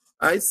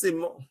 I see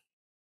more.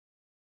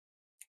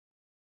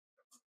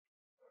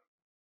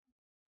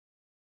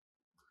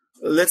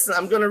 Listen,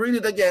 I'm going to read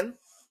it again.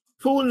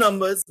 Pool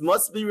numbers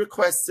must be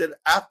requested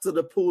after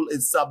the pool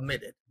is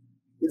submitted.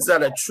 Is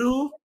that a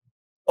true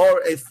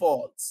or a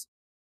false?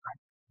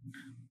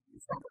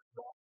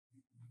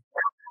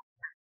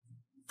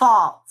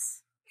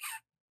 False.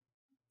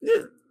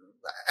 Yeah,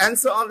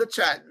 answer on the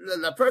chat.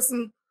 The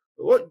person,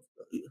 what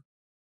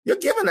you're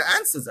giving the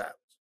answers out.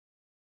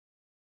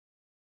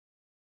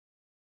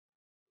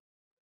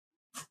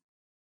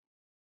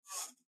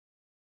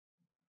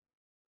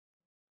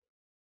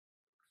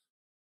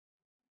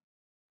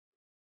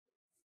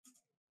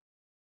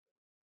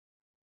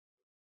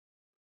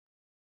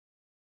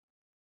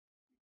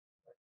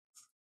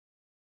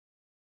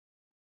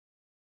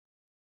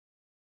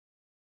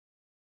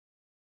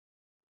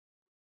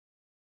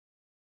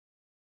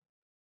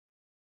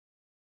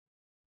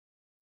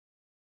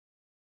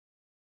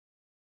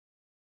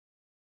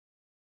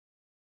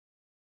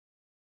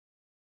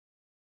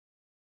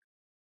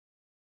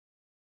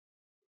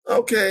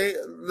 Okay,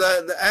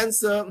 the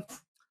answer,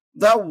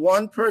 that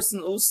one person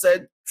who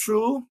said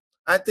true,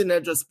 I think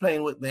they're just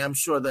playing with me. I'm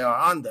sure they are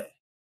on there.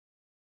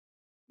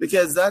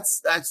 Because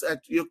that's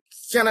you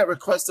cannot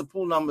request the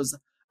pool numbers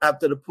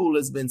after the pool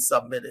has been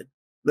submitted.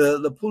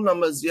 The pool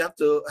numbers you have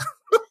to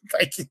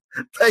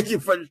thank you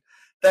for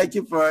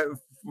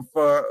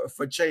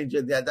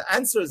changing that. The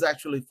answer is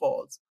actually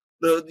false.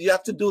 You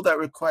have to do that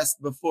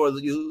request before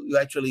you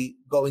actually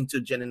go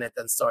into GennyNet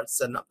and start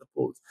setting up the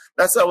pools.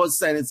 That's what I was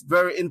saying. It's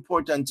very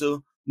important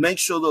to make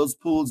sure those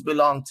pools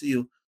belong to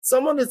you.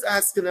 Someone is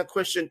asking a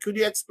question. Could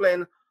you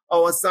explain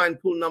how assigned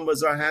pool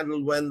numbers are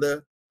handled when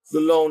the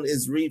loan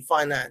is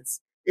refinanced?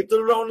 If the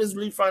loan is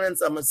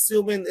refinanced, I'm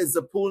assuming is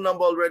the pool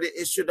number already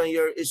issued and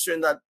you're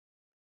issuing that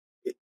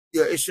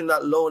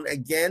loan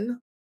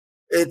again.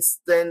 You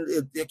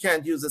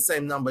can't use the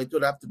same number. It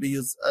would have to be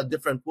used. A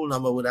different pool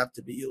number would have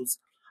to be used.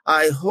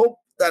 I hope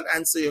that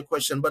answers your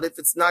question. But if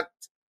it's not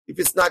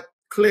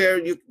clear,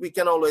 we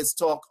can always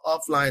talk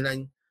offline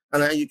and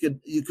you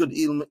could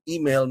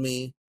email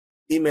me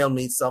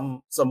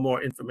some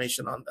more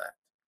information on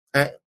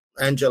that.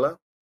 Angela.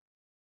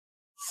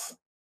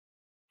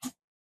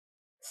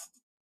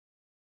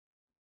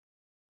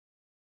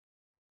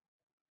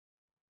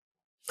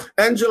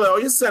 Angela, are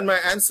you saying my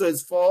answer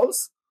is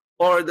false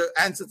or the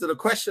answer to the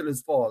question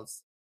is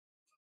false?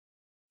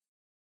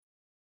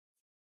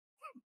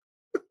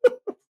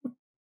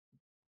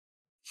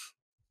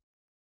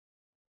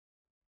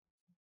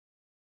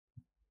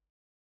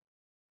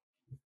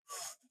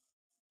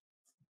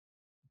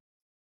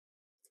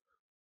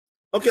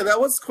 Okay, that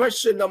was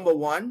question number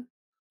one.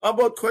 How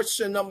about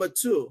question number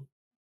two?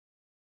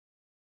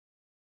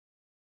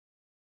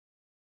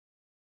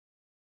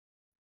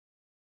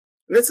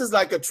 This is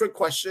like a trick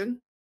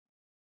question.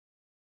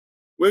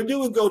 Where do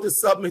we go to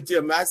submit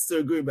your master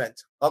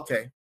agreement?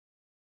 Okay.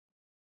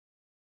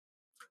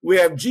 We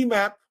have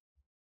GMAP,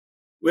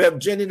 we have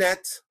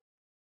GennyNet,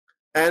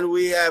 and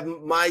we have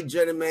My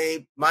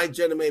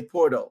GennyMay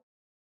portal.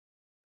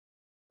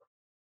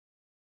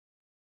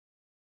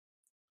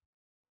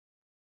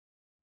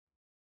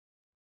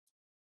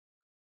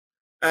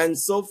 And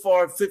so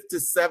far,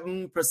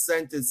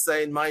 57% is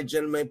saying My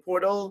GennyMay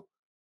portal,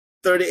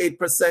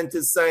 38%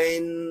 is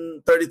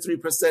saying,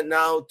 33%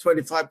 now,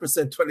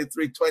 25%,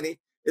 23-20.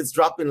 It's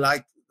dropping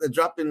like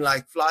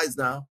flies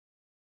now.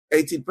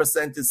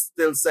 18% is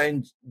still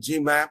saying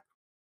GMAP.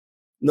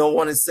 No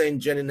one is saying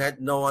GennyNet.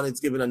 No one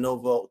is giving a no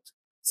vote.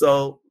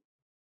 So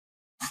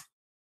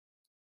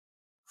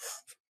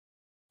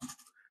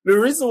the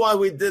reason why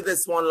we did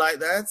this one like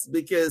that is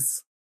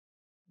because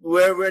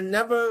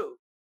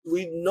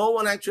no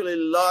one actually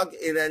log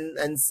in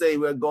and say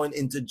we're going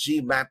into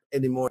GMAP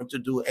anymore to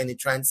do any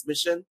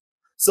transmission.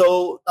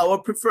 So our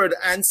preferred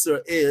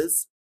answer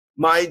is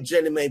My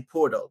GennyMay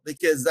portal,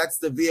 because that's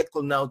the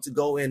vehicle now to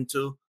go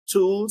into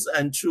tools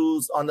and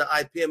choose on the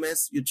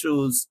IPMS.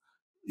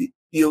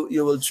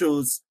 You will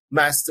choose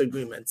master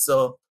agreement.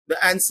 So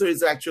the answer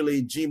is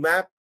actually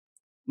GMAP,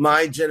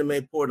 My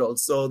GennyMay portal.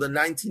 So the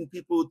 19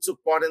 people who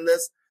took part in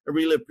this, I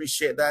really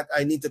appreciate that.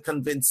 I need to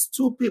convince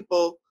 2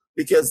 people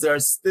because they're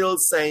still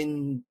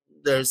saying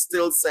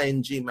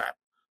GMAP.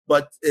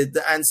 but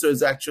the answer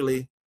is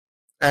actually,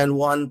 and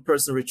one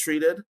person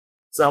retreated.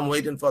 So I'm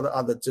waiting for the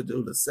other to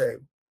do the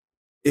same,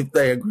 if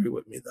they agree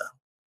with me though.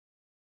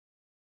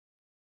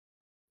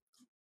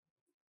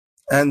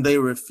 And they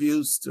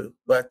refuse to,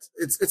 but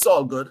it's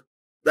all good.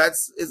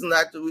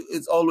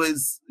 It's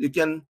always, you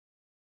can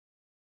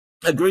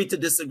agree to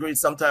disagree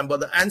sometime, but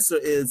the answer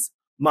is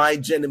my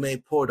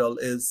Genime portal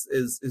is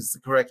the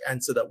correct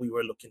answer that we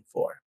were looking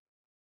for.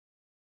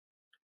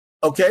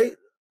 Okay,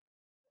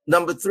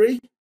 number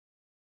 3.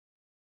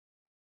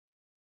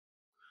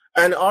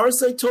 An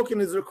RSA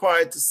token is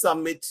required to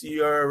submit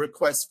your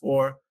request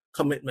for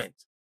commitment.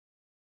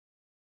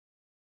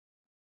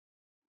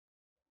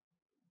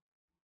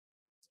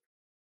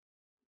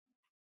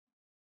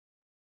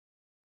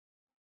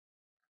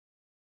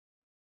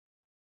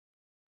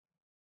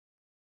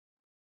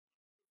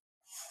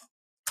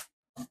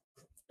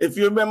 If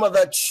you remember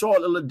that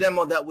short little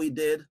demo that we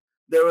did,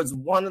 there was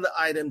one of the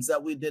items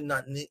that we did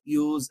not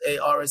use a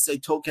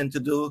RSA token to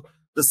do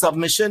the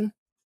submission.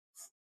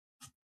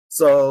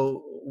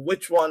 So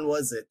which one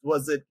was it?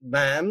 Was it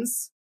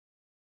MAMS?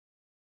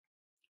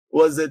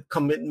 Was it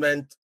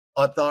commitment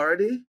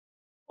authority?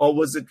 Or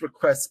was it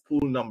request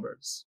pool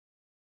numbers?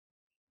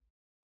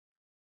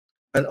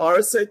 An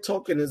RSA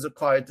token is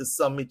required to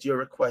submit your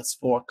request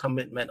for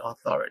commitment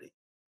authority.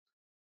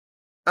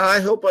 I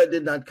hope I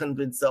did not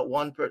convince that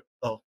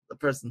the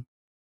person.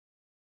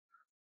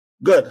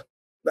 Good.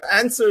 The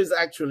answer is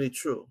actually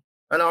true.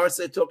 An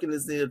RSA token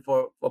is needed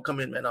for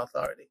commitment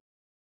authority.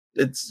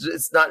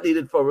 It's not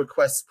needed for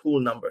request pool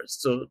numbers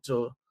to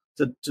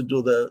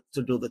do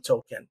the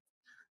token.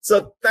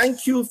 So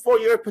thank you for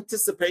your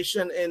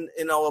participation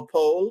in our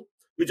poll.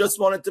 We just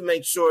wanted to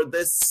make sure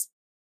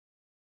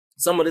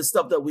some of the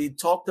stuff that we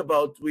talked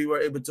about, we were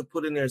able to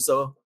put in there.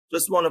 So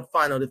just want to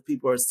find out if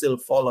people are still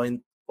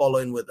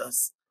following with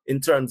us in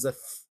terms of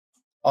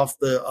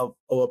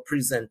our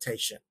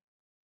presentation.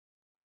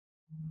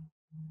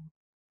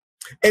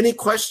 Any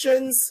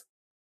questions?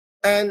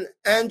 And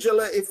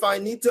Angela, if I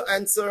need to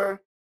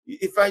answer,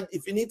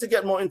 if you need to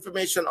get more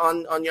information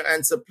on your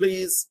answer,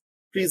 please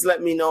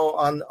let me know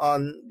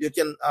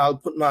I'll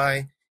put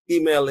my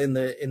email in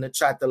the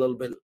chat a little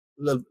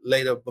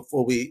later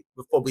before we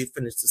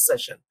finish the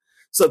session.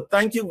 So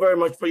thank you very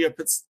much for your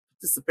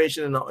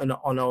participation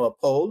on our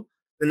poll.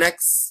 The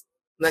next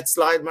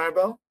slide,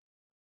 Maribel.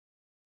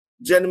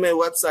 Genime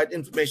website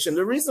information.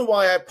 The reason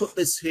why I put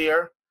this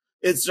here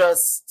is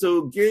just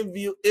to give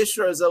you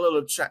issuers a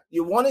little chat.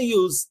 You want to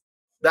use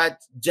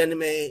that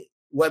Genime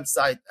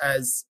website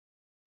as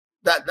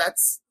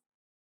that's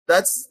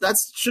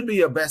should be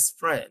your best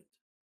friend,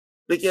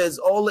 because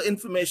all the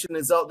information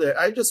is out there.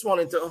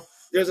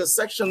 There's a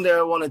section there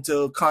I wanted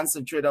to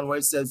concentrate on where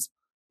it says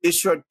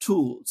issuer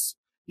tools.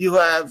 You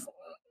have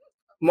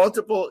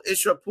multiple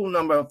issuer pool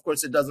number. Of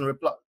course, it doesn't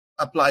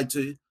apply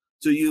to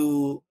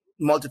you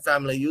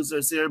multifamily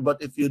users here,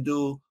 but if you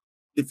do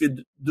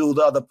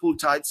the other pool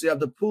types, you have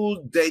the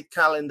pool date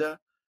calendar,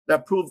 the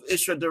approved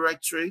issuer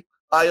directory,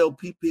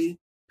 IOPP,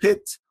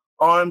 PIT,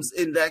 ARMS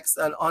index,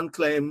 and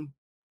unclaimed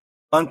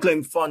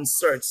fund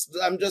search.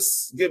 I'm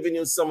just giving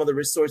you some of the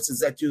resources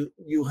that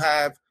you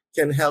have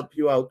can help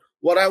you out.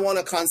 What I want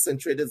to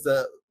concentrate is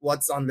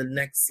what's on the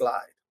next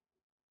slide.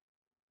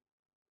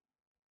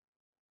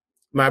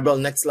 Maribel,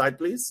 next slide,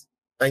 please.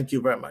 Thank you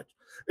very much.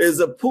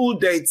 Is a pool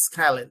dates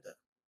calendar.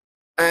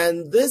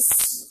 And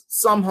this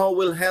somehow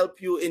will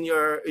help you in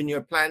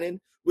your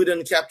planning. We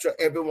didn't capture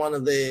every one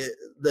of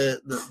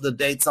the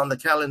dates on the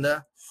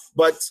calendar,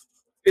 but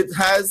it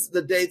has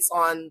the dates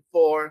on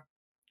for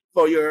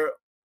your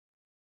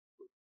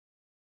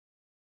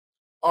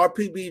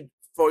RPB,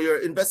 for your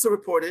investor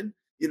reporting.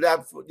 You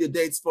have your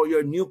dates for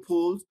your new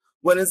pools.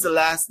 When is the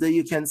last day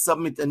you can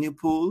submit a new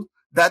pool?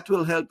 That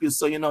will help you,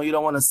 so you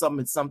don't want to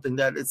submit something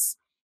that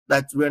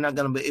we're not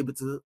going to be able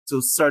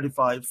to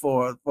certify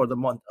for the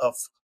month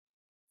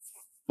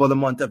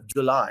of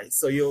July.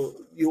 So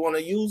you want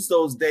to use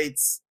those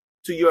dates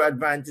to your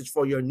advantage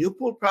for your new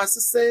pool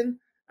processing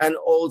and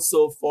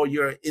also for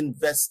your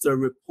investor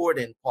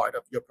reporting part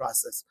of your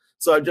process.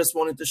 So I just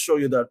wanted to show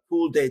you that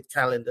pool date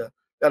calendar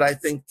that I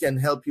think can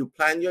help you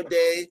plan your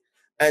day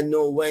and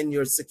know when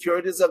your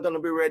securities are going to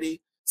be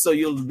ready. So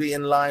you'll be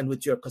in line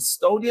with your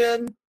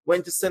custodian,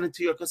 when to send it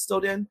to your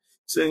custodian.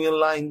 So you're in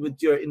line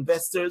with your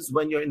investors,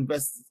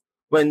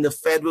 when the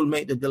Fed will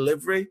make the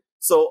delivery.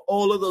 So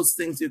all of those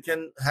things you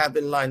can have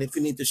in line. If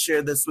you need to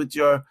share this with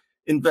your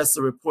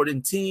investor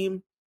reporting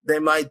team, they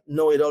might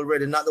know it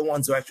already, not the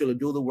ones who actually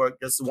do the work,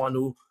 just the one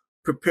who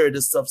prepare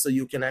the stuff so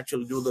you can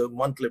actually do the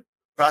monthly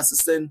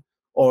processing,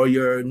 or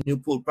your new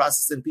pool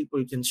processing people.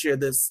 You can share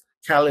this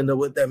calendar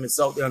with them. It's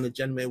out there on the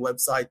Genime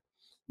website.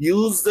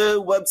 Use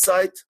the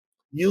website,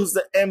 use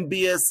the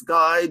MBS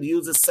guide,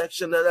 use a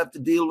section that have to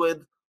deal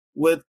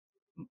with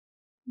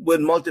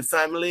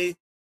multifamily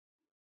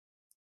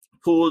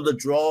pool, the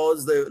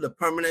draws, the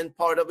permanent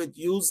part of it.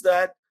 Use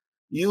that.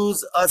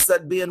 Use us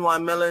at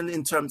BNY Mellon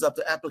in terms of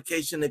the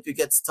application. If you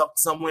get stuck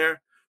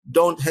somewhere,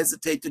 don't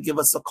hesitate to give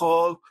us a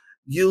call.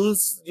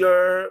 Use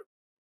your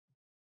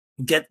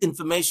get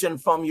information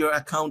from your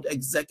account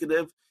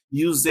executive,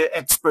 use their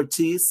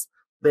expertise.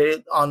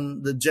 They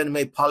on the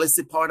GenMA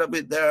policy part of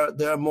it,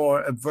 they're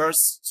more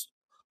averse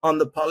on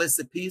the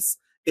policy piece.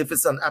 If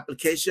it's an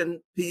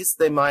application piece,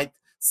 they might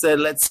say,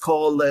 let's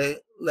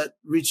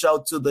reach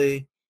out to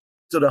the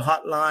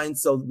hotline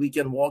so we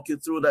can walk you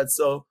through that.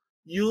 So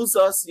use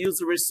us, use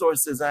the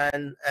resources,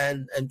 and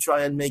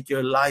try and make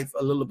your life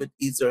a little bit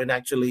easier in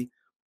actually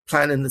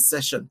planning the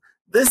session.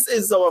 This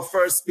is our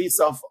first piece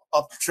of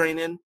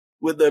training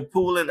with the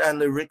pool and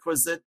the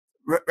requisite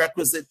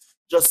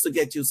just to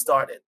get you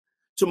started.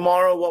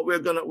 Tomorrow, what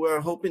we're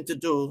hoping to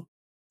do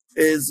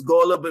is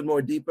go a little bit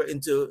more deeper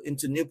into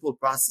new pool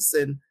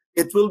processing.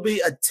 It will be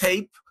a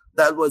tape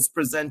that was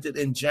presented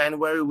in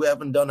January. We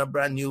haven't done a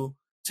brand new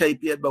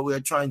tape yet, but we're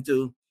trying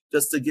to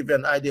just to give you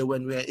an idea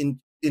when we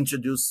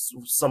introduce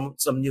some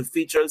new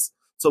features.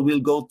 So we'll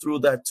go through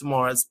that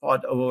tomorrow as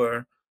part of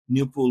our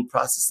new pool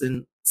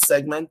processing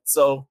segment.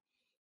 So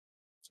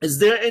is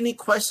there any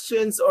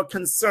questions or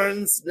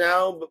concerns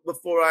now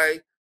before I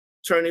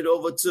turn it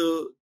over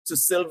to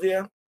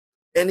Sylvia?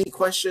 Any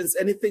questions?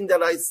 Anything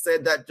that I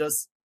said that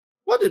just,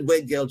 what did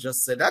Wade Gale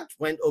just say? That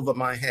went over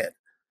my head.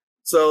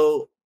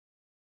 So,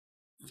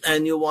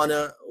 and you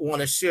wanna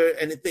share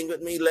anything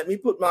with me? Let me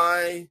put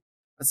I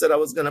said I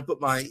was gonna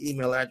put my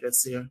email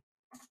address here.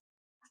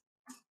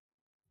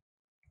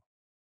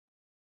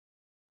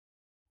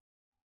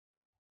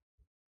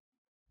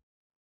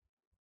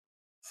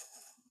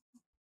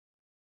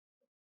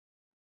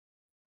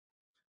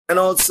 And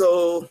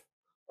also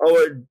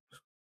our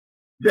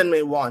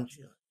GenMA launch.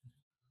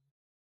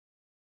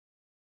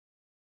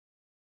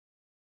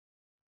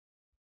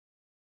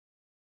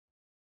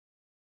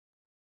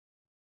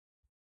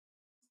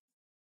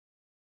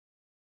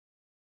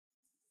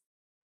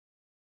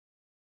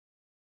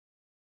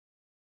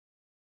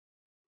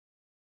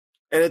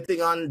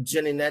 Anything on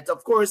GenNet?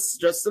 Of course,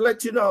 just to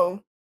let you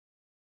know,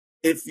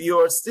 if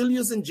you're still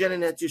using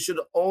GenNet, you should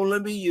only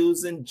be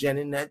using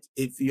GenNet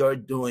if you're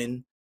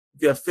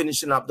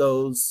finishing up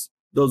those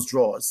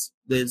draws,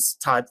 these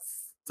type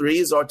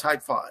 3s or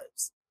type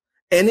 5s.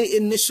 Any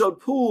initial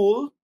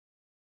pools,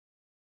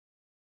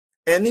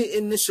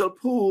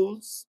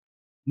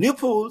 new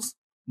pools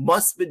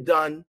must be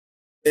done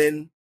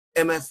in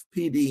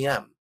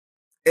MFPDM.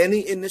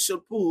 Any initial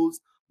pools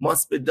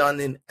must be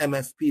done in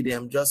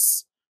MFPDM.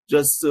 Just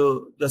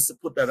to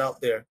put that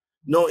out there.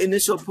 No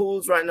initial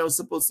pools right now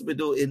supposed to be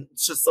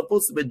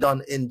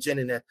done in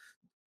GenNet.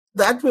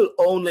 That will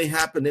only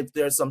happen if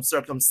there are some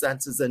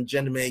circumstances and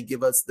GenMA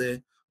give us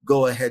the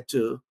go ahead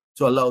to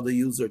allow the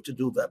user to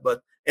do that.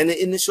 But any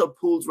initial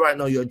pools right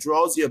now, your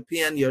draws, your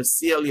PN, your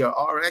CL, your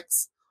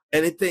RX,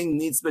 anything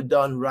needs to be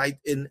done right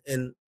in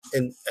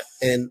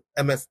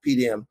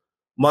MFPDM,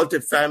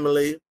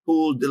 multifamily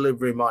pool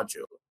delivery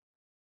module.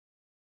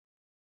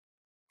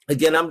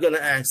 Again, I'm going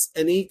to ask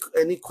any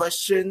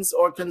questions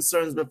or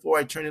concerns before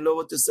I turn it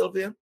over to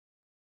Sylvia.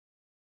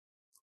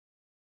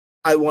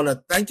 I want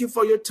to thank you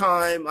for your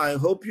time. I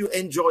hope you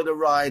enjoyed the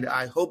ride.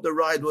 I hope the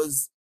ride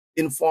was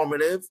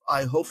informative.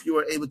 I hope you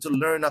were able to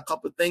learn a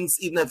couple of things,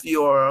 even if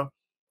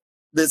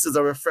this is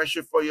a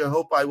refresher for you. I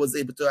hope I was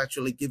able to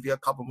actually give you a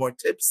couple more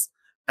tips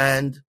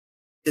and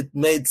it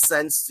made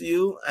sense to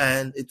you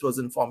and it was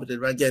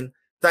informative. Again,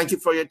 thank you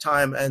for your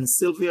time. And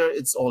Sylvia,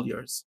 it's all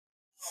yours.